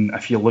mean,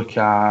 if you look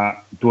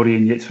at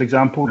Dorian Yates, for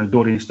example, and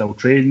Dorian still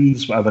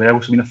trains, whatever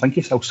else, I mean, I think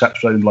he still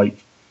sits around like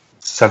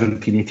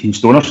 17, 18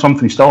 stone or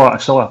something. He's still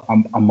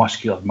a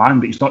muscular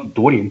man, but he's not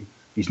Dorian.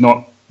 He's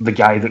not the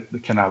guy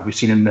that kind of we've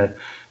seen in the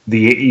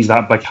 80s,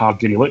 that big hard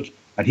gritty look.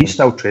 And he's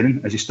still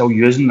training. Is he still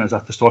using as a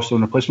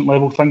testosterone replacement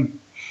level thing?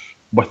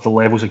 With the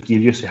levels of gear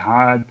use he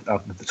had,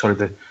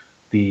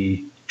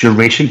 the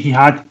duration he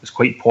had, it's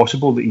quite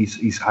possible that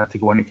he's had to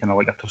go into kind of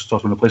like a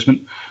testosterone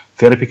replacement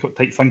therapy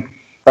type thing.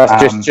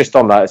 That's just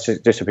on that. It's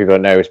just so people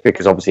don't know. It's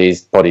because obviously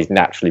his body's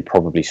naturally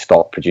probably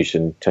stopped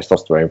producing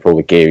testosterone for all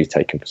the gear he's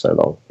taken for so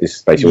long.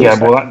 It's basically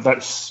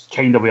that's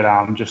kind of where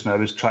I am just now,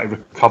 is trying to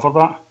recover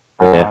that,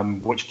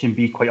 which can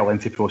be quite a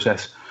lengthy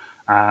process.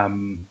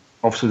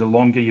 Obviously, the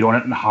longer you're on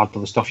it and the harder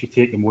the stuff you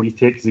take, the more you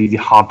take, the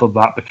harder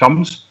that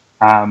becomes.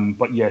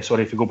 But yeah,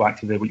 sorry, if you go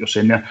back to what you're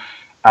saying there.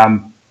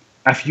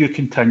 If you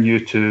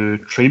continue to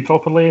train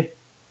properly,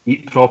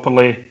 eat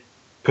properly,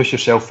 push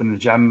yourself in the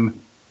gym,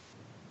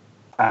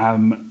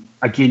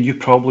 again, you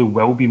probably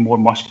will be more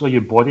muscular.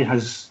 Your body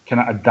has kind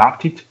of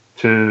adapted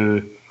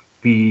to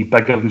be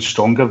bigger and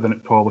stronger than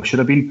it probably should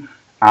have been.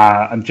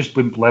 And just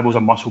with levels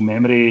of muscle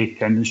memory,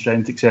 tendon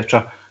strength,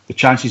 etc., the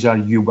chances are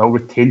you will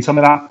retain some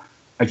of that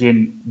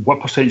again,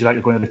 what percentage of that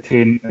you're going to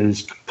retain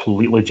is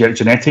completely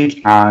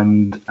genetic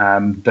and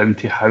down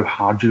to how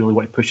hard you really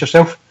want to push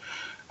yourself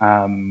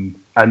in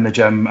the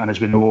gym. And as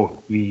we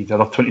know, the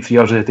other 23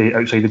 hours of the day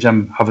outside the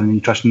gym, having the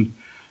nutrition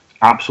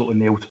absolutely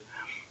nailed.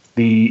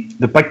 The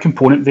big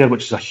component there,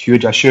 which is a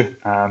huge issue,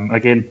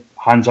 again,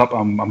 hands up,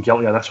 I'm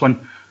guilty of this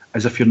one,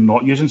 is if you're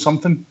not using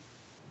something,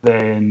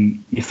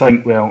 then you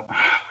think, well,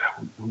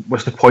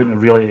 what's the point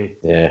of really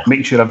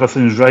making sure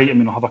everything's right? I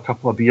mean, I'll have a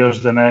couple of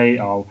beers the night.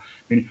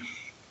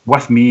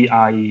 With me,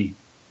 I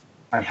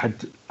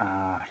had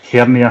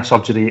hernia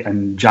surgery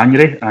in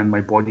January, and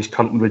my body's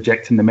currently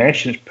rejecting the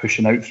mesh and it's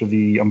pushing out through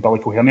the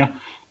umbilical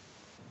hernia.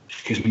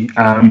 Excuse me.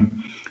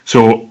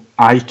 So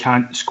I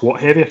can't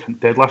squat heavy, I can't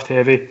deadlift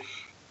heavy.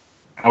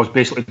 I was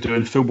basically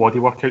doing full body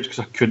workouts because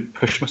I couldn't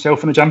push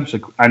myself in the gym. So,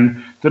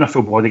 and doing a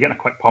full body, getting a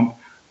quick pump,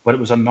 but it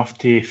was enough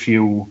to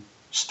feel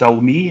still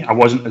me. I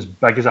wasn't as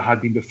big as I had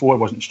been before. I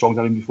wasn't as strong as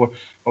I had been before.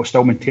 I was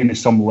still maintaining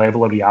some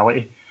level of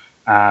reality,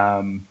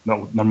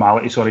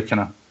 normality, kind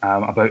of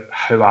about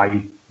how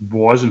I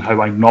was and how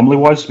I normally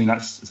was. I mean,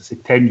 that's, as I say,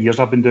 10 years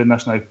I've been doing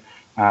this now,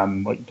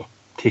 like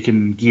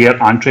taking gear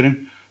and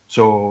training.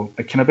 So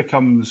it kind of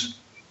becomes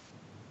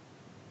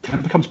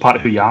part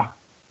of who you are.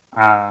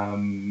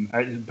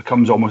 It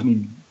becomes almost,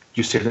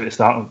 you said at the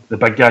start, the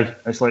big guy.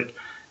 It's like,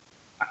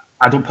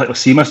 I don't particularly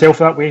see myself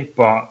that way,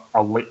 but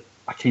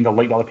I kind of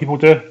like the other people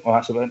do. Or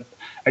that's about it.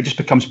 It just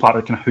becomes part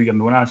of kind of who you're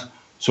known as.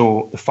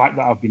 So the fact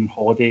that I've been on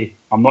holiday,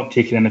 I'm not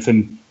taking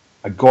anything.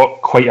 I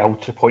got quite ill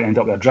to the point I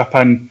ended up with a drip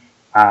in.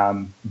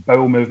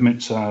 Bowel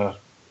movements are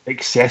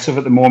excessive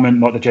at the moment,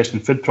 not digesting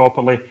food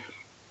properly.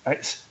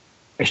 It's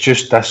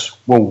just this,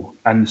 whoa.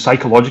 And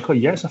psychologically,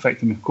 yeah, it's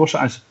affecting me. Of course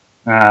it is.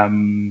 I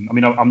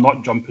mean, I'm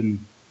not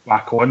jumping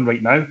back on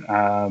right now.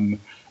 I'm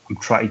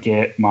trying to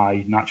get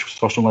my natural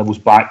testosterone levels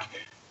back,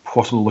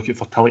 possibly look at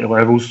fertility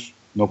levels,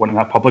 not wanting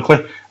that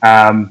publicly.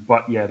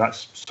 But yeah,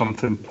 that's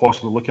something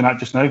possibly looking at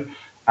just now.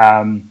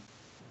 And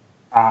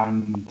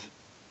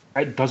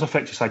it does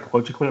affect you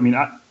psychologically. I mean,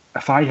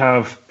 if I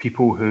have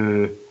people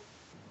who,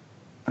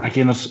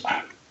 again, if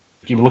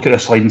you look at the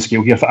sliding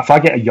scale here, if I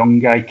get a young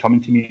guy coming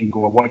to me and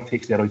go, I want to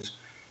take steroids,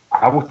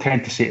 I will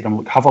tend to say to them,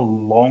 look, have a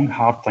long,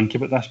 hard think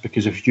about this,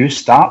 because if you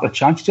start, the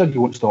chances are you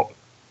won't stop.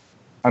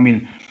 I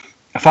mean,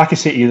 if I could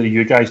say to either of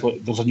you guys,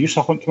 look, there's a new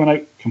supplement coming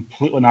out,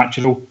 completely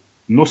natural,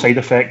 no side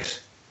effects,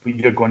 but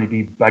you're going to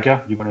be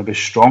bigger, you're going to be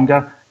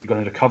stronger, you're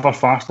going to recover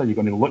faster, you're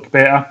going to look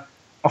better,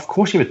 of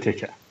course you would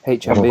take it.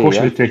 HMB, of course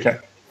you would take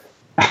it.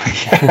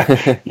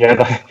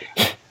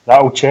 That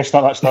old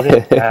chestnut, that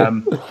study.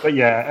 But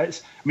yeah, I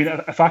mean,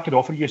 if I could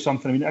offer you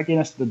something, I mean, again,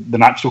 it's the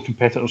natural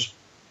competitors.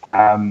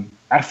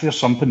 If there's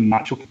something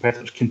natural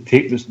competitors can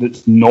take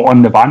that's not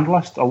on the banned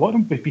list, a lot of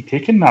them would be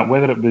taking that,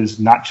 whether it was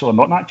natural or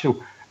not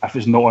natural. If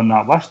it's not on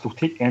that list, they'll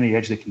take any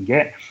edge they can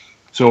get.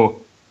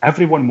 So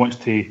everyone wants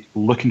to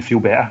look and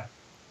feel better,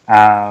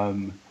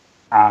 and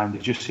they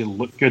just say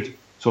look good.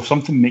 So if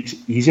something makes it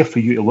easier for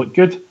you to look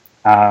good,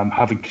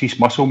 have increased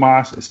muscle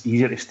mass, it's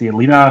easier to stay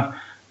leaner,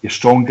 you're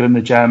stronger in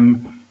the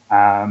gym,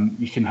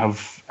 you can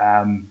have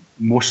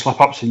more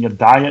slip-ups in your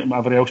diet and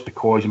whatever else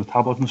because your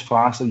metabolism's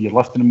faster, you're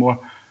lifting more.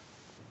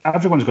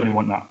 Everyone's going to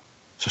want that.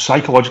 So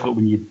psychologically,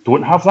 when you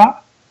don't have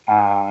that,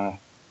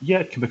 yeah,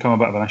 it can become a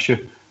bit of an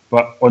issue.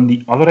 But on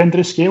the other end of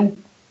the scale,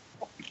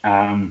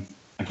 again,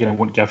 I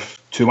won't give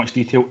too much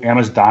detail.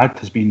 Emma's dad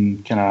has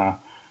been kind of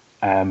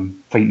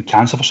fighting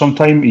cancer for some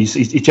time. He's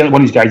one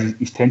of these guys.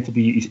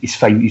 He's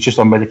fine. He's just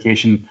on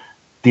medication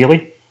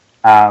daily.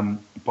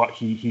 But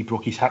he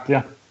broke his hip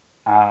there.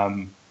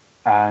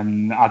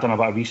 And I've done a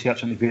bit of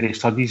research into various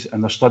studies,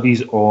 and there's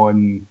studies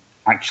on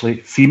actually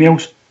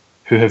females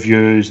who have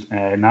used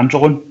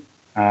nandrolone,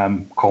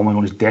 commonly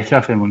known as DECA,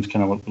 if anyone's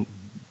kind of like the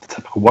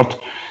typical word,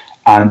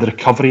 and the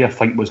recovery, I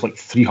think, was like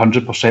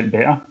 300%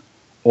 better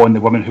on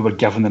the women who were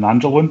given the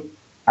nandrolone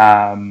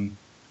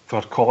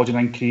for collagen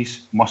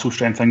increase, muscle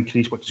strength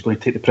increase, which is going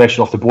to take the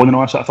pressure off the bone and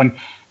all that sort of thing.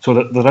 So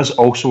that there is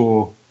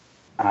also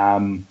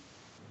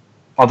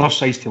other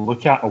sides to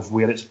look at of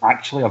where it's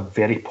actually a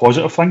very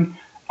positive thing,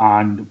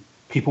 and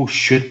people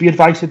should be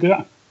advised to do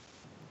it.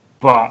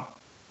 But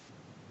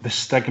the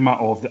stigma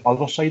of the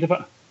other side of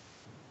it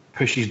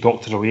pushes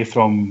doctors away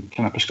from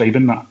kind of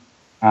prescribing that.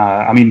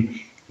 I mean,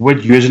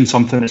 would using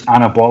something that's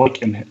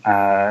anabolic and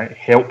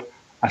help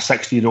a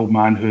 60-year-old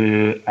man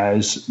who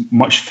is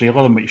much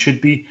frailer than what he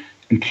should be,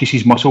 increase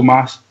his muscle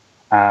mass,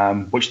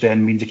 which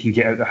then means he can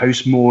get out of the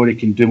house more, he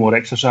can do more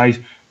exercise,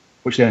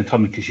 which then in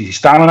turn increases his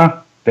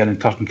stamina, then in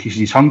turn increases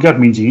his hunger,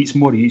 means he eats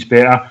more, he eats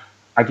better.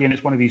 Again,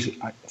 it's one of these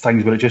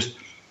things where it just,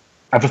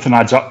 everything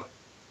adds up.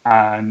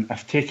 And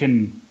if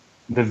taking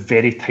the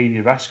very tiny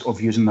risk of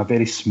using a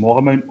very small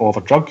amount of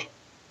a drug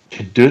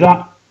could do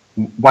that,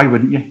 why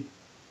wouldn't you?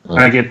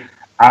 And again,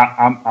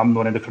 I'm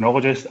not an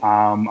endocrinologist,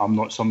 I'm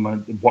not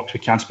someone that works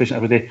with cancer patients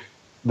every day.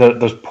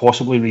 There's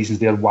possibly reasons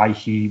there why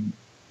he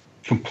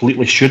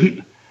completely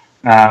shouldn't,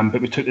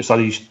 but we took the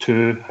studies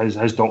to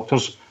his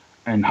doctors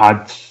and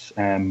had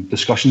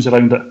discussions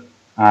around it.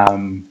 I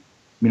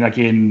mean,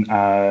 again,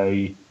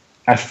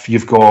 if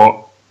you've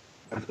got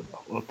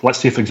let's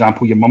say, for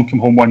example, your mum came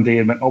home one day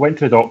and went, I went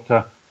to the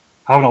doctor,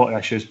 having a lot of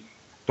issues.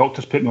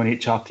 Doctor's put me on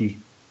HRT.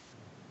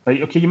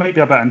 Right, okay, you might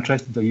be a bit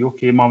interested. Are you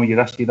okay, mum? Are you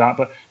this, you that?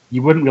 But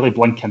you wouldn't really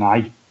blink an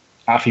eye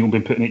at a female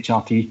being put on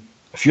HRT.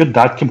 If your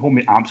dad came home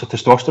with amps of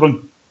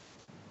testosterone,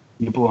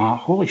 you'd be like,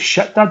 holy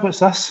shit, Dad, what's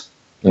this?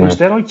 Yeah.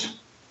 Steroids?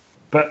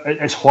 But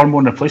it's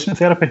hormone replacement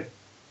therapy,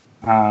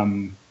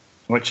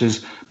 which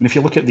is, if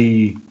you look at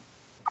the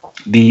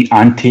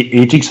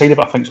anti-aging side of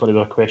it, I think it's one of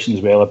the questions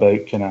as well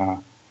about kind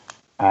of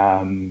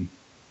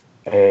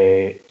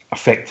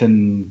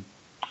affecting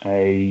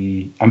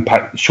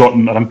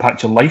shorten or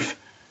impact your life.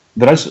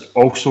 There is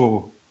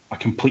also a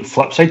complete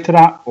flip side to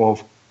that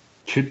of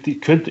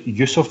could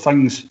use of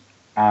things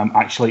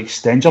actually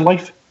extend your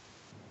life,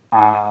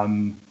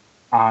 and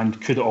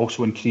could it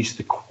also increase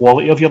the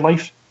quality of your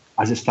life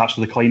as it starts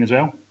to decline as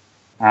well.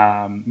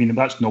 Meaning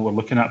that's not what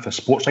we're looking at the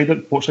sports side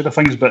of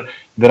things, but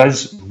there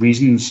is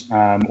reasons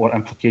or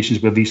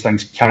implications where these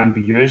things can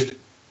be used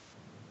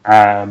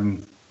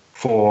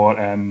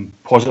for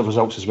positive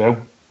results as well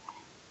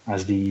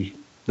as the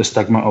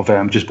stigma of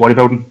just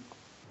bodybuilding.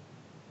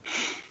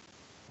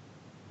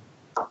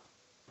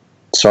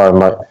 Sorry,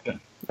 Mike.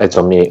 It's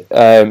on mute.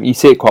 You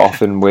see it quite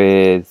often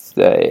with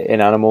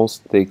in animals.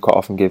 They quite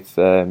often give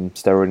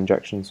steroid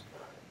injections,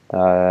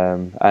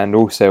 and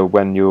also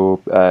when you're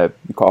quite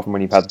often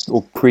when you've had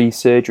or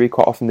pre-surgery,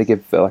 quite often they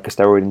give like a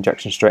steroid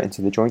injection straight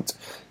into the joint.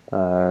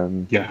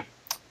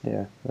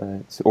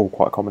 It's all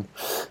quite common.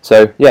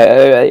 So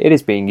it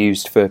is being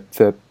used for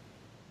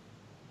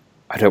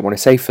I don't want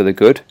to say for the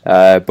good,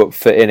 but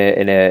for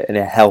in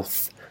a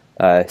health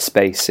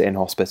space in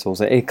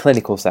hospitals, in a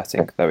clinical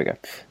setting. There we go.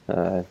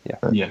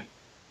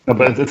 No,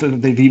 but the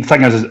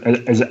thing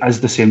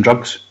is the same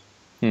drugs.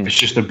 It's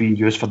just they're being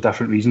used for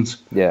different reasons.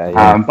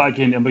 But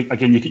again,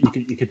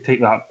 you could take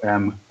that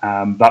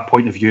that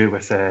point of view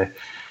with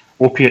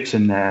opiates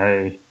and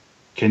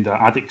kind of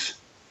addicts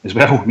as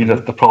well. I mean, they're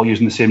probably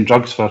using the same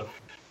drugs for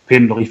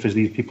pain relief as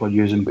these people are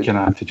using kind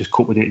of to just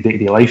cope with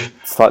day-to-day life.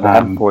 It's like the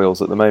hemp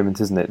oils at the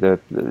moment, isn't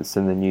it? It's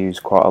in the news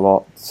quite a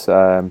lot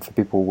for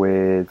people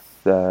with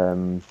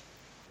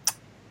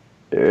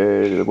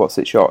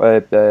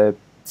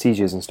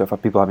seizures and stuff.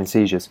 People having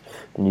seizures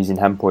and using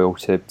hemp oil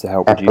to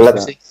help reduce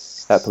that.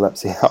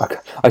 Epilepsy.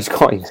 I just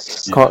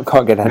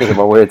can't get any of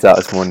my words out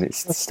this morning.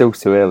 It's still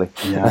too early.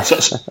 Yeah,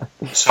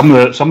 some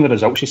of the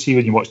results you see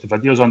when you watch the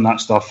videos on that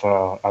stuff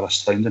are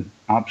astounding,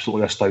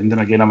 absolutely astounding.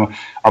 Again,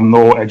 I'm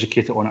not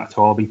educated on it at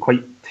all. I've been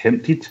quite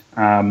tempted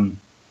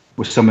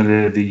with some of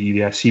the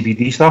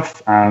CBD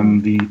stuff,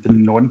 the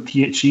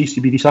non-THC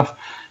CBD stuff.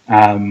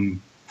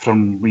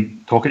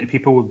 From talking to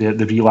people,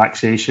 the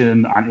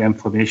relaxation,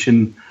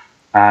 anti-inflammation.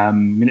 I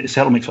mean, it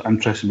certainly makes it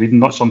interesting reading.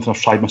 Not something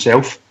I've tried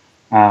myself.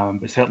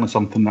 But certainly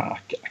something that I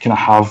kind of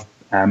have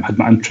had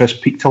my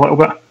interest piqued a little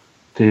bit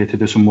to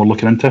do some more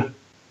looking into.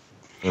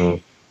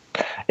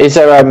 Is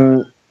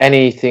there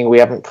anything we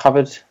haven't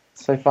covered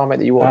so far, mate,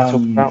 that you want to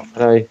talk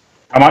about?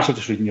 I'm actually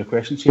just reading your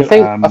questions here.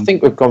 I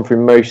think we've gone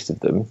through most of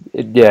them.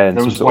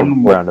 In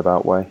some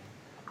roundabout way.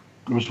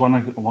 There was one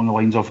along the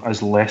lines of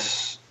as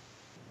less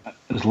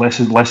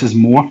is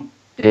more.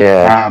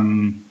 Yeah.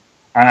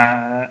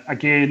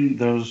 Again,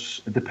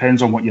 it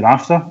depends on what you're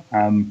after.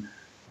 I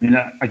mean,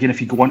 again,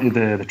 if you go onto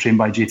the Train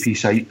by JP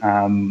site,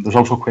 there's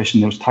also a question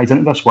that was tied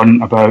into this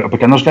one about a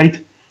beginner's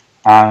guide.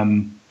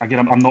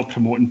 Again, I'm not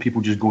promoting people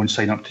just go and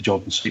sign up to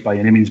Jordan's site by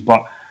any means,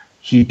 but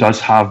he does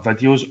have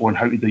videos on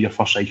how to do your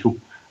first cycle.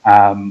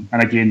 And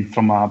again,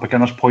 from a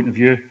beginner's point of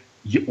view,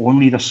 you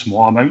only need a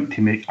small amount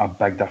to make a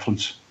big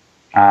difference.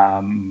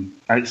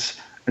 It's,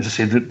 as I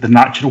say, the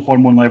natural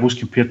hormone levels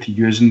compared to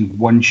using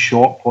one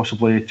shot,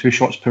 possibly 2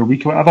 shots per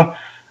week or whatever,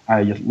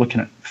 you're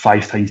looking at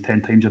 5 times,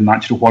 10 times your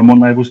natural hormone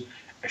levels.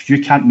 If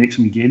you can't make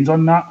some gains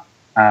on that,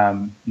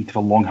 you need to have a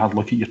long, hard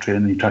look at your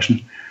training and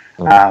nutrition.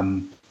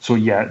 So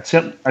yeah, it's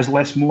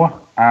less more.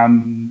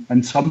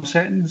 In some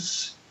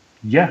settings,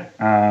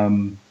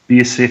 be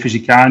as safe as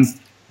you can,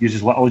 use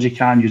as little as you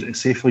can, use it as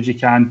safely as you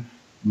can.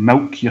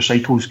 Milk your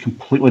cycles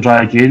completely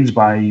dry gains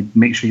by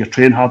making sure you're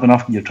training hard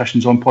enough and your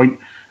nutrition's on point.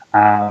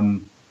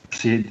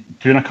 Say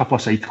doing a couple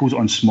of cycles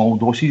on small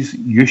doses,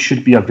 you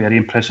should be a very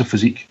impressive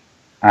physique.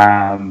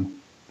 The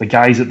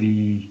guys at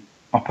the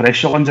upper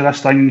echelons of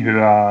this thing who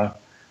are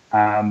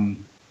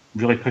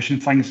really pushing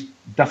things,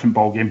 different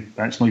ball game.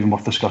 It's not even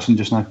worth discussing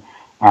just now.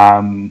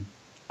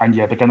 And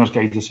yeah, beginner's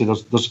guide, to say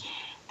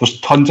there's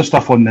tons of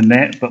stuff on the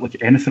net, but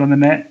like anything on the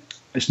net,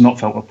 it's not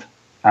filtered.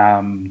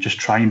 Just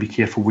try and be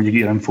careful where you get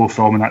your info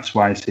from, and that's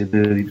why I say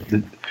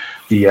the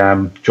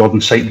Jordan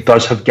site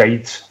does have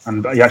guides,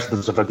 and yes,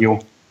 there's a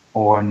video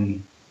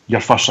on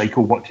your first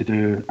cycle, what to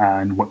do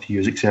and what to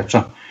use,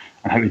 etc.,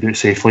 and how to do it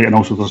safely. And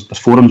also there's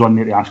forums on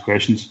there to ask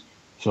questions.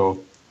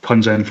 So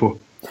tons of info,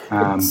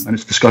 and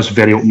it's discussed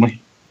very openly.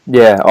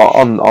 Yeah,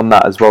 on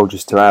that as well,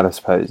 just to add, I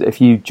suppose,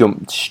 if you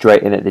jumped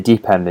straight in at the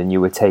deep end and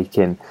you were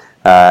taking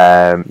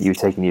your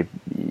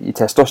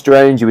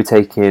testosterone, you were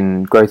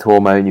taking growth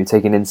hormone, you were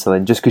taking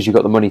insulin, just because you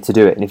got the money to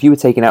do it, and if you were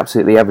taking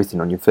absolutely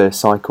everything on your first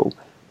cycle,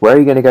 where are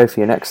you going to go for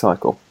your next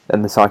cycle?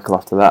 and the cycle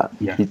after that.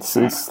 Yeah.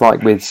 It's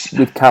like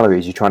with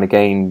calories, you're trying to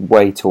gain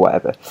weight or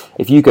whatever.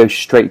 If you go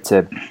straight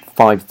to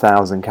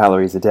 5,000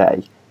 calories a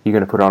day, you're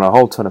going to put on a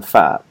whole ton of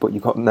fat, but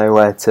you've got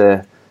nowhere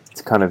to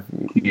kind of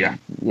It's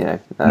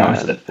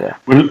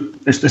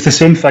the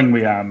same thing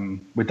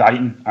with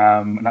dieting,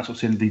 and that's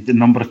what I'm saying. The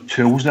number of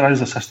tools there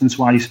is assistance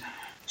wise.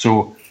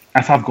 So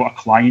if I've got a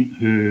client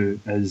who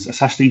is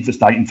assisted that's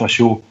dieting for a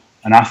show,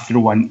 and I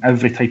throw in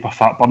every type of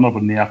fat burner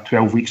when they are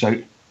 12 weeks out,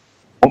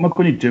 what am I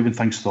going to do when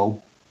things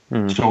stall?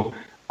 So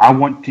I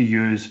want to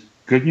use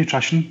good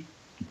nutrition,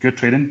 good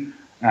training,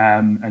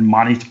 and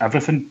manage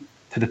everything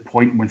to the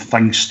point when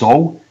things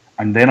stall,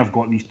 and then I've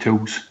got these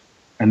tools,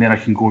 and then I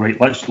can go, right,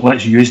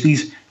 let's use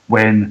these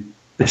when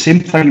the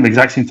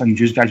exact same thing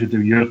you guys would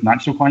do, your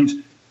natural clients,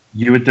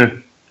 you would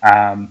do.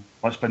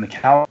 Let's bring the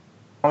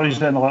calories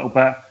down a little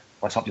bit,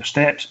 let's up your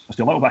steps, let's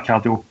do a little bit of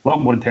cardio, a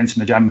little more intense in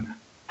the gym,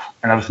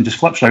 and everything just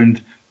flips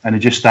round, and they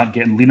just start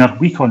getting leaner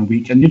week on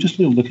week, and you're just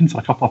really looking for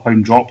a couple of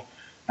pound drop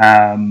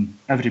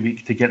every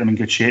week to get them in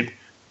good shape.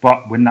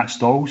 But when that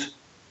stalls,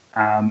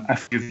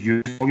 if you've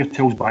used all your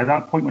tools by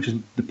that point, which is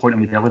the point I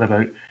made earlier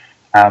about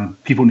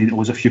people need to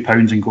lose a few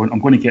pounds and going, I'm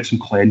going to get some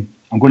Clen,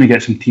 I'm going to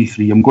get some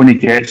T3, I'm going to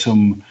get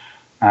some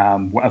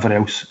whatever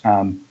else.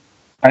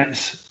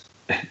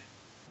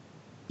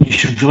 You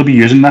should really be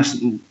using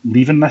this,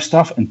 leaving this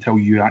stuff until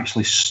you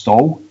actually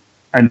stall,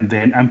 and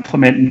then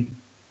implementing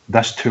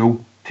this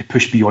tool to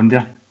push beyond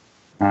there.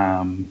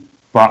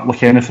 But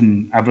like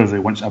anything, everybody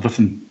wants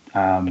everything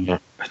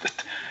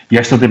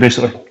yesterday,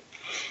 basically.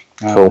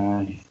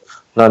 Cool.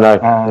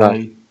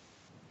 No.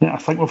 Yeah, I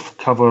think we've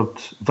covered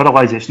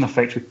virilization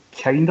effects. We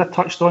kind of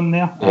touched on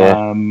there.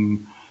 Yeah.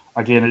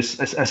 Again,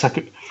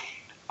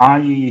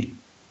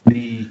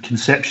 the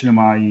conception of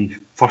my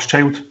first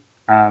child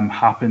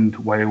happened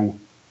while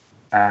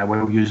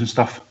using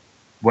stuff,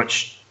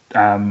 which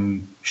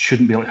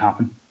shouldn't be able to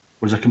happen.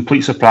 It was a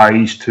complete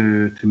surprise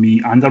to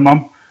me and her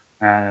mum,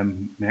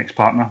 my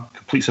ex-partner.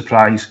 Complete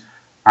surprise,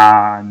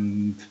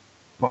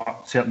 but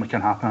certainly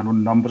can happen. I know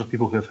numbers of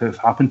people who have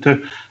happened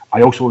to.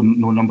 I also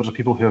know numbers of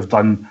people who have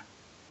done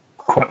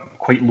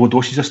quite low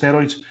doses of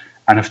steroids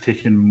and have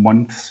taken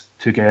months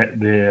to get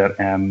their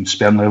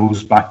sperm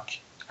levels back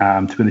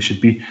to where they should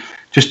be.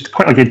 Just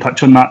quite again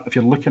touch on that. If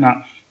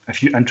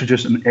you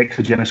introduce an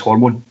exogenous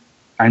hormone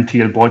into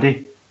your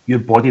body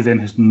then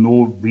has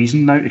no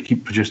reason now to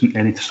keep producing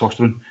any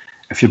testosterone.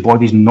 If your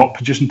body's not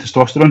producing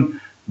testosterone,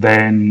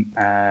 then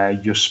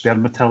your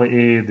sperm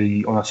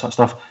motility, all that sort of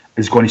stuff,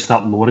 is going to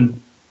start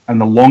lowering.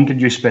 And the longer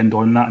you spend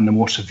on that and the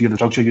more severe the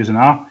drugs you're using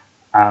are,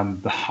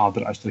 the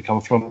harder it is to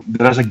recover from.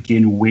 There is,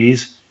 again,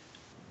 ways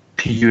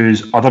to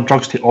use other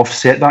drugs to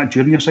offset that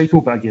during your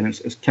cycle, but again,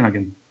 it's kind of,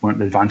 again, one of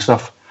the advanced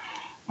stuff.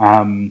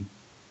 TRT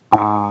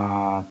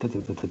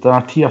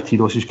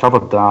dosage,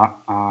 covered that.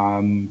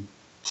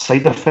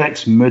 Side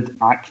effects, mood,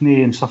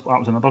 acne, and stuff like that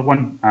was another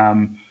one.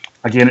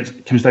 Again,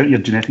 it comes down to your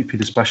genetic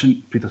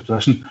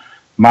predisposition.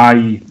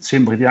 My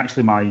same lady,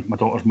 actually, my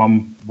daughter's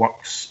mum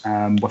works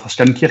with a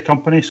skincare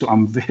company, so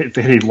I'm very,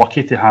 very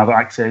lucky to have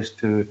access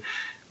to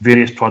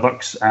various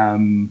products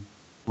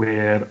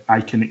where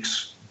I can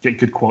get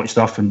good quality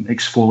stuff and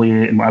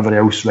exfoliate and whatever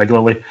else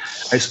regularly.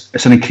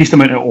 It's an increased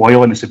amount of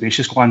oil in the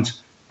sebaceous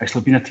glands. It's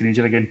like being a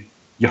teenager again.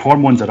 Your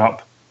hormones are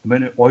up, the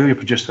amount of oil you're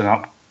producing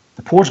up,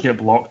 the pores get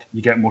blocked,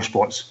 you get more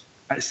spots.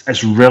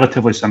 It's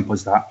relatively simple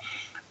as that.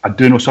 I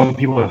do know some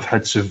people have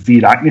had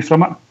severe acne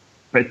from it,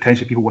 but it tends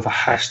to be people with a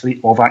history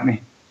of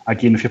acne.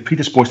 Again, if you're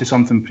predisposed to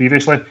something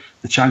previously,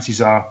 the chances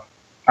are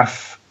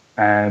if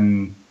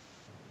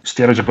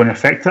steroids are going to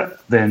affect it,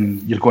 then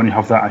you're going to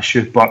have that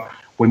issue. But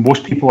when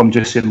most people, I'm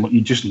just saying, look,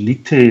 you just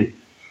need to,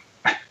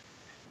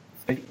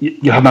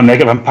 you have a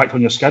negative impact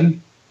on your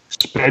skin,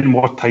 spend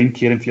more time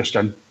caring for your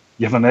skin.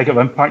 You have a negative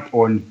impact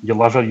on your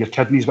liver, your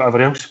kidneys,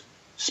 whatever else,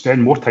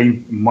 spend more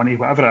time, money,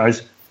 whatever it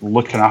is,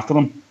 looking after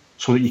them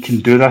so that you can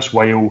do this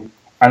while,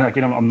 and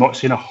again, I'm not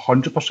saying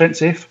 100%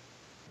 safe,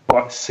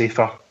 but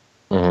safer.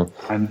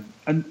 Mm-hmm.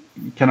 And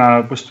kind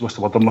of, what's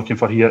the word I'm looking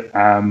for here?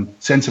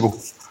 Sensible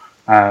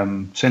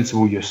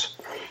use.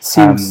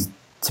 Seems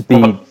to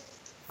be,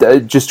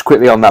 just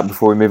quickly on that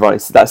before we move on,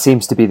 that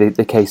seems to be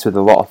the case with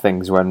a lot of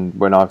things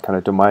when I've kind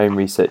of done my own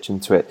research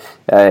into it.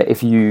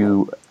 If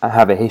you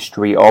have a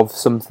history of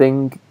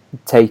something,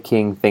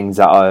 taking things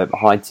that are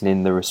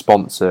heightening the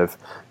response of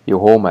your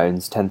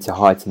hormones tend to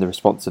heighten the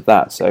response of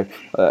that. So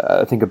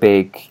I think a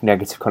big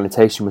negative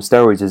connotation with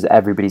steroids is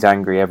everybody's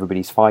angry,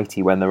 everybody's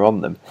fighty when they're on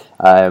them.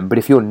 But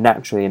if you're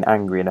naturally an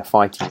angry and a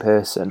fighty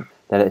person,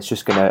 then it's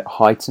just going to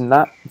heighten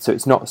that. So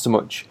it's not so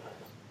much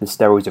the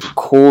steroids have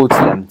caused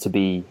them to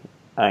be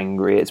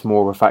angry, it's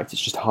more of a fact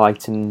it's just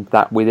heightened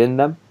that within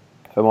them.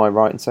 Am I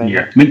right in saying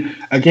that? I mean,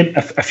 again,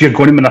 if you're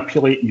going to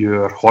manipulate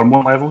your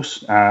hormone levels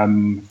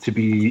to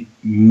be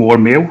more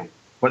male,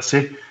 let's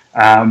say,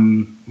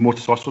 more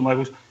testosterone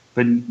levels,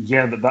 then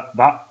yeah,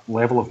 that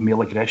level of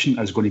male aggression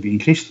is going to be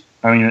increased.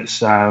 I mean,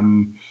 it's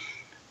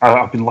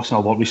I've been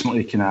listening a lot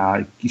recently.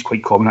 He's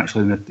quite common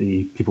actually, that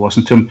the people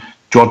listen to him.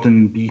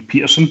 Jordan B.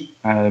 Peterson,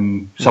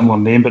 similar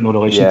name but no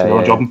relation to the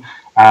other Jordan.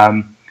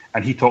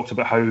 and he talked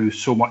about how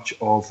so much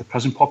of the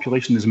prison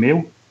population is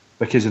male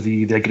because of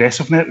the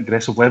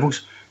aggressive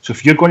levels. So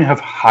if you're going to have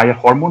higher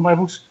hormone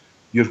levels,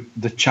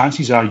 the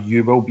chances are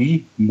you will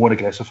be more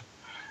aggressive.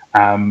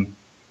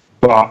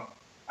 But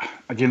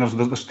again,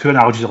 there's two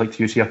analogies I like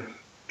to use here,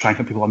 trying to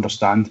help people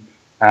understand.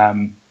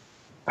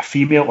 A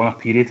female on a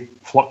period,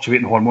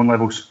 fluctuating hormone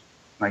levels,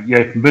 like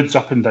moods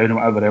up and down and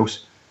whatever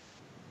else.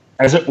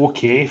 Is it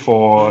okay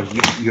for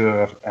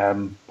your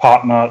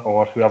partner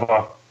or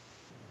whoever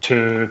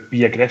to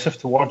be aggressive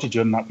towards you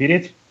during that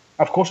period?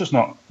 Of course it's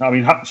not. I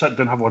mean, sit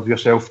down, have a word with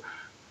yourself,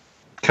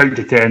 count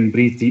to 10,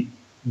 breathe deep.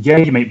 Yeah,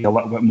 you might be a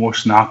little bit more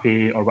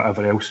snappy or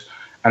whatever else.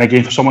 And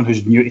again, for someone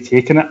who's new to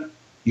taking it,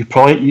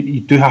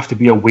 you do have to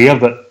be aware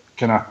that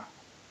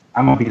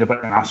I'm being a bit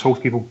of an asshole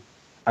to people.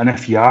 And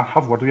if you are,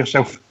 have a word with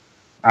yourself.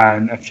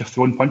 And if you're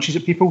throwing punches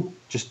at people,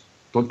 just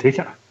don't take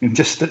it.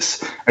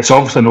 It's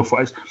obviously no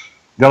fun.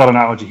 The other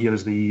analogy here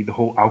is the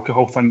whole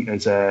alcohol thing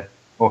is, I'm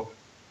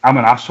an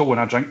asshole when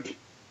I drink.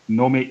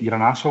 No, mate, you're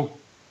an asshole.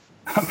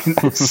 I mean,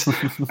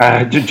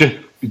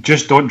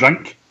 just don't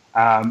drink.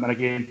 And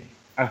again,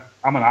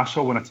 I'm an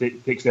asshole when I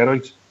take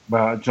steroids.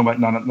 But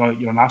no,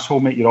 you're an asshole,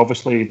 mate.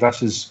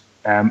 This is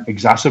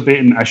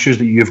exacerbating issues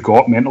that you've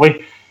got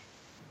mentally.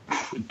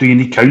 Do you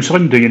need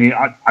counselling? Do you need?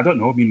 I don't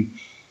know. I mean,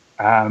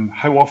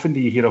 how often do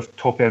you hear of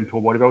top-end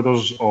pro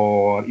bodybuilders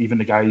or even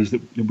the guys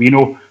that we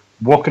know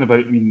walking about?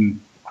 I mean,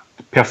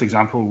 the perfect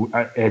example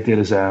there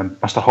is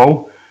Mr.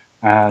 Hall,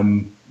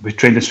 who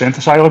trained in Strength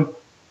Asylum.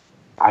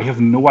 I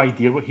have no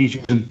idea what he's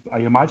using. I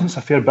imagine it's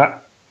a fair bit.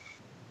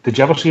 Did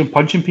you ever see him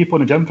punching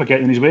people in the gym for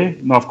getting in his way?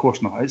 No, of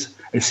course not.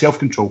 It's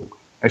self-control.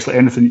 It's like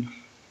anything.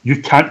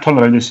 You can't turn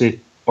around and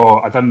say, "Oh,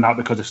 I done that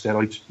because of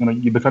steroids."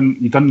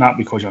 You done that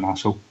because you're an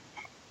asshole.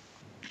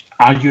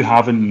 Are you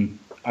having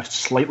a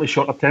slightly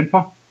shorter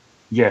temper?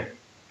 Yeah.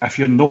 If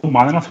you're no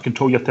man enough to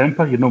control your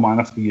temper, you're no man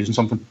enough to be using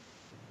something.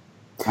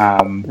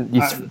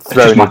 You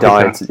throw in a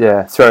diet,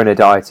 throw in a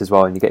diet as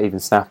well, and you get even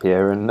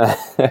snappier, and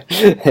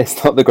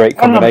it's not the great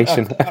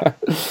combination.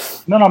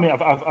 No, I mean,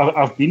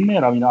 I've been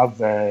there. I mean, I've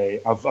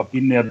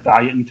been there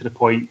dieting to the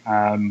point,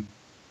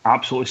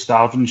 absolutely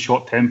starving,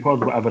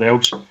 short-tempered, whatever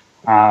else.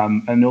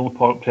 And the only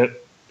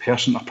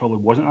person I probably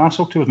wasn't an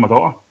asshole to was my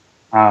daughter,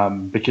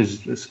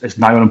 because it's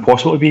now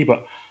impossible to be.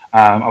 But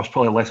I was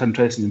probably less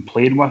interested in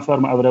playing with her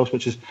and whatever else,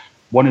 which is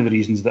one of the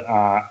reasons that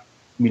I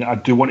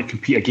do want to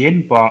compete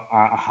again, but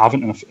I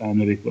haven't in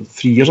maybe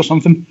 3 years or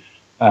something.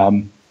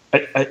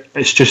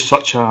 It's just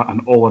such an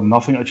all or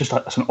nothing.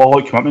 It's an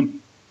all-out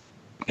commitment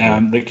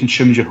that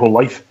consumes your whole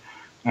life.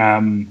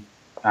 And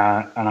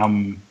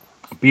I'm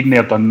been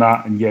there, done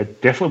that, and yeah,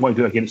 definitely want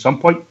to do it again at some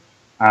point.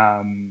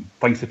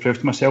 Things to prove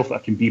to myself that I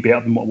can be better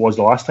than what I was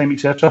the last time,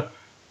 etc.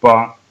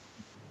 But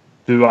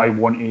do I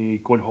want to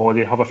go on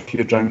holiday, have a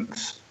few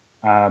drinks,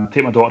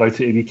 take my daughter out at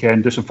the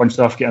weekend, do some fun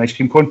stuff, get an ice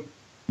cream cone?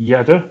 Yeah,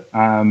 I do.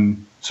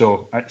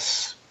 So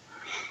it's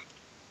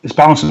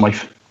balancing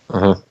life.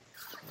 Mm-hmm.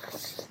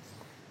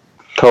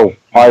 Cool.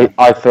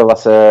 I feel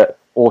that's a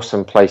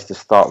awesome place to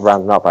start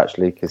rounding up,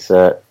 actually, because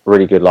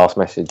really good last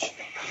message.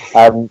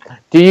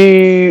 Do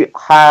you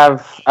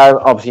have,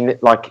 obviously,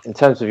 like in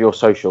terms of your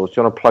socials, do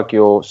you want to plug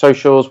your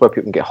socials where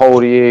people can get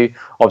hold of you?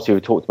 Obviously,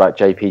 we talked about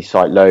JP's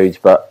site loads,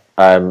 but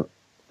not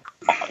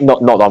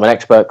that I'm an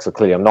expert, because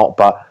clearly I'm not,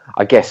 but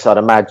I guess I'd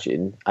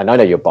imagine, and I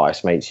know you're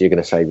biased, mate, so you're going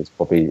to say this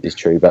probably is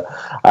true, but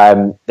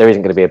there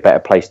isn't going to be a better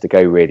place to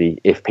go, really,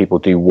 if people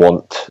do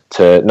want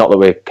to, not that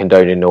we're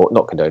condoning, or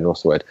not condoning,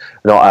 what's the word,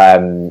 not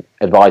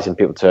advising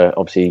people to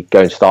obviously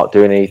go and start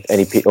doing any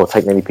or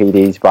taking any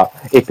PDs, but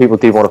if people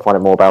do want to find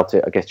out more about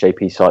it, I guess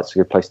JP site's a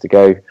good place to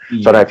go.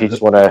 Yeah. So I don't know if you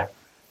just want to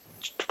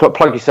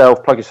plug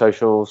yourself, plug your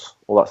socials,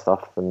 all that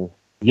stuff, and...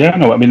 Yeah,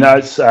 no, I mean,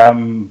 that's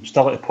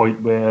still at the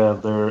point where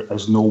there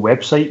is no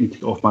website. I need to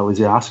get off my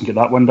lazy ass and get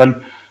that one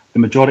done. The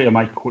majority of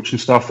my coaching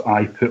stuff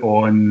I put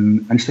on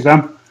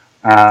Instagram,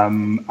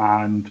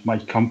 and my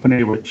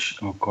company, which,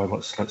 oh God,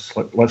 let's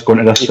go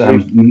into this.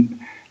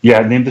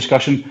 Name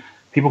discussion.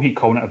 People keep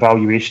calling it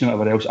evaluation and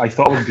whatever else. I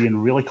thought I was being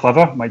really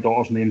clever. My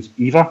daughter's name's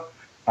Eva,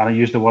 and I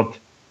used the word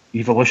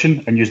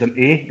evolution and used an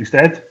A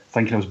instead,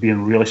 thinking I was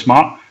being really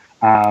smart,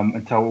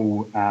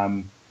 until...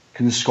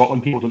 because in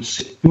Scotland people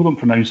don't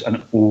pronounce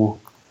an O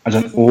as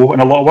an O in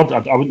a lot of words.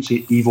 I wouldn't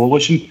say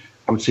evolution,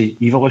 I would say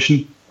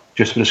evolution,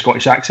 just with a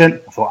Scottish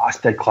accent. I thought, that's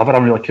dead clever,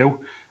 I'm really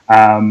cool.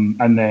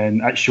 And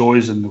then at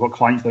shows, and we've got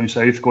clients down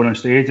south going on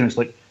stage, and it's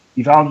like,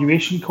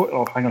 evaluation,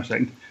 hang on a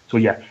second. So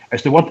yeah,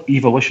 it's the word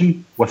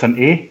evolution with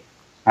an A,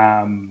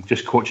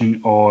 just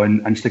coaching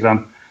on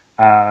Instagram.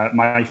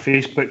 My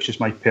Facebook's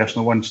just my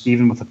personal one,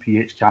 Stephen with a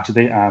PH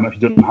Cassidy. If you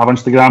don't have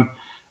Instagram,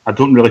 I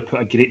don't really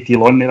put a great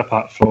deal on there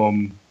apart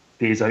from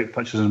days out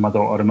pictures of my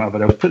daughter and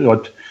whatever else. Put the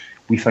odd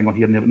wee thing on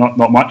here and there, but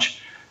not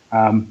much.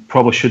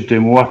 Probably should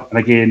do more. And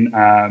again,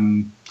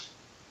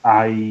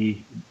 I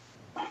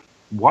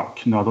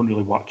work. No, I don't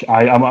really work.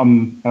 I'm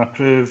an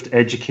approved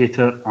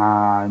educator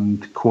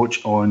and coach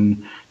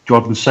on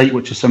Jordan's site,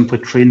 which is simply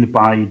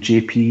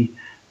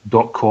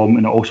trainedbyjp.com,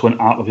 and also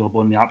an app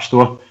available in the App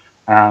Store.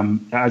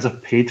 It is a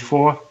paid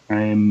for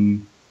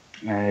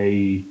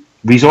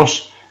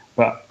resource.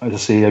 But as I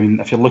say, I mean,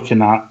 if you're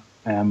looking at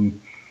the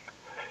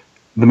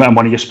amount of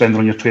money you're spending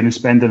on your training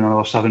spending,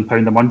 another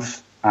 £7 a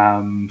month,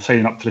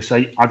 signing up to the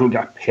site. I don't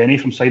get a penny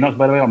from sign-ups,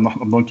 by the way. I'm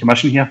on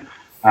commission here.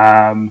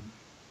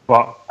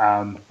 But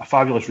a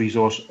fabulous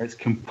resource. It's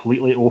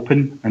completely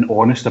open and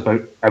honest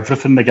about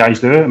everything the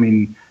guys do. I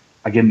mean,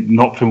 again,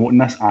 not promoting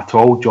this at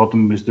all.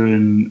 Jordan was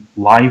doing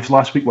lives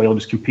last week while he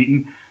was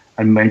competing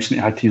and mentioned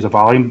he had to use a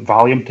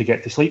Valium to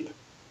get to sleep.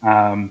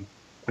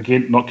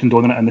 Again, not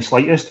condoning it in the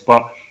slightest,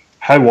 but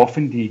how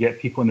often do you get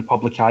people in the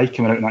public eye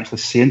coming out and actually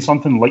saying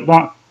something like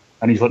that?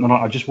 And he's like, no,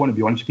 I just want to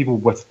be honest with people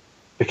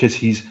because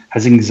his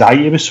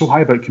anxiety was so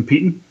high about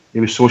competing. He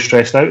was so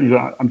stressed out. He's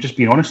like, I'm just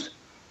being honest.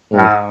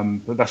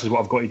 But this is what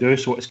I've got to do.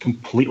 So it's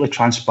completely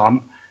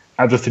transparent,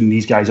 everything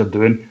these guys are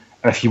doing.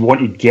 And if you want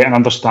to get an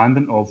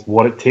understanding of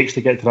what it takes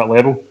to get to that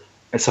level,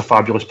 it's a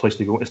fabulous place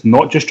to go. It's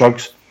not just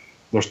drugs.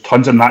 There's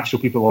tons of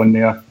natural people on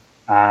there.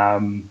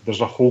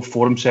 There's a whole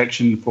forum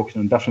section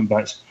focusing on different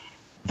bits.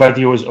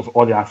 Videos of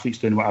all the athletes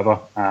doing whatever.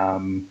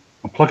 I'm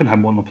plugging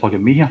him more than I'm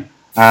plugging me here.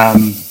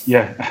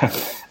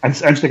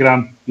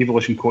 Instagram,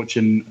 Evolution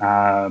Coaching.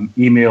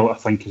 Email, I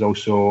think, is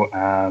also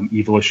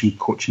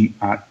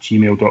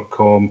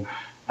evolutioncoaching@gmail.com.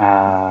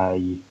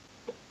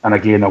 And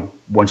again, I'll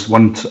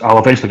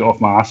eventually get off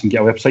my ass and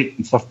get a website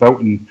and stuff built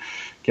and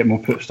get more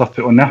stuff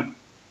put on there.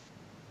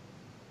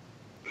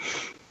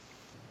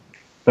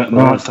 But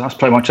no, that's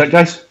pretty much it,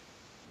 guys.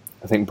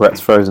 I think Brett's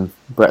frozen.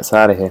 Brett's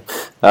out of here.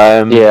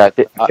 I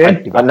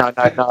turned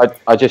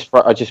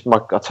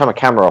my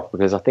camera off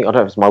because I don't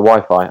know if it's my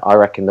Wi-Fi. I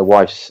reckon the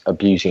wife's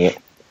abusing it.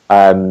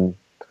 Let me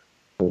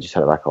just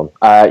turn it back on.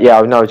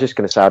 I was just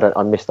going to say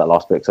I missed that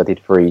last bit because I did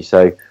 3.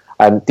 So,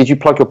 did you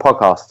plug your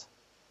podcast?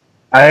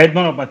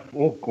 No, but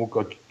oh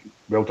god,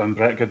 well done,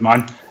 Brett, good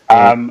man.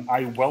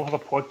 I will have a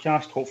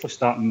podcast, hopefully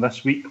starting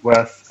this week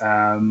with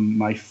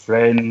my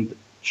friend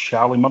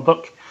Charlie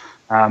Murdoch.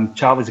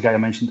 Charlie's the guy I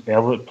mentioned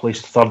earlier that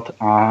placed 3rd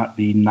at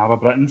the Nava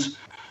Britons.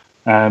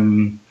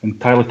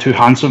 Entirely too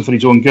handsome for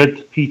his own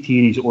good, PT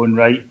in his own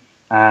right,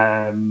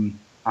 and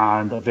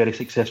a very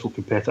successful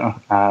competitor.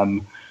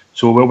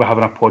 So we'll be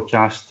having a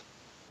podcast.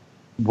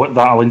 What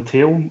that'll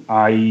entail,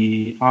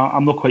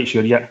 I'm not quite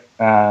sure yet.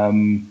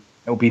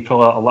 It'll be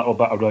probably a little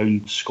bit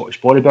around Scottish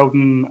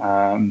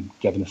bodybuilding,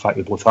 given the fact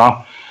we both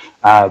are.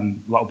 A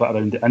little bit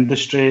around the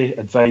industry,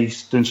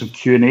 advice, doing some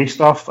Q&A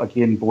stuff.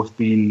 Again, both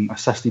being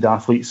assisted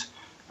athletes.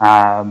 But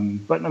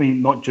I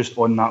mean, not just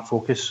on that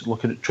focus,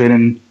 looking at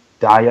training,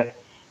 diet,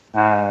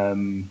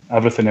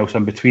 everything else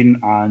in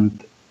between,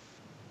 and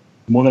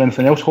more than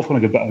anything else,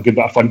 hopefully a good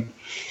bit of fun.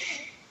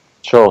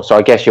 Sure. So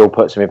I guess you'll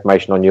put some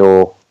information on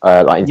your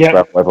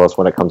Instagram, whatever else,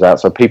 when it comes out.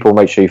 So people,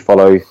 make sure you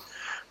follow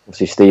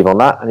obviously Steve on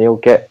that, and you'll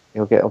get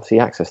obviously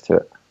access to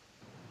it.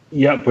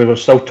 Yeah, we're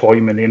still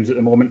toying with names at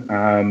the moment.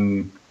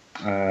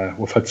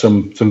 We've had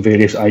some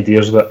various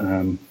ideas of it.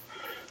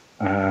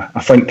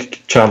 I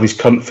think Charlie's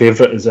current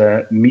favourite is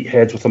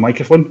Meatheads with a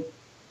Microphone,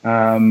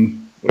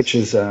 which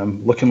is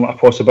looking like a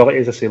possibility.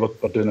 As I say, we're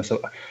doing this.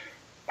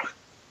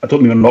 I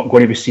don't mean we're not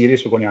going to be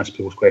serious. We're going to answer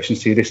people's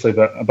questions seriously,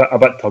 but a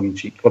bit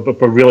tongue-in-cheek.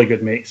 We're really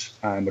good mates,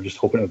 and we're just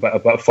hoping a bit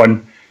of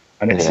fun,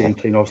 and at the same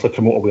time, obviously,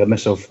 promote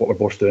awareness of what we're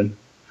both doing.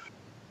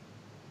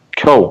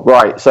 Cool.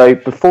 Right. So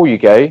before you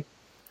go,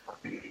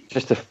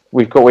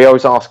 we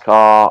always ask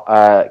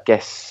our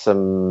guests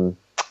some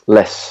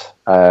less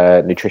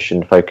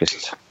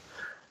nutrition-focused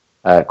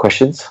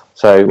questions.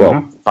 So,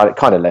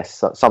 kind of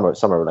less. Some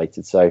are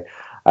related. So,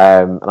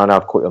 and I know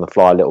I've caught you on the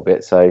fly a little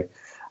bit. So,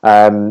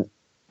 for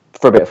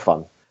a bit of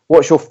fun,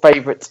 what's your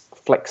favourite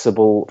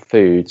flexible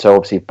food? So,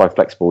 obviously, by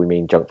flexible we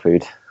mean junk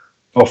food.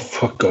 Oh,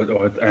 for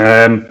God!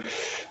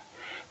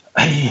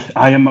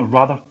 I am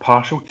rather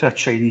partial to a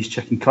Chinese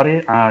chicken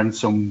curry and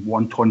some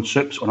wonton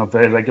soups on a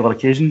very regular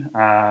occasion.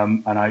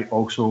 And I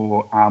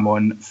also am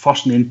on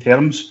first name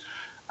terms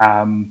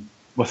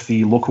with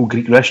the local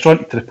Greek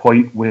restaurant, to the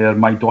point where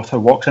my daughter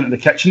walks into the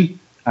kitchen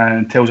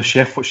and tells the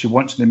chef what she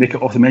wants and they make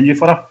it off the menu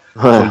for her.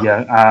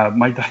 So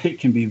my diet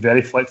can be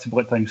very flexible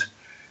at times.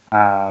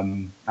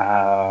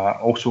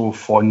 Also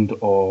fond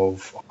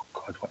of,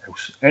 what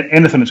else?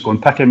 Anything that's going,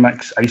 pick and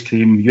mix, ice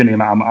cream, you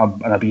name it,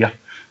 and a beer.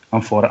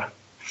 I'm for it.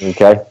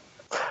 Okay.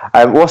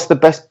 What's the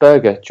best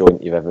burger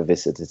joint you've ever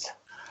visited?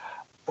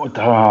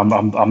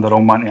 I'm the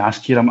wrong man to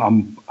ask here.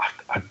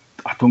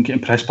 I don't get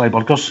impressed by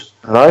burgers.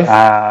 No.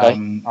 I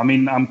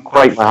mean, I'm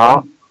quite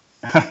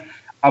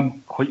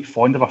I'm quite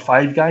fond of a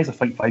Five Guys. I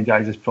think Five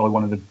Guys is probably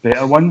one of the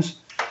better ones.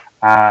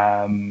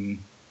 If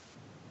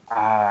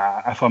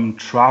I'm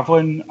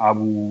travelling, I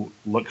will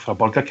look for a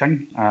Burger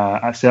King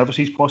at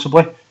services,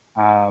 possibly.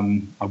 A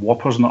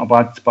Whopper's not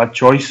a bad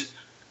choice.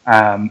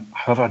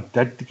 However, I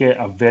did get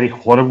a very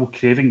horrible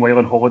craving while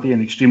on holiday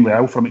and extremely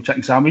ill from a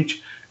chicken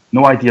sandwich.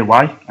 No idea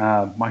why.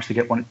 Managed to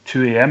get one at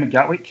 2 a.m. at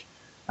Gatwick.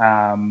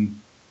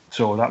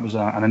 So that was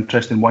an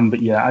interesting one.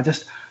 But yeah, I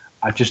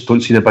just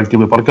don't see the big deal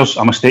with burgers.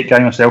 I'm a steak guy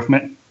myself,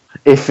 mate.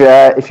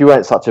 If you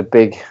weren't such a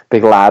big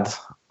lad,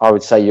 I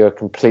would say you're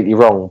completely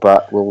wrong.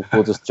 But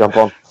we'll just jump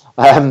on.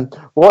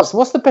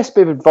 What's the best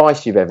bit of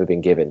advice you've ever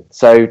been given?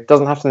 So it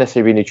doesn't have to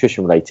necessarily be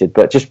nutrition related,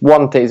 but just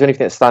one thing. Is there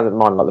anything that stands in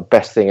mind, like the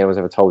best thing anyone's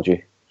ever told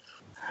you?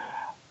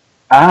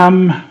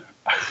 Do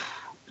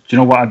you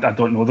know what? I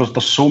don't know.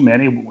 There's so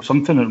many.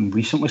 Something that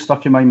recently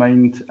stuck in my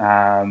mind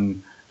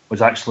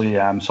was actually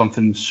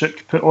something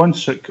Sook put on,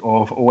 Sook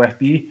of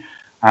OFB,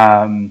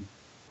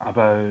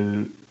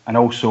 about, and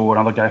also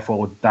another guy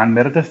followed, Dan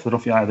Meredith. I don't know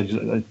if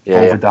you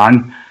follow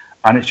Dan,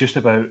 and it's just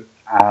about.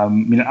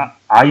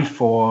 I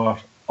for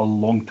a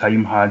long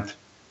time had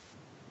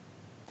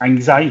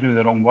anxiety, maybe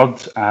the wrong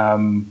word.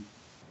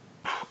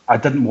 I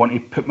didn't want to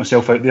put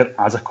myself out there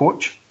as a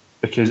coach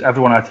because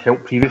everyone I'd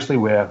helped previously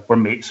were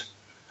mates.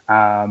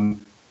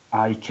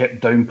 I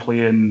kept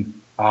downplaying.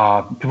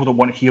 People don't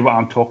want to hear what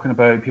I'm talking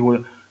about.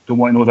 People don't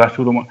want to know this.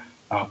 People don't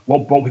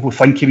want what people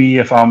think of me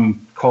if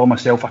I'm calling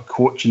myself a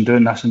coach and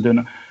doing this and doing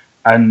that.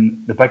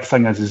 And the big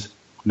thing is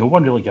no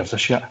one really gives a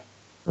shit.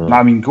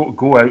 I mean,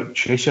 go out,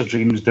 chase your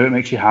dreams, do what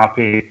makes you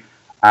happy.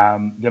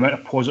 The amount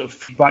of positive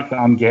feedback that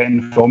I'm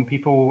getting from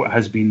people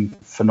has been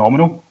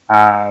phenomenal.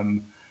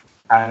 And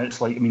it's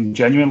like, I mean,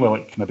 genuinely,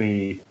 like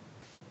maybe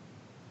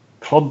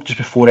club just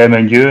before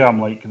MNU,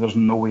 I'm like, there's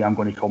no way I'm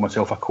going to call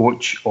myself a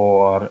coach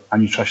or a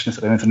nutritionist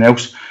or anything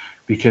else,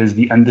 because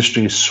the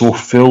industry is so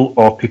full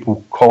of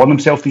people calling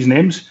themselves these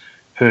names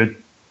who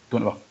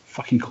don't have a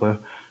fucking clue.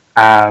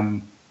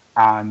 And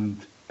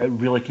it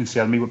really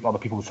concerned me what other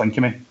people would think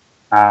of me.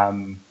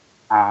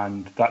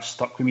 And that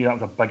stuck with me. That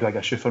was a big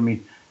issue for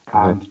me.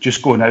 And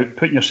just going out,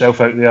 putting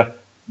yourself out there,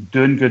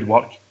 doing good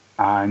work,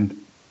 and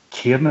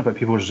caring about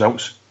people's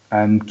results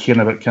and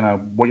caring about kind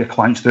of what your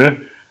clients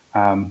do,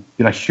 been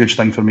a huge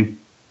thing for me.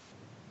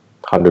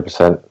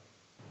 100%.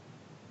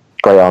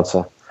 Great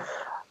answer.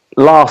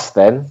 Last,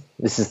 then,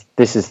 this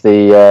is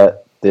the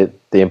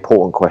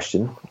important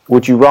question.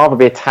 Would you rather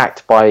be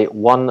attacked by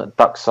one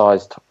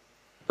horse-sized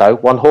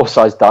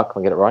duck?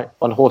 I'll get it right.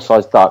 One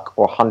horse-sized duck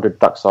or 100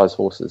 duck-sized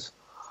horses?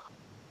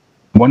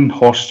 One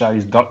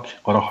horse-sized duck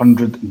or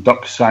 100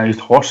 duck-sized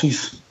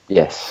horses?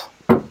 Yes.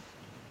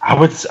 I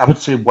would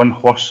say one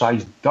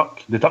horse-sized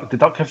duck.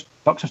 Ducks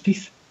have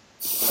teeth?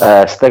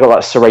 So they got like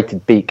a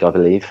serrated beak, I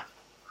believe.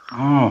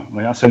 Oh,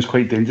 well, that sounds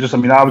quite dangerous. I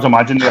mean, I was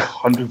imagining there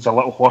hundreds of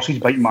little horses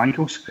biting my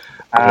ankles.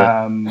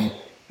 Kind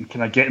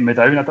of getting me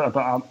down.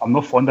 I'm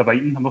not fond of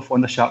biting. I'm not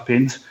fond of sharp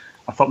pains.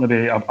 I thought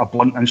maybe a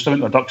blunt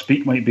instrument, a duck's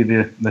beak, might be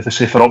the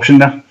safer option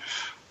there.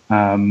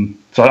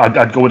 So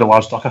I'd go with a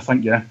large duck, I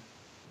think, yeah.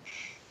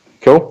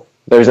 Cool.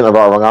 There isn't a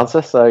right or wrong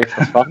answer, so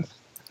that's fun.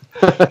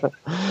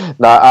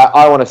 No,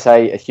 I want to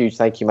say a huge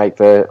thank you, mate,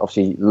 for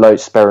obviously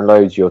sparing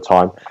loads of your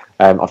time.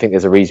 I think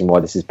there's a reason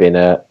why this has been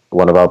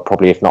one of our,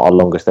 probably if not our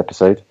longest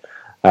episode,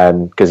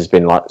 because it's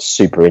been like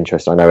super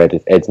interesting. I know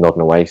Ed's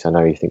nodding away, so I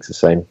know he thinks the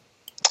same.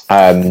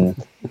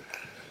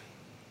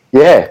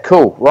 Yeah,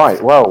 cool.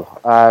 Right, well,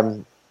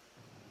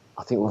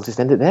 I think we'll just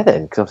end it there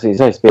then, because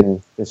obviously it's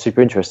been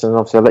super interesting, and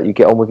obviously I'll let you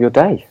get on with your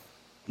day.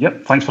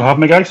 Yep, thanks for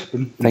having me, guys.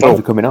 Thank you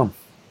for coming on.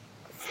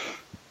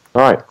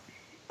 All right,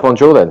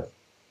 bonjour then.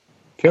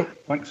 Cool,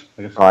 thanks.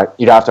 I guess. All right,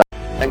 you'd have to.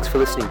 Thanks for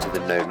listening to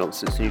the No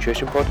Nonsense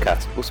Nutrition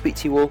Podcast. We'll speak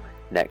to you all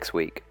next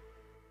week.